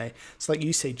should say. It's like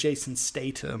you say Jason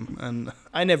Statham, and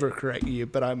I never correct you,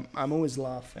 but I'm always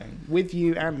laughing with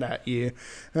you and at you.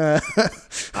 I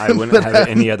wouldn't have it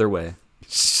any other way.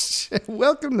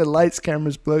 Welcome to Lights,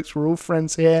 Cameras, Blokes. We're all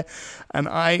friends here, and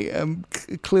I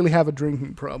clearly have a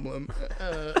drinking problem.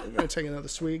 I'm going to take another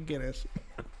swig of Guinness.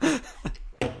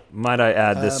 Might I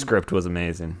add, this script was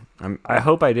amazing. I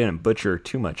hope I didn't butcher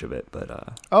too much of it,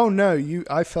 but... Oh, no,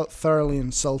 I felt thoroughly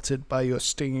insulted by your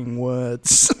stinging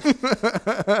words.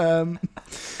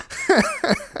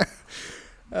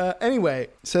 Anyway,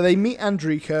 so they meet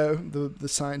Andrico, the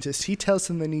scientist. He tells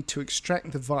them they need to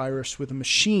extract the virus with a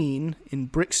machine in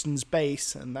Brixton's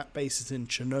base, and that base is in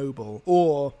Chernobyl.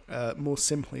 Or, more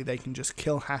simply, they can just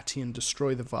kill Hattie and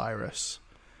destroy the virus.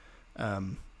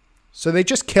 So they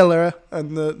just kill her,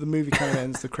 and the movie kind of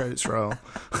ends, the credits roll.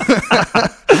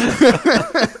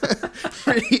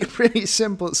 pretty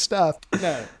simple stuff.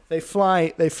 No, they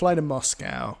fly to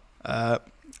Moscow.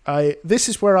 This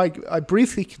is where I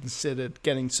briefly considered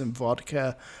getting some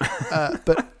vodka,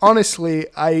 but honestly,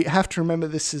 I have to remember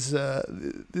this is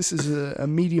a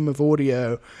medium of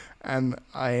audio, and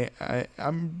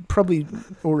I'm probably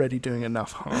already doing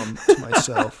enough harm to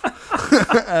myself.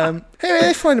 Anyway,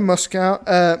 they fly to Moscow.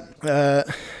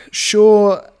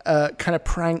 Shaw kind of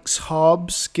pranks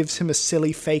Hobbs, gives him a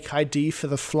silly fake ID for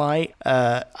the flight.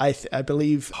 I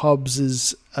believe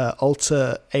Hobbs's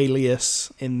alter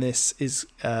alias in this is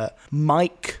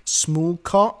Mike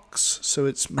Smallcocks, so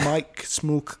it's Mike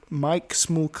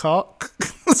Smallcock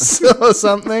or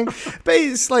something. But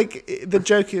it's like the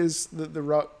joke is that The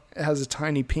Rock has a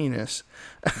tiny penis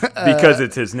because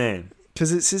it's his name.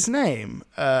 Because it's his name.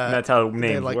 And that's how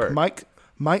names like work. Mike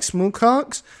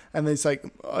Smallcocks, and it's like,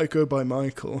 I go by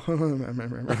Michael.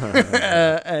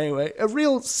 Anyway, a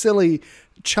real silly,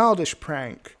 childish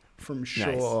prank from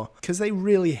Shaw, because they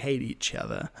really hate each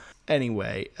other.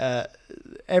 Anyway,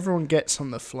 everyone gets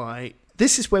on the flight.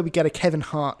 This is where we get a Kevin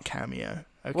Hart cameo.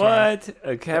 Okay? What?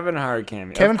 A Kevin Hart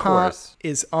cameo? Kevin of course. Hart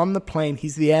is on the plane.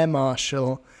 He's the air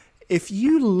marshal. If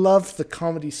you love the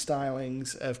comedy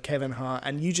stylings of Kevin Hart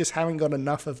and you just haven't got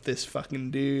enough of this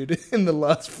fucking dude in the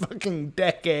last fucking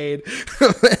decade,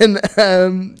 then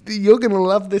you're gonna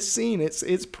love this scene.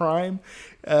 It's prime.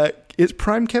 It's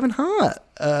prime Kevin Hart.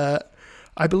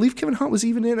 I believe Kevin Hart was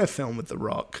even in a film with The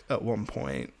Rock at one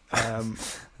point.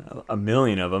 A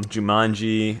million of them.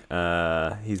 Jumanji.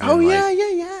 He's.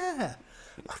 Yeah.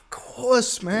 Of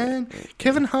course, man.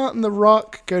 Kevin Hart and The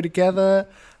Rock go together.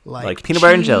 Like peanut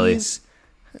butter and jelly.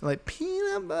 Like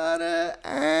peanut butter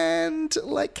and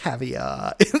like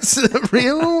caviar. It's a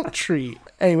real treat.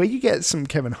 Anyway, you get some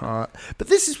Kevin Hart. But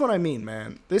this is what I mean,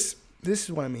 man. This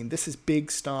is what I mean. This is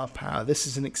big star power. This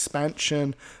is an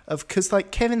expansion of... Because like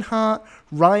Kevin Hart,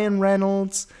 Ryan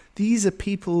Reynolds, these are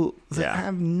people that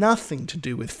have nothing to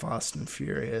do with Fast and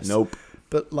Furious. Nope.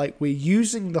 But like we're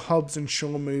using the Hobbs and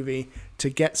Shaw movie to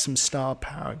get some star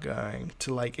power going,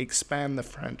 to like expand the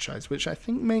franchise, which I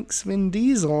think makes Vin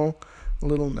Diesel a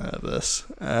little nervous.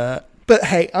 But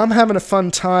hey, I'm having a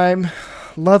fun time.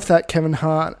 Love that Kevin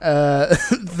Hart.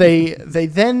 They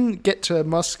then get to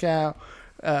Moscow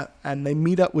and they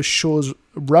meet up with Shaw's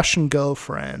Russian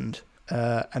girlfriend.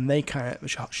 And they kind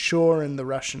of, Shaw and the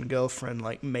Russian girlfriend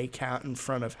like make out in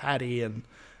front of Hattie and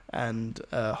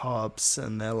Hobbs,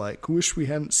 and they're like, wish we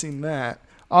hadn't seen that.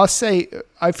 I'll say,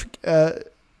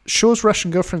 Shaw's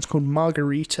Russian girlfriend's called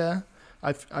Margarita.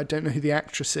 I don't know who the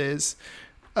actress is.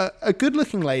 A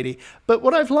good-looking lady. But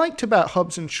what I've liked about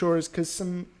Hobbs and Shaw is because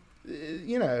some,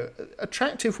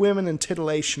 attractive women and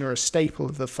titillation are a staple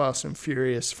of the Fast and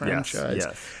Furious franchise.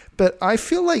 Yes. But I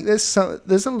feel like there's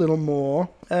a little more.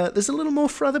 There's a little more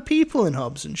for other people in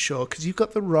Hobbs and Shaw, because you've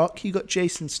got The Rock, you've got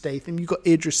Jason Statham, you've got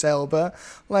Idris Elba.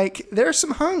 Like, there are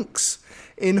some hunks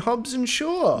in Hobbs and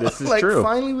Shaw. This is like, true.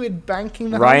 Finally, we're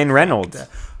banking the Ryan hunk Reynolds.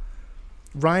 factor.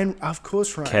 Ryan, of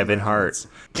course, Ryan. Kevin Reynolds.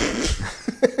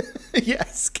 Hart.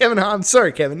 Yes, Kevin Hart. I'm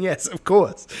sorry, Kevin. Yes, of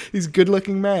course. He's a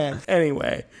good-looking man.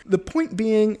 Anyway, the point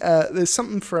being, there's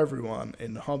something for everyone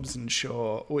in Hobbs and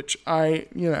Shaw, which I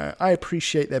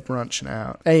appreciate their branching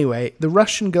out. Anyway, the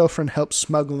Russian girlfriend helps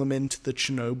smuggle them into the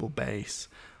Chernobyl base.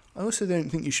 I also don't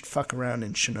think you should fuck around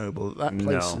in Chernobyl. That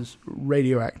place is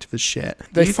radioactive as shit.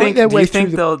 Do you think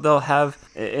they'll have,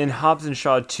 in Hobbs and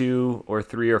Shaw 2 or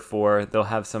 3 or 4, they'll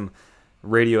have some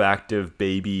radioactive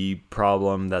baby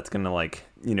problem that's going to, like,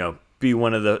 you know, be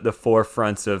one of the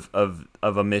forefronts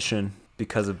of a mission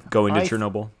because of going to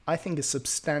Chernobyl? I think a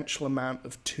substantial amount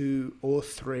of 2 or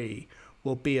 3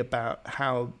 will be about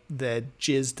how their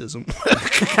jizz doesn't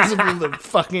work because of all the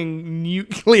fucking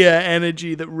nuclear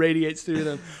energy that radiates through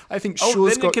them. I think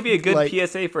Shaw's then it could be a good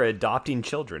PSA for adopting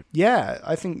children. Yeah,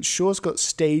 I think Shaw's got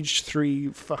stage 3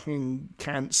 fucking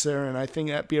cancer, and I think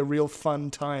that'd be a real fun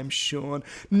time, Sean.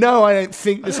 No, I don't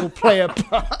think this will play a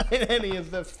part in any of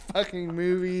the fucking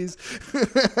movies.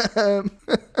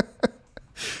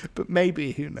 But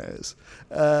maybe, who knows?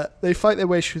 They fight their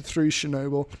way through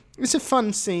Chernobyl. It's a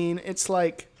fun scene. It's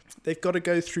like they've got to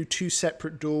go through 2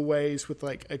 separate doorways with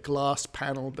like a glass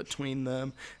panel between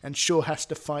them, and Shaw has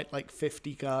to fight like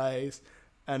 50 guys,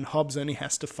 and Hobbs only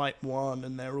has to fight 1,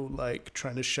 and they're all like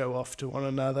trying to show off to one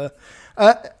another.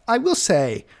 I will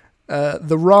say,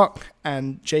 The Rock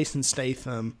and Jason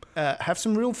Statham have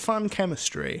some real fun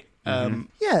chemistry. I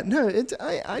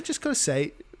just gotta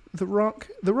say, The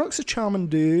Rock's a charming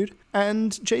dude,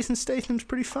 and Jason Statham's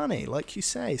pretty funny, like you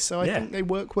say. So I think they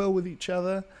work well with each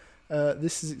other.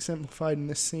 This is exemplified in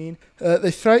this scene.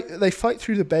 They fight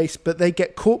through the base, but they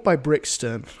get caught by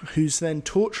Brixton, who's then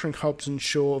torturing Hobbs and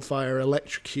Shaw via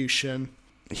electrocution.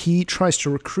 He tries to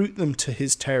recruit them to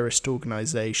his terrorist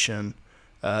organization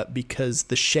because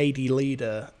the shady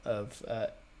leader of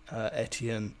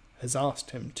Etienne has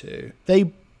asked him to.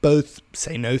 They both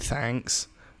say no thanks.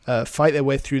 Fight their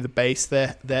way through the base.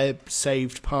 They're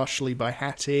saved partially by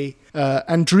Hattie.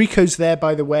 And Drico's there,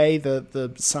 by the way,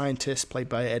 the scientist played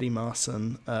by Eddie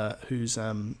Marsan,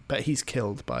 but he's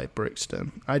killed by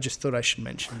Brixton. I just thought I should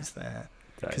mention he's there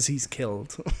because he's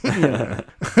killed. In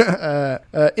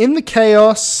the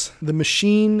chaos, the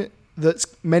machine that's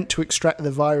meant to extract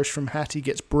the virus from Hattie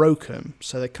gets broken,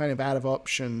 so they're kind of out of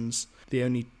options. The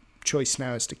only choice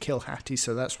now is to kill Hattie,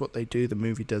 so that's what they do. The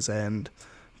movie does end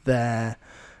there.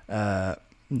 No,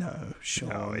 Sean.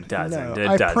 No, it doesn't. No,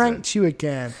 I pranked you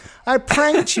again.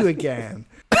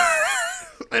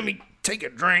 Let me take a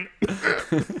drink.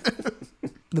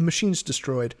 The machine's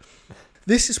destroyed.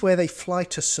 This is where they fly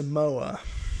to Samoa.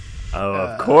 Oh,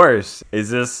 of course. Is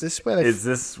this where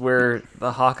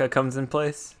the Haka comes in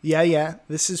place? Yeah.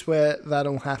 This is where that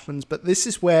all happens. But this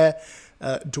is where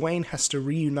Dwayne has to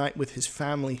reunite with his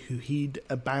family, who he'd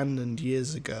abandoned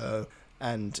years ago.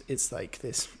 And it's like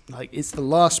this, like it's the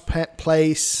last pet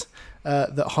place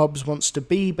that Hobbs wants to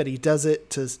be, but he does it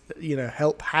to,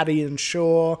 help Hattie and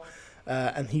Shaw,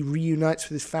 and he reunites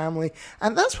with his family.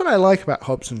 And that's what I like about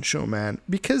Hobbs and Shaw, man,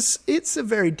 because it's a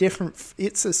very different,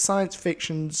 it's a science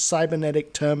fiction,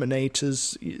 cybernetic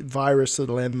Terminators, virus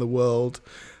that'll end the world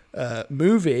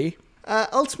movie.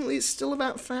 Ultimately, it's still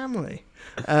about family.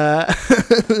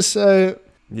 So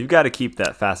you've got to keep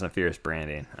that Fast and Furious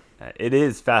branding. It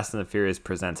is Fast and the Furious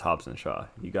presents Hobbs and Shaw.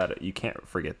 You can't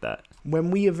forget that. When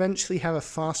we eventually have a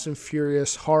Fast and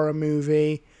Furious horror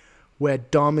movie where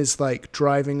Dom is like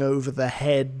driving over the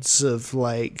heads of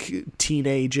like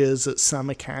teenagers at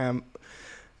summer camp,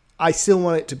 I still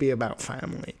want it to be about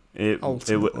family.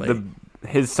 Ultimately,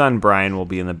 his son Brian will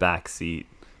be in the back seat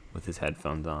with his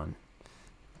headphones on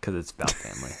because it's about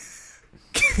family.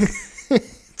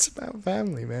 It's about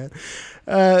family, man.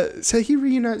 So he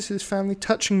reunites with his family.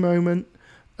 Touching moment.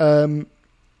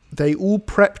 They all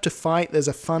prep to fight. There's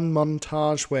a fun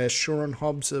montage where Shaw and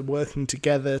Hobbs are working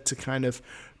together to kind of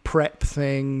prep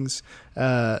things.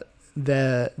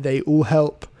 They all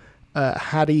help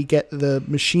Hattie get the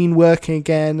machine working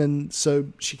again, and so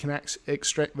she can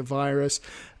extract the virus.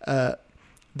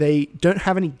 They don't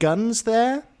have any guns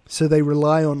there, so they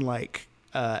rely on like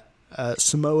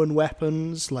Samoan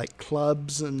weapons like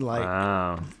clubs and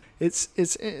like it's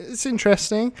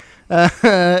interesting.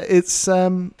 There's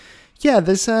God,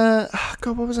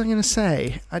 what was I gonna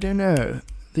say? I don't know.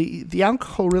 The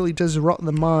alcohol really does rot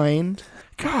the mind.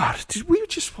 God, did we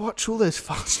just watch all those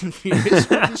Fast and Furious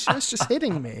movies? It's just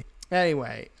hitting me.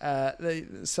 Anyway,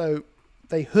 so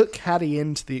they hook Hattie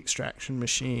into the extraction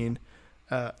machine.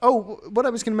 What I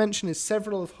was going to mention is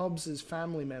several of Hobbs's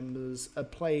family members are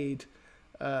played.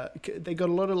 They got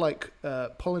a lot of like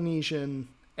Polynesian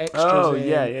extras. Oh, in.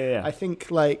 yeah. I think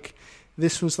like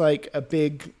this was like a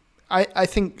big. I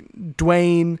think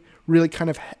Dwayne really kind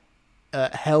of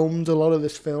helmed a lot of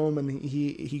this film, and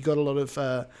he got a lot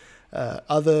of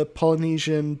other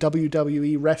Polynesian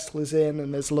WWE wrestlers in,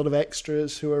 and there's a lot of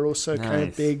extras who are also kind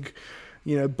of big,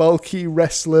 bulky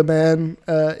wrestler men.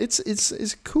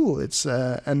 It's cool. It's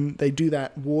and they do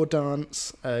that war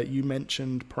dance you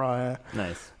mentioned prior.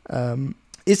 Nice.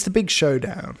 It's the big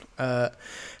showdown.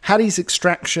 Hattie's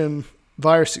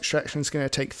virus extraction is going to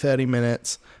take 30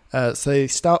 minutes. So they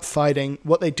start fighting.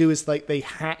 What they do is like they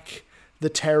hack the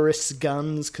terrorists'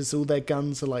 guns because all their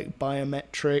guns are like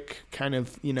biometric, kind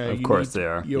of. Of course they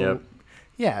are. Yep.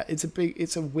 Yeah, it's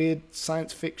a weird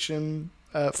science fiction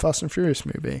Fast and Furious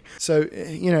movie. So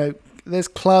there's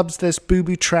clubs, there's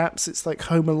booby traps. It's like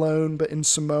Home Alone, but in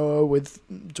Samoa with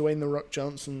Dwayne The Rock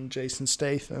Johnson and Jason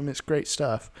Statham. It's great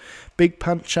stuff. Big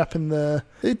punch up in the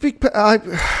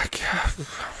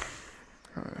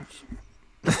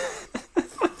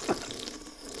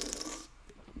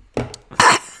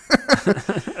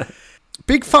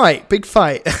Big fight.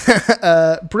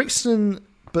 Brixton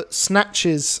but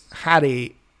snatches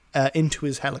Hattie into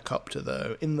his helicopter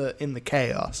though in the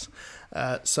chaos.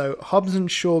 So Hobbs and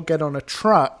Shaw get on a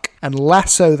truck and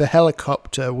lasso the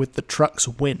helicopter with the truck's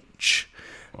winch.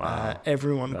 Wow.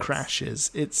 Everyone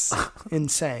crashes. It's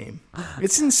insane.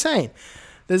 It's insane.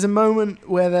 There's a moment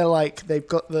where they've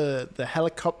got the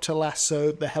helicopter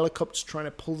lasso. The helicopter's trying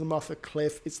to pull them off a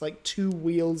cliff. It's like two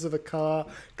wheels of a car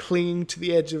clinging to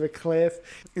the edge of a cliff.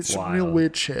 It's real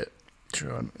weird shit,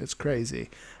 John. It's crazy.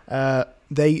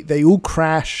 They all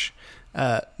crash.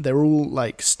 They're all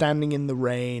like standing in the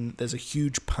rain. There's a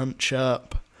huge punch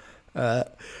up. By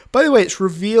the way, it's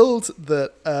revealed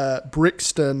that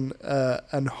Brixton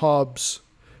and Hobbs.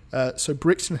 So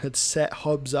Brixton had set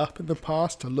Hobbs up in the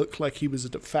past to look like he was a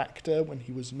factor when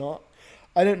he was not.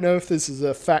 I don't know if this is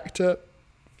a factor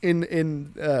in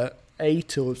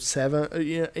 8 or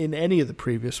 7 in any of the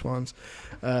previous ones,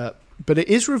 but it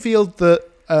is revealed that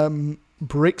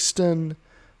Brixton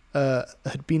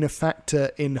had been a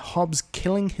factor in Hobbs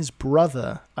killing his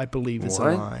brother. I believe is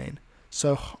a line.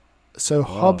 So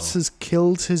Hobbs has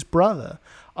killed his brother.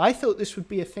 I thought this would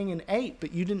be a thing in 8,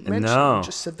 but you didn't mention it. You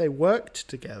just said they worked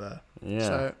together.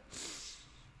 Yeah.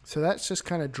 So that's just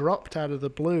kind of dropped out of the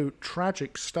blue.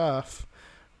 Tragic stuff.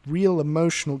 Real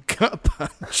emotional gut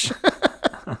punch.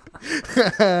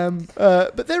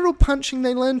 But they're all punching.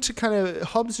 They learn to kind of...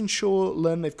 Hobbs and Shaw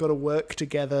learn they've got to work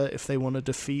together if they want to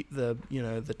defeat the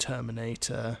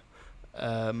Terminator.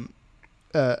 And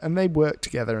they work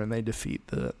together and they defeat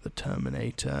the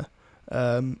Terminator.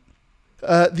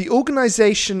 The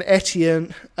organization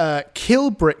Etienne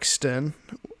kill Brixton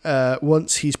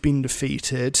once he's been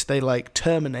defeated. They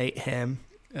terminate him.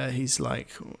 He's like,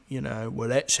 well,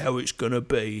 that's how it's gonna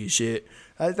be, is it?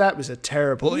 That was a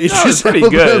terrible. That was pretty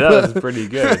good. That was pretty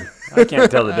good. I can't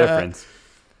tell the difference.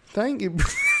 Thank you.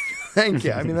 Thank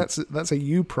you. I mean, that's a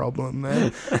you problem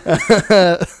there.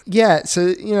 Yeah,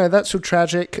 so, that's all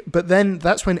tragic. But then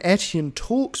that's when Etienne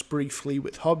talks briefly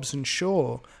with Hobbs and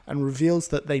Shaw and reveals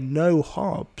that they know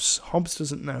Hobbs. Hobbs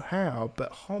doesn't know how,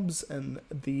 but Hobbs and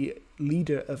the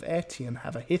leader of Etienne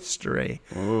have a history.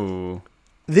 Ooh.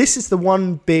 This is the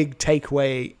one big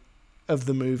takeaway of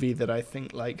the movie that I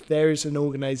think, there is an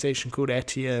organization called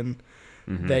Etienne.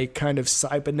 Mm-hmm. They kind of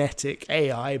cybernetic,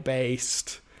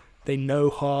 AI-based... They know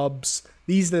Hobbs.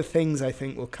 These are the things I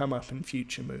think will come up in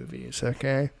future movies,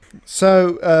 okay?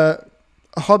 So,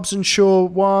 Hobbs and Shaw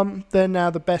won. They're now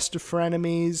the best of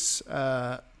frenemies.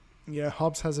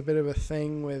 Hobbs has a bit of a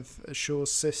thing with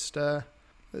Shaw's sister.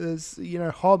 There's,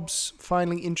 Hobbs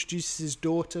finally introduces his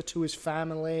daughter to his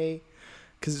family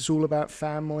because it's all about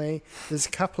family. There's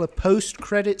a couple of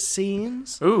post-credit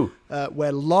scenes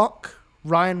where Locke...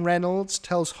 Ryan Reynolds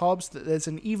tells Hobbs that there's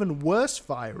an even worse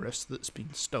virus that's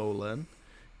been stolen.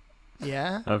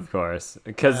 Yeah? Of course.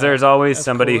 Because there's always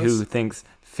somebody who thinks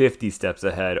 50 steps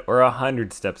ahead or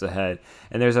 100 steps ahead.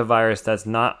 And there's a virus that's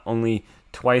not only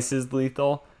twice as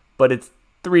lethal, but it's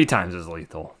 3 times as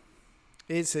lethal.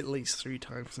 It's at least 3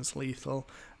 times as lethal.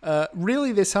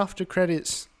 Really, this after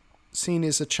credits scene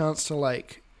is a chance to,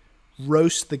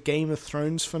 roast the Game of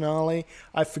Thrones finale.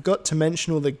 I forgot to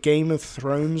mention all the Game of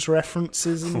Thrones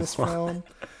references in this film.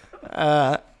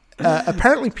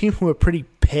 Apparently people were pretty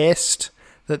pissed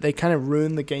that they kind of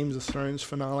ruined the Game of Thrones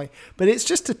finale, but it's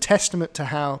just a testament to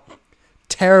how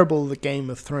terrible the Game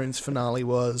of Thrones finale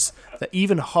was that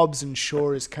even Hobbs and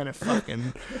Shaw is kind of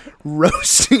fucking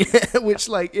roasting it. Which,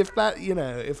 like, if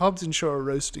Hobbs and Shaw are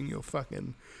roasting your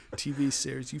fucking TV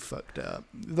series, you fucked up.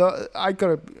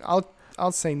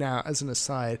 I'll say now, as an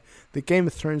aside, the Game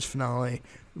of Thrones finale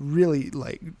really,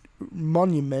 like,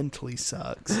 monumentally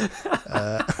sucks.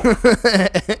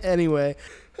 Anyway.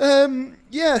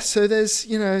 So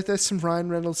there's some Ryan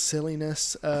Reynolds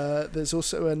silliness. There's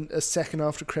also a second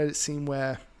after credit scene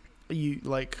where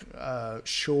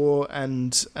Shaw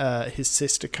and his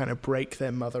sister kind of break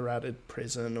their mother out of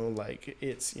prison, or like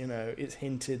it's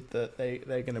hinted that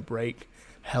they're going to break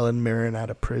Helen Mirren out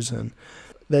of prison.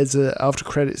 There's after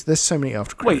credits. There's so many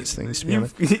after credits things. To be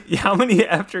honest, how many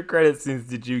after credit scenes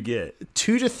did you get?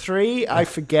 2 to 3. I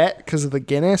forget because of the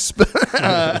Guinness, but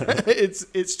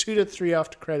it's 2 to 3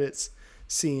 after credits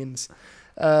scenes.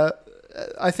 I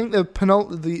think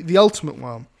the ultimate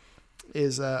one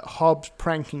is Hobbs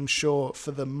pranking Shaw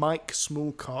for the Mike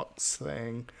Smallcox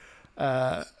thing.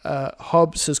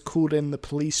 Hobbs has called in the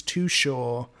police to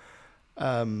Shaw.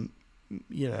 And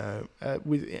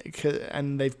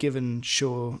they've given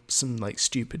Shaw some like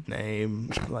stupid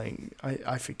name, like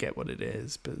I forget what it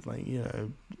is, but like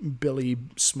Billy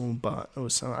Small Butt or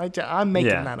something. I'm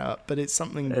making that up, but it's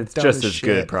something. It's dumb just as shit.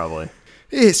 good, probably.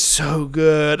 It's so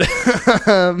good,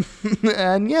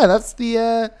 and yeah,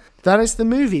 that is the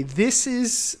movie. This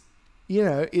is.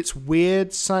 It's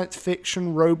weird science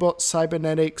fiction, robot,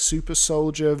 cybernetic, super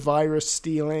soldier, virus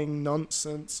stealing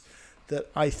nonsense that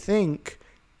I think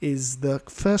is the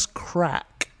first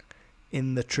crack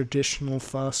in the traditional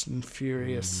Fast and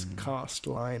Furious cast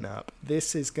lineup.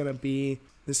 This is gonna be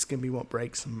what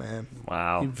breaks them, man.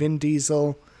 Wow. Vin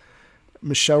Diesel,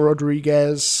 Michelle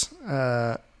Rodriguez,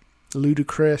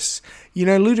 Ludacris.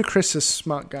 Ludacris is a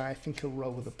smart guy. I think he'll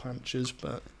roll with the punches,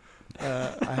 but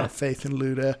I have faith in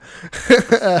Luda.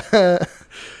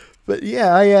 But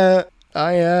yeah,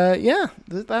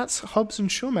 that's Hobbs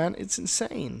and Shaw, man. It's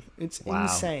insane. It's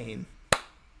insane.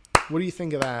 What do you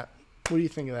think of that?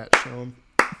 Sean?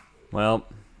 Well,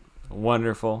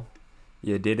 wonderful.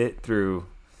 You did it through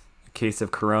a case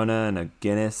of Corona and a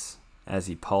Guinness as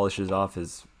he polishes off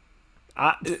his...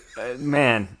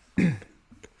 man.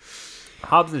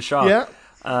 Hobbs and Shaw. Yeah.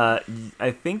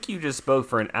 I think you just spoke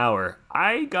for an hour.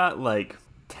 I got like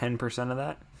 10% of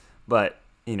that, but,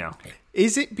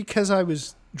 Is it because I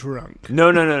was drunk? No.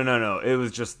 It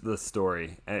was just the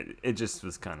story. It just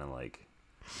was kind of like...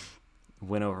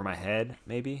 went over my head,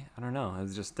 maybe. I don't know. It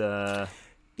was just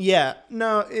Yeah,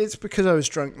 no, it's because I was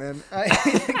drunk then.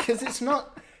 Because it's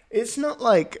not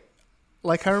like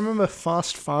I remember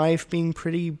Fast 5 being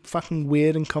pretty fucking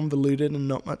weird and convoluted and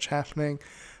not much happening.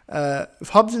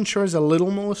 Hobbs and Shaw is a little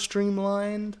more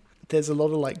streamlined. There's a lot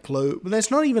of like globe.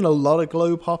 There's not even a lot of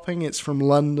globe hopping. It's from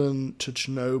London to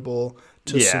Chernobyl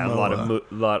to Samoa. a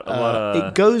lot of.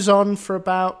 It goes on for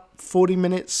about 40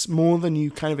 minutes more than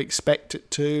you kind of expect it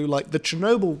to. Like the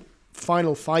Chernobyl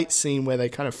final fight scene where they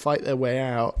kind of fight their way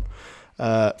out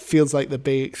feels like the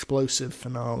big explosive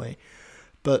finale.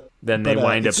 But then they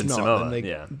wind up in not.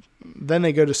 Samoa. Then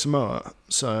they go to Samoa.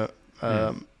 So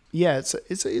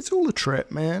it's all a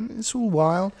trip, man. It's all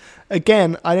wild.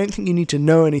 Again, I don't think you need to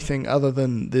know anything other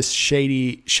than this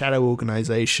shady shadow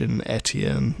organization,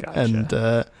 Etienne,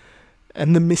 Gotcha.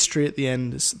 And the mystery at the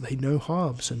end is they know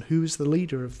Hobbs and who is the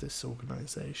leader of this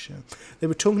organization. They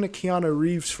were talking to Keanu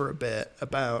Reeves for a bit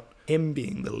about him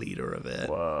being the leader of it.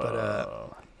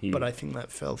 Whoa. But I think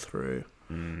that fell through.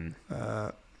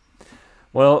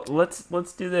 Well,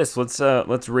 let's do this.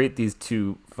 Let's rate these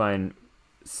two fine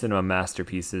cinema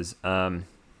masterpieces.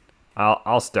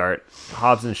 I'll start.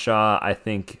 Hobbs and Shaw. I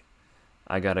think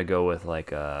I gotta go with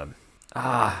like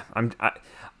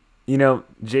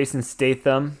Jason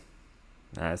Statham.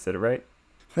 I said it right.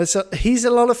 He's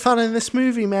a lot of fun in this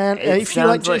movie, man. If you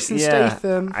like Jason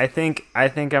Statham, I think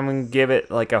I'm gonna give it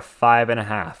like a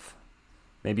 5.5,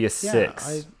 maybe a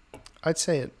 6. I'd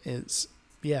say it is.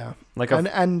 Yeah, like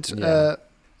and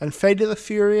Fate of the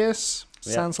Furious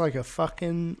sounds like a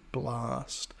fucking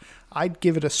blast. I'd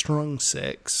give it a strong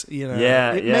 6.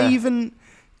 It may even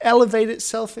elevate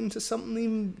itself into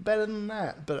something better than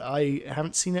that, but I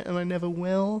haven't seen it and I never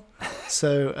will.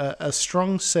 So a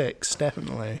strong 6,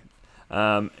 definitely.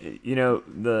 The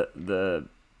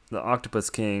Octopus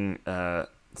King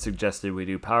suggested we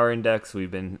do Power Index.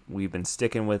 We've been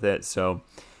sticking with it. So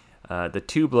the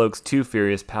Two Blokes, Too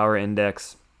Furious Power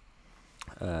Index.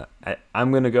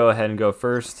 I'm gonna go ahead and go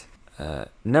first.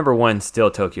 Number 1,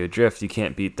 still Tokyo Drift. You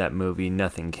can't beat that movie.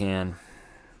 Nothing can.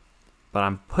 But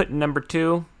I'm putting number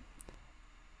 2.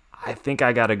 I think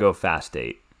I gotta go Fast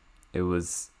 8. It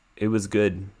was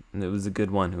good. and it was a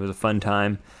good one. It was a fun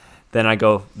time. Then I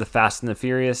go The Fast and the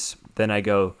Furious. Then I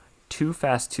go Too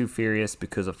Fast, Too Furious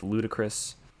because of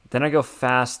Ludacris. Then I go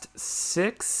Fast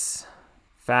 6,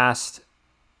 Fast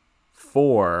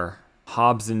 4,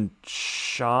 Hobbs and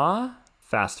Shaw,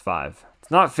 Fast 5.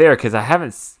 It's not fair because I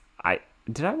haven't.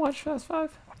 Did I watch Fast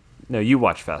 5? No, you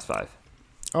watched Fast 5.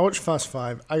 I watched Fast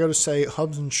 5. I gotta say,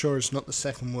 Hobbs and Shaw is not the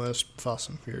second worst Fast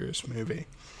and Furious movie.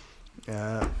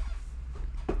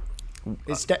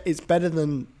 It's better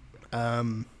than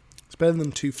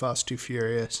Too Fast, Too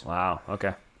Furious. Wow.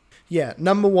 Okay. Yeah,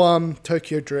 number 1,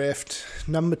 Tokyo Drift.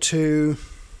 Number 2,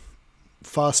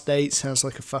 Fast 8 sounds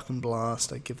like a fucking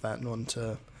blast. I'd give that one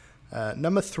to.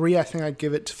 Number 3, I think I'd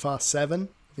give it to Fast 7.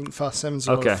 I think Fast 7's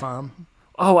a lot of fun.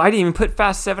 Oh, I didn't even put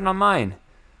Fast 7 on mine.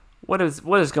 What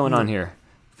is going on here?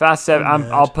 Fast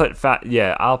 7. I'll put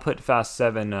Fast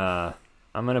 7. I'm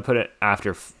gonna put it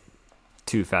after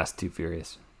Too Fast, Too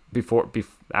Furious.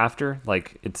 After,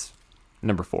 like, it's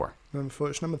number 4. Number 4.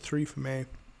 It's number 3 for me.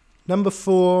 Number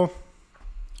 4.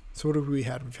 So what have we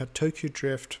had? We've had Tokyo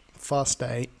Drift, Fast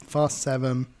 8, Fast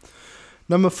 7.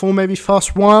 Number 4, maybe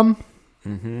Fast 1.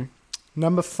 Mm-hmm.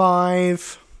 Number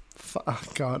 5. Oh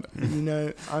God,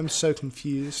 I'm so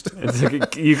confused. It's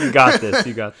like, you got this.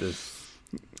 You got this.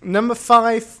 Number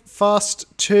 5, Fast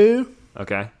 2.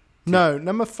 Okay. No,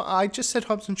 number 5. I just said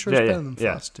Hobbs and Shaw is better than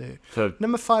Fast 2. So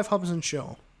number 5, Hobbs and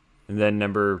Shaw. And then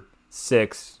number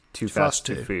 6, Too Fast,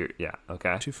 Too Furious. Yeah.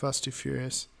 Okay. Too Fast, Too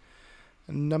Furious.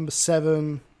 And number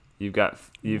 7. You've got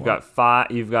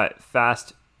 5. You've got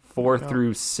Fast 4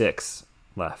 through 6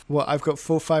 left. What? I've got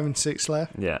 4, 5, and 6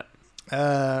 left. Yeah.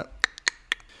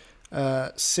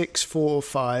 6, 4,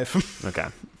 5. Okay.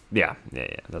 Yeah.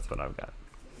 That's what I've got.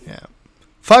 Yeah.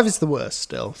 5 is the worst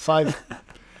still. 5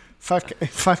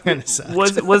 kind of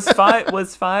sucks. Was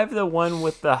 5 the one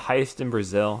with the heist in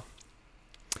Brazil?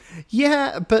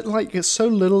 Yeah, but like so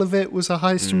little of it was a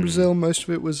heist in Brazil. Most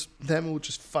of it was them all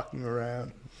just fucking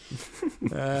around.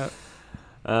 Okay,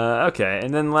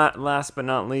 and then last but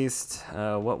not least,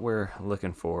 what we're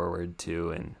looking forward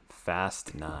to in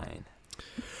Fast 9.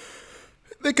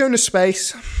 They're going to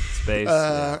space.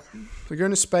 Yeah. They're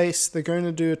going to space. They're going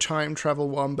to do a time travel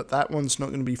one, but that one's not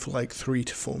going to be for like 3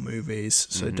 to 4 movies.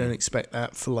 So don't expect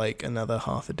that for like another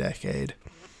half a decade.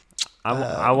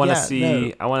 I want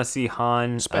to see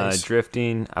Han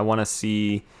drifting. I want to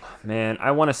see Bitcoin.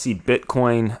 I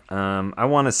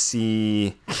want to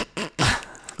see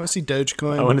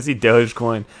Dogecoin. I want to see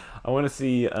Dogecoin. I want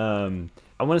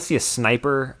to see a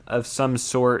sniper of some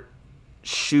sort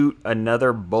shoot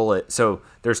another bullet. So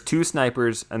there's 2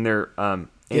 snipers and they're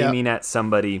aiming at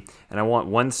somebody, and I want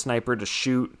one sniper to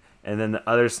shoot, and then the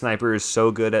other sniper is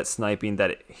so good at sniping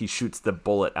that he shoots the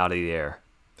bullet out of the air.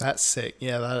 That's sick.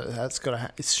 Yeah, that's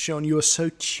gotta. It's Sean. You are so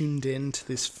tuned in to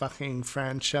this fucking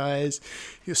franchise.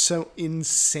 You're so in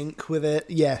sync with it.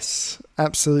 Yes,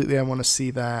 absolutely. I want to see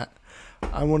that.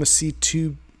 I want to see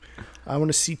two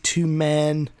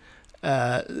men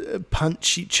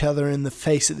punch each other in the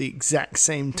face at the exact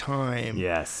same time.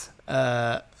 Yes.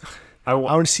 I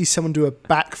want to see someone do a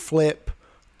backflip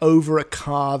over a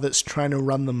car that's trying to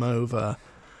run them over.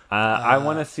 I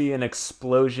want to see an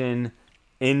explosion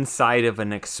inside of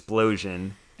an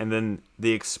explosion, and then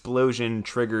the explosion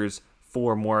triggers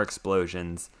 4 more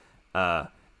explosions, and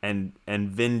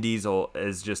Vin Diesel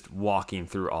is just walking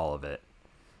through all of it.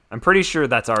 I'm pretty sure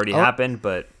that's already happened,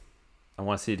 but I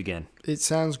want to see it again. It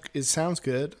sounds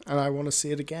good, and I want to see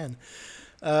it again.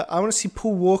 I want to see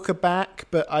Paul Walker back,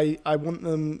 but I want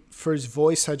them, for his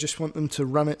voice, I just want them to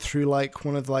run it through like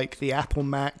one of like the Apple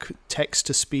Mac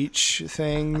text-to-speech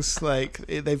things. Like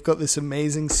they've got this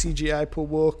amazing CGI Paul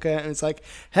Walker, and it's like,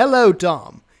 "Hello,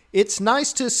 Dom. It's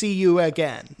nice to see you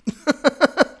again.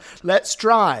 Let's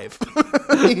drive."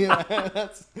 I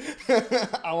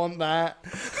want that.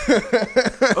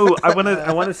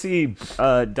 I want to see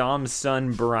Dom's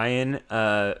son Brian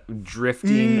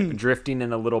drifting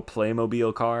in a little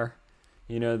Playmobil car.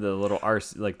 You know, the little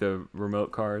like the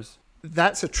remote cars.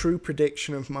 That's a true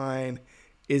prediction of mine.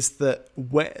 Is that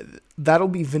that'll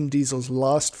be Vin Diesel's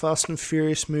last Fast and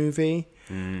Furious movie,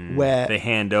 where they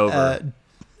hand over,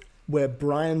 where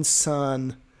Brian's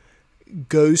son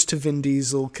goes to Vin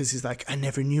Diesel because he's like, "I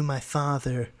never knew my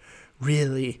father,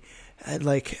 really."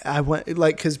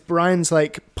 Because Brian's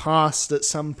like passed at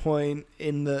some point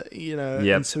in the,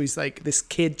 and so he's like this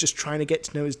kid just trying to get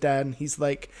to know his dad, and he's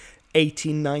like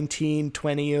 18, 19,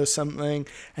 20 or something,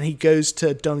 and he goes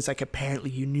to Dom, he's like, "Apparently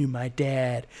you knew my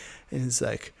dad," and he's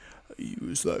like, he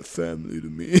was like family to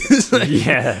me. It's like,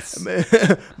 Yes.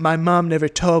 my mom never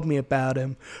told me about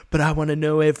him, but I want to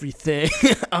know everything.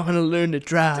 I want to learn to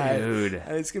drive. Dude.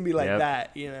 And it's going to be like Yep.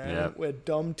 that, you know, Yep. where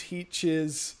Dom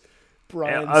teaches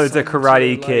Brian. Oh, it's a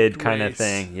Karate Kid kind of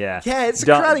thing. Yeah. Yeah, it's a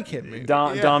Karate Kid movie.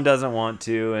 Dom, Yeah. Dom doesn't want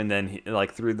to, and then he,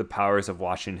 like through the powers of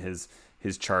watching his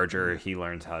Charger, he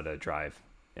learns how to drive.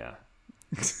 Yeah.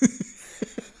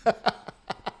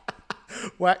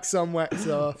 Wax on, wax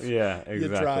off. Yeah, exactly. You're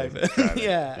driving. Driving.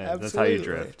 Yeah, absolutely. That's how you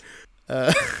drift.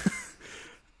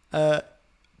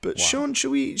 But Sean, do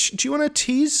you want to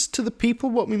tease to the people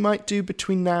what we might do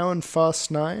between now and Fast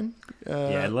 9?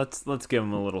 Yeah, let's give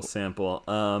them a little sample.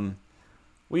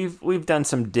 We've done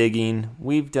some digging.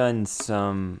 We've done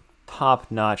some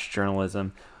top-notch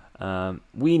journalism.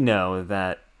 We know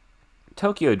that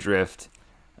Tokyo Drift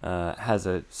has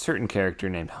a certain character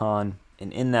named Han,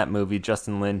 and in that movie,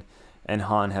 Justin Lin and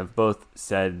Han have both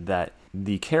said that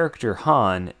the character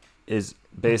Han is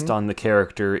based on the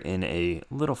character in a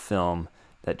little film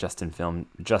that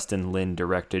Justin Lin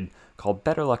directed called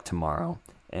Better Luck Tomorrow,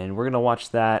 and we're gonna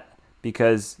watch that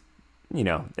because, you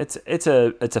know, it's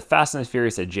a Fast and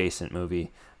Furious adjacent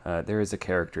movie. There is a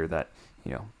character that,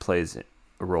 you know, plays a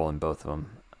role in both of them.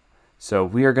 So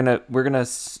we're gonna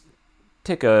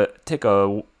take a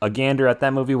gander at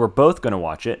that movie. We're both gonna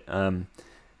watch it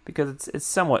because it's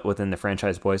somewhat within the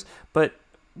franchise, boys. But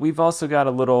we've also got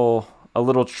a little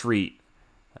treat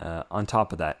on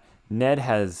top of that. Ned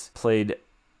has played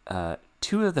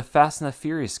 2 of the Fast and the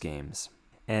Furious games,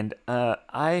 and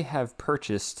I have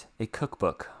purchased a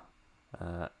cookbook,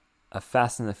 a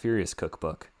Fast and the Furious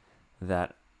cookbook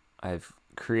that I've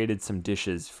created some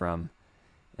dishes from,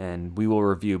 and we will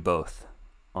review both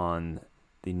on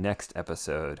the next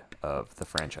episode of the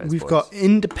franchise. We've boys. got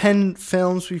independent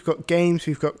films, we've got games,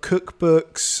 we've got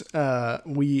cookbooks.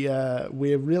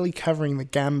 We're really covering the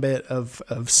gambit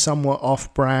of somewhat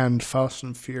off-brand Fast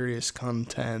and Furious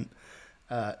content.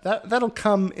 That'll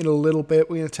come in a little bit.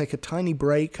 We're going to take a tiny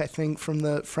break, I think, from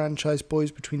the franchise boys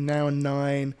between now and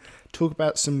 9. Talk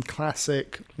about some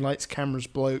classic Lights, Cameras,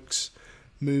 Blokes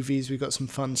movies. We've got some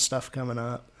fun stuff coming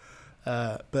up.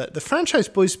 But the franchise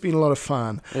boys have been a lot of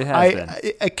fun. It has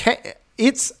been.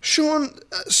 It's Sean.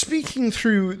 Speaking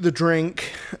through the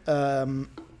drink,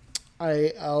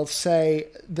 I'll say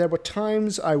there were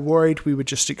times I worried we were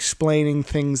just explaining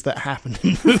things that happened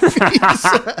in movies.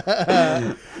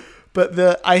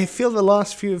 But I feel the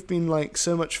last few have been like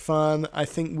so much fun. I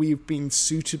think we've been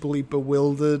suitably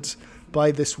bewildered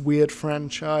by this weird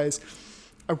franchise.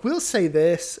 I will say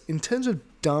this, in terms of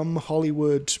dumb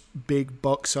Hollywood big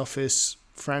box office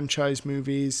franchise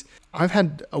movies, I've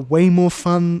had a way more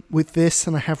fun with this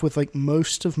than I have with like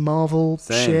most of Marvel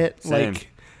shit. Same. Like,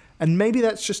 and maybe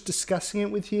that's just discussing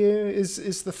it with you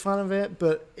is the fun of it,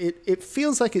 but it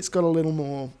feels like it's got a little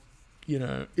more, you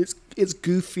know, it's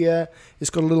goofier, it's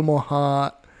got a little more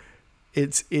heart,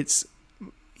 it's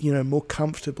you know, more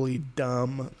comfortably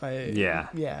dumb. Yeah.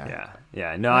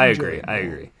 No, I I enjoy agree. it I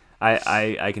more. agree.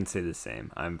 I can say the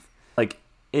same. I'm like,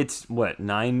 it's what,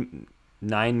 nine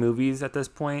movies at this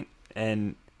point,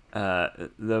 and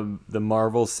the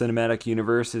Marvel Cinematic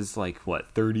Universe is like what,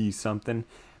 30 something.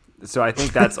 So I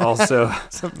think that's also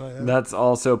Something like that. that's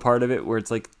also part of it, where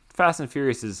it's like Fast and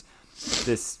Furious is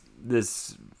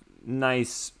this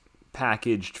nice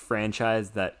packaged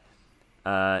franchise that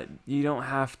you don't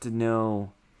have to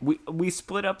know. We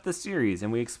split up the series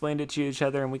and we explained it to each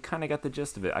other and we kind of got the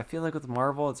gist of it. I feel like with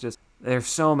Marvel, it's just there's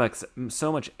so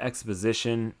much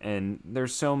exposition and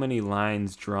there's so many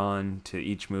lines drawn to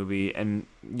each movie. And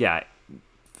yeah,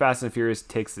 Fast and Furious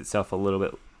takes itself a little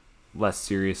bit less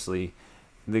seriously.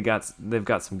 They've got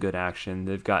some good action.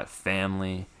 They've got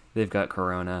family. They've got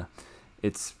Corona.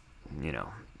 It's, you know,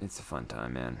 it's a fun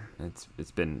time, man.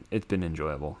 It's been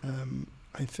enjoyable.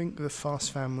 I think the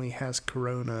Fast family has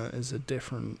Corona as a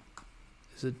different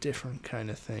kind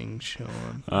of thing,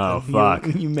 Sean. Oh, than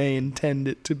fuck. You may intend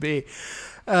it to be.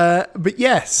 But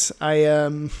yes,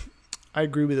 I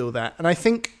agree with all that. And I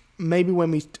think maybe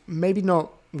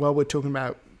not while we're talking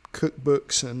about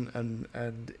cookbooks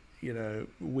and you know,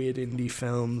 weird indie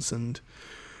films and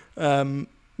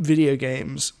video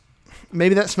games,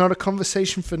 maybe that's not a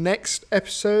conversation for next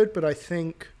episode, but I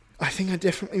think I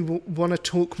definitely want to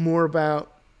talk more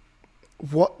about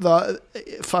what the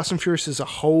Fast and Furious as a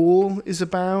whole is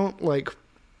about. Like,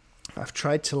 I've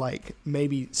tried to like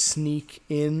maybe sneak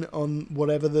in on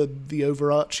whatever the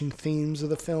overarching themes of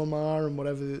the film are and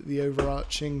whatever the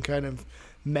overarching kind of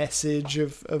message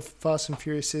of Fast and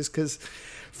Furious is, because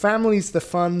family's the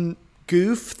fun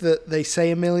goof that they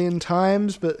say a million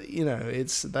times, but you know,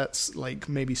 that's like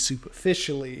maybe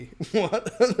superficially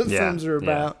what the films are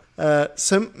about.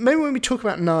 So maybe when we talk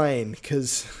about 9,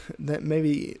 because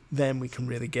maybe then we can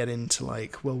really get into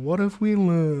like, well, what have we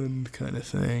learned kind of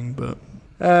thing. But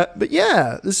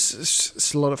yeah,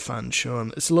 it's a lot of fun,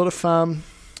 Sean. It's a lot of fun.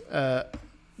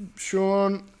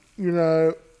 Sean, you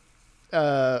know,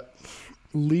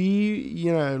 Lee,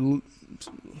 you know,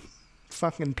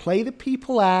 fucking play the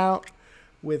people out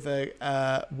with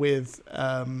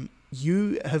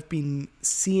you have been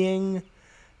seeing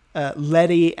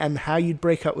Letty and how you'd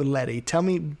break up with Letty. Tell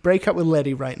me, break up with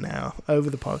Letty right now over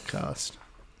the podcast.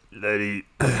 Letty,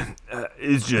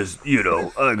 it's just, you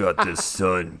know, I got this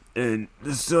son, and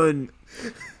the son,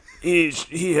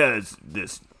 he has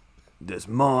this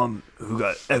mom who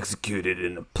got executed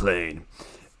in a plane,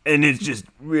 and it's just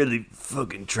really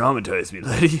fucking traumatized me,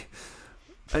 Letty.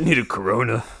 I need a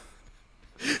Corona.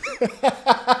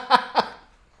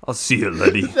 I'll see you,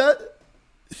 Letty.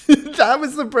 That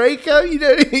was the breakup? You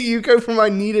know, you go from I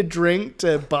need a drink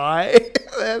to bye.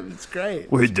 That's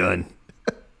great. We're done.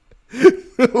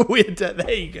 We're done.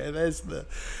 There you go. There's the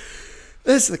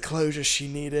closure she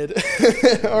needed.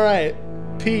 All right.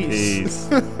 Peace.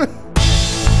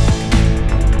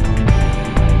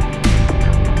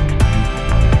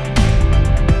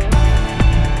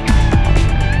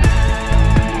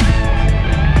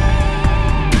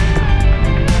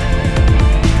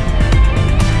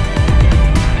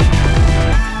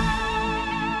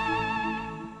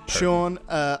 Sean,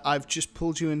 I've just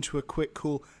pulled you into a quick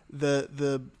call.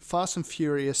 The Fast and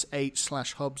Furious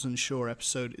 8/Hobbs and Shaw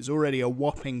episode is already a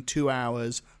whopping 2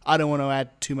 hours. I don't want to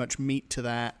add too much meat to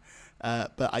that,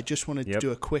 but I just wanted to do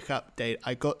a quick update.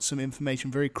 I got some information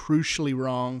very crucially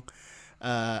wrong,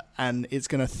 and it's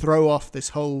going to throw off this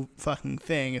whole fucking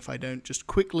thing if I don't just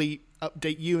quickly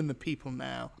update you and the people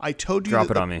now. I told you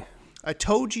Drop it on me. I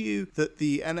told you that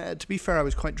to be fair, I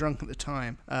was quite drunk at the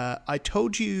time. I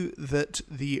told you that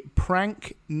the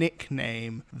prank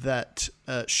nickname that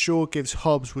Shaw gives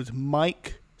Hobbs was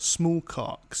Mike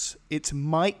Smallcocks. It's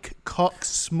Mike Cox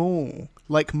Small,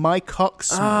 like my cock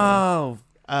small.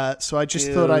 Oh. So I just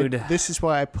thought this is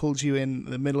why I pulled you in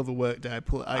the middle of a work day.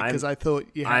 Because I thought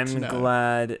you had to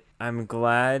know. I'm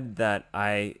glad that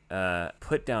I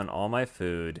put down all my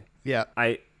food. Yeah.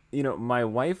 You know, my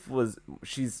wife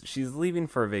she's leaving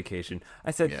for a vacation.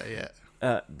 I said,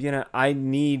 I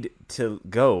need to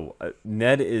go.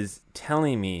 Ned is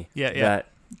telling me that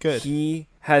he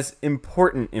has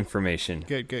important information.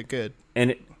 Good.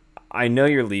 And I know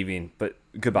you're leaving, but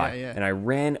goodbye. Yeah. And I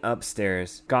ran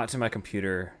upstairs, got to my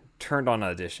computer, turned on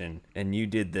Audition, and you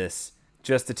did this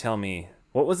just to tell me,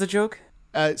 what was the joke?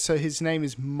 So his name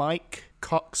is Mike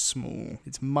Coxsmall.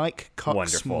 It's Mike Coxsmall.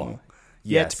 Wonderful.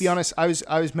 Yeah, to be honest, I'm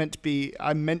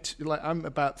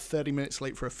about 30 minutes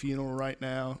late for a funeral right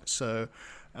now, so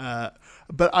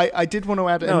but I did want to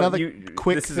add another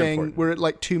quick thing. Important. We're at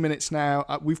like 2 minutes now.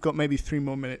 We've got maybe 3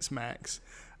 more minutes max.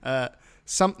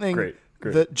 Something Great.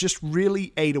 that just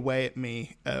really ate away at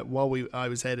me while I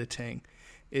was editing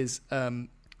is in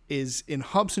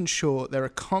Hobbs and Shaw there are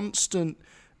constant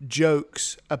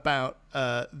jokes about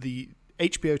the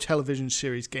HBO television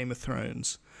series Game of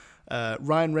Thrones.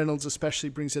 Ryan Reynolds especially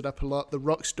brings it up a lot. The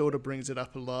Rock's daughter brings it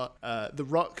up a lot. The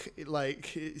Rock,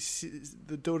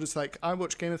 the daughter's like, I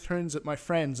watch Game of Thrones at my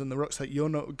friend's, and The Rock's like, you're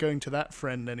not going to that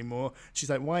friend anymore. She's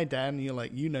like, why, Dan? And you're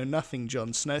like, you know nothing,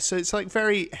 Jon Snow. So it's like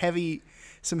very heavy,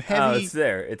 Oh, it's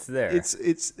there.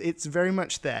 It's very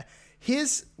much there.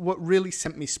 Here's what really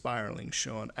sent me spiraling,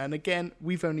 Sean. And again,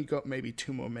 we've only got maybe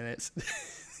 2 more minutes.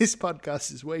 This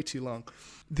podcast is way too long.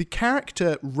 The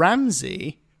character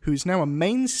Ramsey, who's now a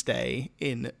mainstay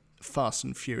in Fast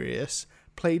and Furious,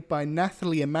 played by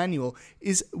Nathalie Emmanuel,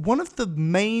 is one of the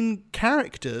main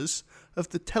characters of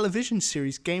the television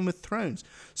series Game of Thrones.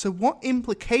 So what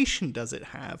implication does it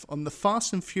have on the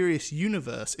Fast and Furious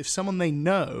universe if someone they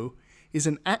know is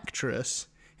an actress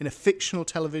in a fictional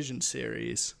television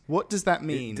series? What does that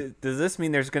mean? Does this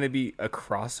mean there's going to be a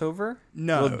crossover?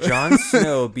 No. Will Jon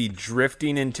Snow be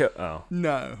drifting into... Oh.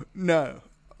 No.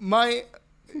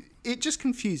 It just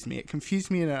confused me. It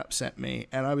confused me and it upset me.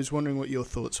 And I was wondering what your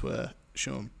thoughts were,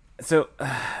 Sean. So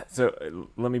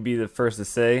let me be the first to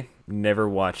say, never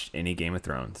watched any Game of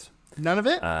Thrones. None of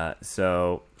it?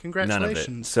 So congratulations. None of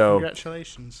it. So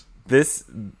congratulations. This,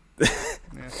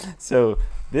 so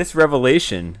this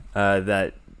revelation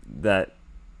that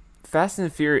Fast and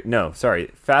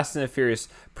the Furious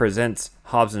presents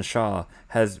Hobbs and Shaw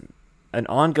has an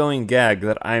ongoing gag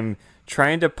that I'm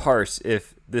trying to parse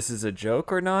if this is a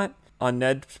joke or not on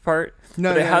Ned's part.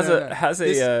 No, but it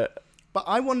no. But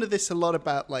I wonder this a lot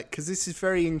about, like, because this is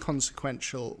very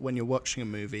inconsequential when you're watching a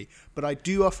movie, but I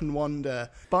do often wonder,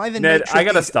 by the Ned, nature I of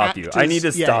gotta these stop you. I actors- need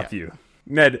to Yeah, stop yeah. you.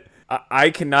 Ned, I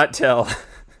cannot tell.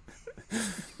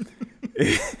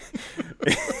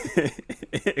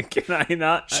 Can I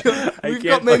not? I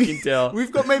can't fucking tell.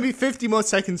 We've got maybe 50 more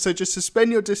seconds, so just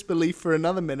suspend your disbelief for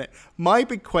another minute. My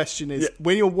big question is,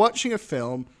 when you're watching a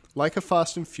film like a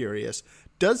Fast and Furious,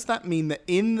 does that mean that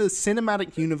in the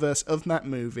cinematic universe of that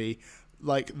movie,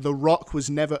 like, The Rock was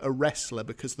never a wrestler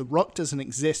because The Rock doesn't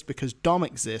exist because Dom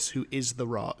exists, who is The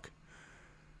Rock?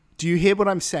 Do you hear what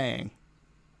I'm saying?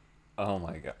 Oh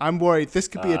my god. I'm worried this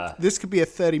could be a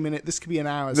 30-minute, this could be an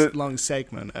hour long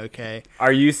segment. Okay.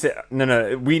 Are you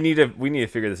no? We need to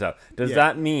figure this out. Does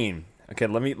that mean? Okay,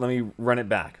 let me run it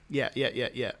back. Yeah.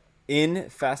 In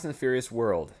Fast and Furious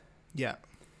world, Yeah.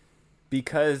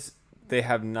 because they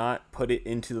have not put it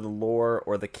into the lore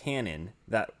or the canon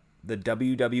that the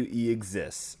WWE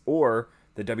exists or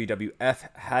the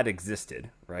WWF had existed,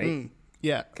 right?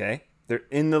 Yeah. Okay. They're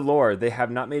in the lore. They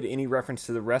have not made any reference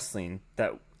to the wrestling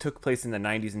that took place in the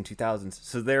 90s and 2000s.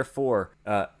 So therefore,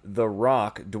 The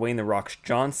Rock, Dwayne The Rock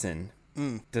Johnson,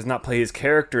 does not play his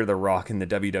character The Rock in the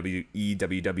WWE,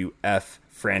 WWF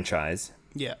franchise.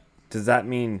 Yeah. Does that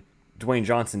mean Dwayne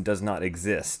Johnson does not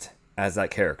exist as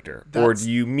that character? Or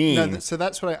do you mean... No, so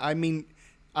that's what I mean.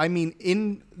 I mean,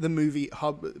 in the movie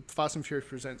Fast and Furious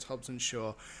Presents Hobbs and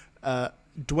Shaw,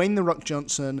 Dwayne The Rock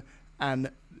Johnson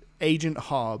and Agent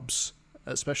Hobbs,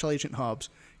 Special Agent Hobbs,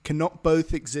 cannot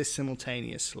both exist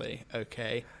simultaneously,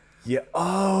 okay? Yeah.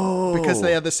 Oh. Because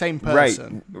they are the same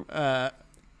person. Right.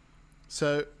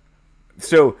 So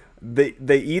they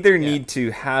either need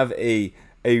to have a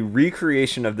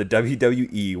recreation of the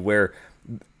WWE where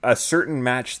a certain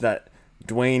match that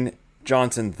Dwayne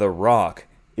Johnson, The Rock,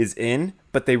 is in,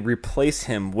 but they replace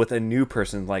him with a new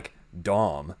person like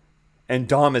Dom. And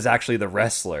Dom is actually the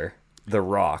wrestler, The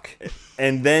Rock.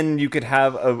 And then you could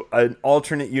have an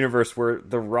alternate universe where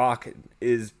The Rock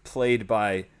is played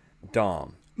by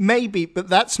Dom. Maybe, but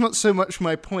that's not so much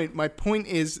my point. My point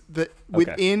is that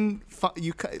within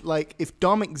if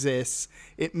Dom exists,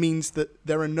 it means that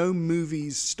there are no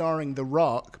movies starring The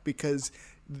Rock, because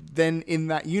then in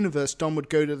that universe, Dom would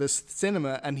go to the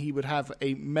cinema and he would have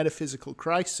a metaphysical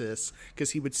crisis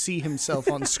because he would see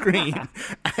himself on screen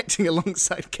acting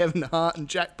alongside Kevin Hart and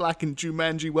Jack Black in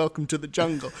Jumanji: Welcome to the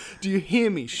Jungle. Do you hear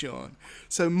me, Sean?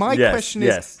 So my question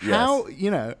is,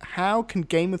 how can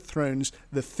Game of Thrones,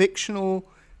 the fictional,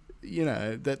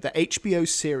 the HBO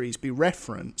series, be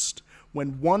referenced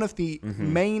when one of the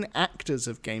main actors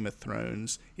of Game of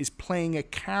Thrones is playing a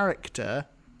character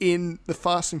in the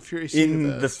Fast and Furious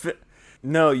universe?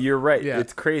 No, you're right. Yeah,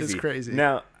 it's crazy. It's crazy.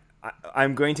 Now,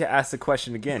 I'm going to ask the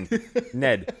question again.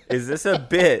 Ned, is this a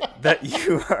bit that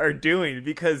you are doing?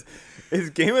 Because is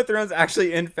Game of Thrones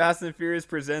actually in Fast and Furious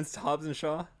Presents Hobbs and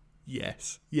Shaw?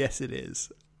 Yes. Yes, it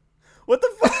is. What the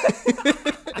fuck?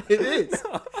 It is.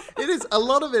 It is. A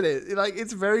lot of it is. Like,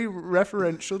 it's very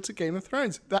referential to Game of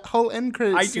Thrones. That whole end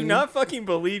credits I scene. do not fucking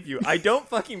believe you. I don't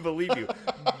fucking believe you.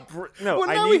 No, Well,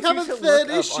 now I we need have you a to third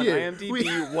look issue. up on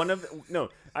IMDb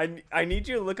I need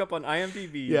you to look up on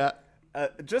IMDb. Yeah.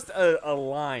 Just a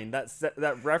line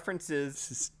that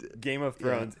references Game of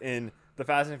Thrones in The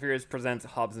Fast and Furious Presents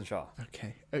Hobbs and Shaw.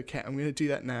 Okay, I'm going to do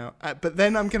that now. But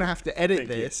then I'm going to have to edit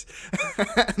this.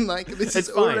 And, this is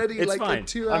fine. already it's like fine. a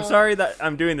 2 hour... I'm sorry that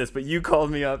I'm doing this, but you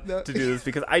called me up to do this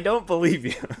because I don't believe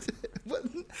you.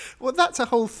 Well, that's a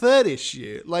whole third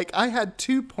issue. I had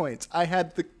 2 points. I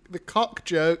had the cock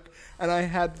joke, and I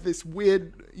had this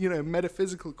weird,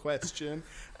 metaphysical question.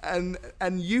 And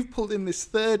you've pulled in this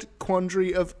third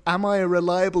quandary of, am I a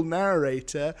reliable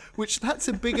narrator? Which, that's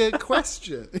a bigger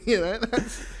question,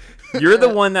 You're the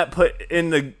one that put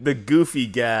in the goofy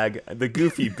gag, the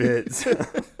goofy bits.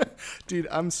 Dude,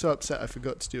 I'm so upset I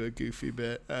forgot to do a goofy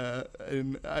bit.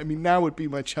 And I mean, now would be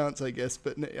my chance, I guess,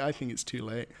 but I think it's too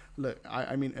late. Look,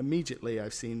 I mean, immediately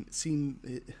I've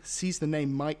sees the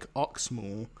name Mike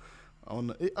Oxmall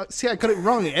on. See, I got it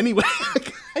wrong anyway.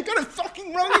 I got it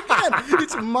fucking wrong again.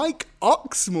 It's Mike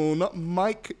Oxmall, not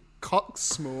Mike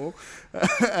Coxmall.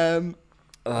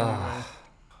 Oh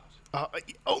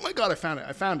my god, I found it.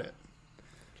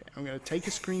 Okay, I'm going to take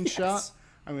a screenshot. Yes.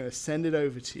 I'm going to send it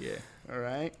over to you. All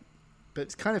right? But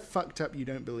it's kind of fucked up you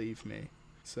don't believe me.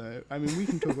 So, I mean, we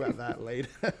can talk about that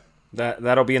later.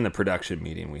 That'll be in the production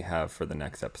meeting we have for the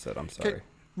next episode. I'm sorry. Okay,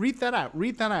 read that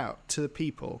out to the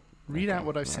people. Read out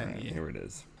what I sent you. Here it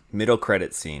is. Middle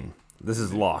credit scene. This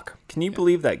is Locke. Can you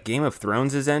believe that Game of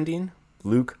Thrones is ending?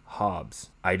 Luke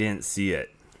Hobbs. I didn't see it.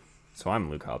 So I'm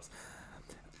Luke Hobbs.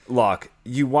 Locke,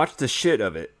 you watched the shit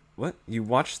of it. What? You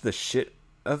watched the shit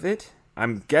of it?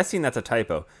 I'm guessing that's a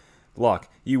typo. Locke,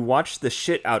 you watched the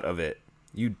shit out of it.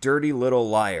 You dirty little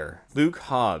liar. Luke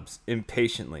Hobbs,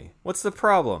 impatiently. What's the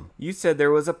problem? You said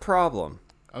there was a problem.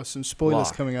 Oh, some spoilers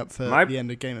Locke, coming up for the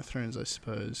end of Game of Thrones, I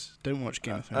suppose. Don't watch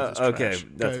Game of Thrones. It's okay, trash.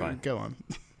 that's fine. Go on.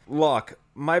 Locke,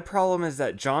 my problem is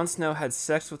that Jon Snow had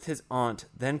sex with his aunt,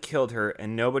 then killed her,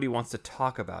 and nobody wants to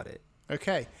talk about it.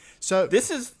 Okay, so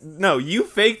No, you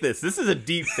fake this. This is a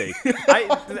deep fake.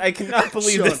 I cannot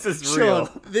believe Sean, this is real.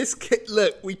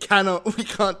 Look, we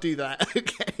can't do that.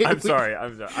 Okay, I'm sorry.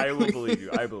 I will believe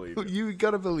you. I believe you. You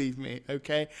gotta believe me.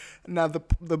 Okay. Now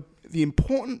the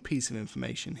important piece of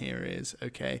information here is,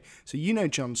 okay, so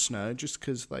Jon Snow, just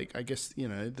because, like, I guess,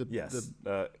 because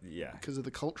of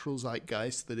the cultural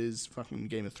zeitgeist that is fucking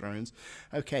Game of Thrones.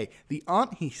 Okay, the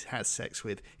aunt he has sex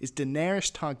with is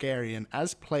Daenerys Targaryen,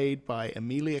 as played by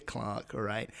Emilia Clarke. All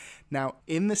right. Now,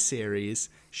 in the series,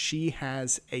 she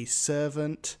has a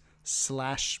servant /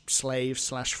 slave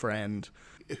 / friend,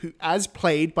 who, as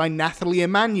played by Nathalie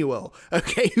Emmanuel.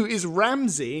 Okay, who is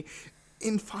Ramsay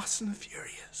in Fast and the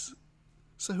Furious.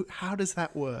 So how does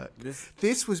that work?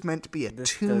 This was meant to be a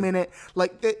 2 minute,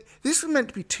 this was meant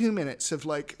to be 2 minutes of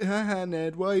like,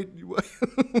 Ned, why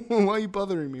are you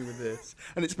bothering me with this?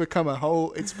 And it's become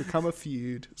a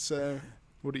feud. So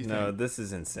what do you think? No, this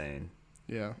is insane.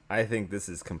 Yeah. I think this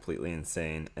is completely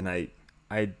insane. And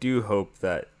I do hope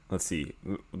that, let's see,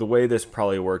 the way this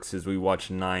probably works is we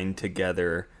watch 9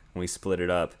 together and we split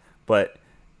it up. But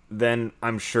then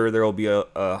I'm sure there will be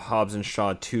a Hobbs and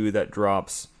Shaw 2 that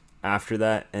drops after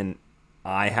that, and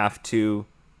I have to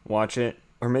watch it,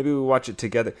 or maybe we watch it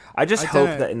together. I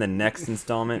hope that in the next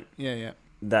installment,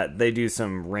 that they do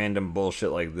some random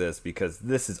bullshit like this, because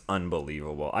this is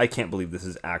unbelievable. I can't believe this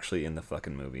is actually in the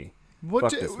fucking movie. What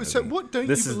don't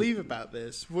you believe about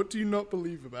this? What do you not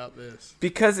believe about this?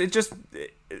 Because it just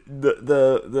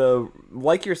the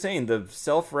like you're saying, the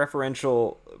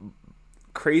self-referential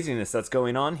craziness that's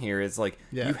going on here is like,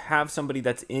 you have somebody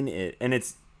that's in it, and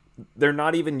they're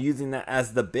not even using that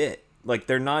as the bit. Like,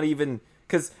 they're not even,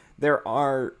 because there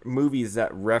are movies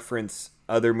that reference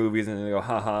other movies and they go,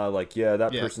 haha, like,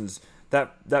 person's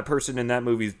that person in that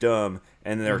movie's dumb,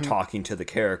 and they're talking to the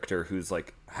character who's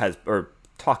like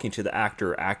talking to the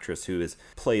actor or actress who has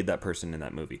played that person in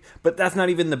that movie. But that's not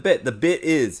even the bit. The bit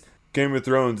is Game of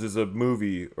Thrones is a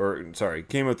movie,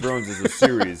 Game of Thrones is a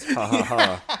series. Ha ha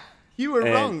ha. You were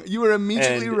wrong. You were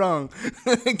immediately wrong.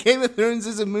 Game of Thrones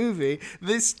is a movie.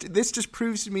 This just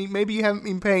proves to me maybe you haven't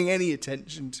been paying any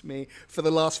attention to me for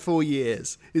the last 4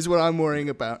 years, is what I'm worrying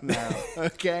about now.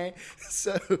 Okay?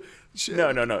 So...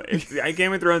 No.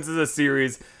 Game of Thrones is a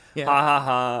series. Ha ha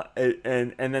ha.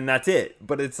 And then that's it.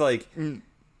 But it's like...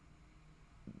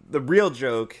 The real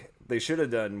joke they should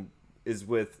have done is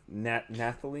with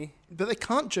Nathalie. But they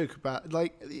can't joke about,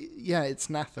 it's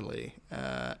Nathalie.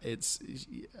 But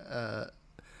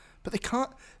they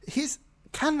can't.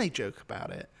 Can they joke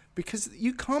about it? Because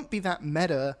you can't be that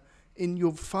meta in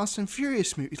your Fast and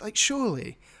Furious movies. Like,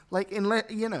 surely, unless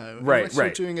you're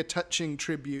doing a touching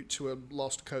tribute to a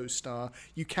lost co-star,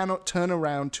 you cannot turn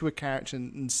around to a character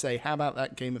and say, "How about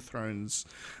that Game of Thrones?"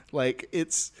 Like,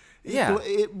 it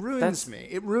ruins me.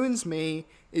 It ruins me.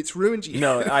 It's ruined you.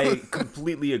 No, I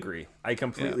completely agree.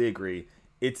 Agree.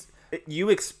 It's you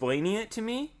explaining it to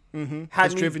me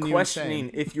had me questioning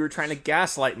if you were trying to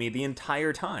gaslight me the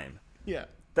entire time. Yeah.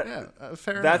 Fair enough.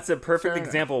 That's a perfect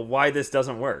example why this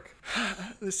doesn't work.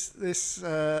 This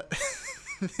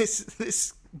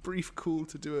brief call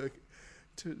to do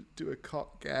a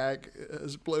cock gag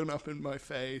has blown up in my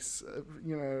face.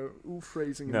 All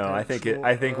phrasing. No, I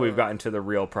think we've gotten to the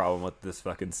real problem with this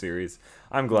fucking series.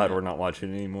 I'm glad we're not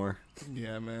watching it anymore.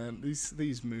 Yeah, man.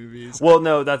 These movies. Well,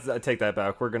 no, I take that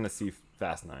back. We're gonna see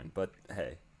Fast 9, but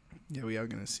hey. Yeah, we are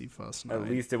gonna see Fast 9. At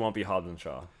least it won't be Hobbs and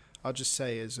Shaw. I'll just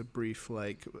say as a brief,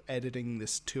 editing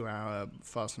this 2-hour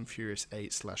Fast and Furious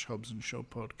 8 / Hobbs and Shaw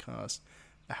podcast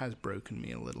has broken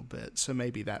me a little bit. So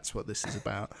maybe that's what this is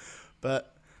about.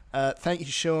 But thank you,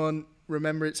 Sean.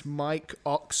 Remember, it's Mike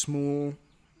Oxmall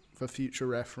for future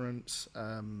reference.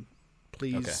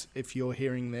 Please, if you're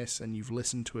hearing this and you've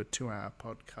listened to a 2-hour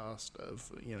podcast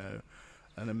of,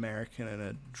 an American and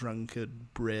a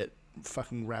drunkard Brit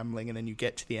fucking rambling, and then you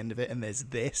get to the end of it and there's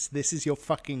this is your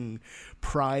fucking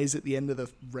prize at the end of the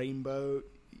rainbow,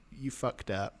 you fucked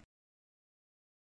up.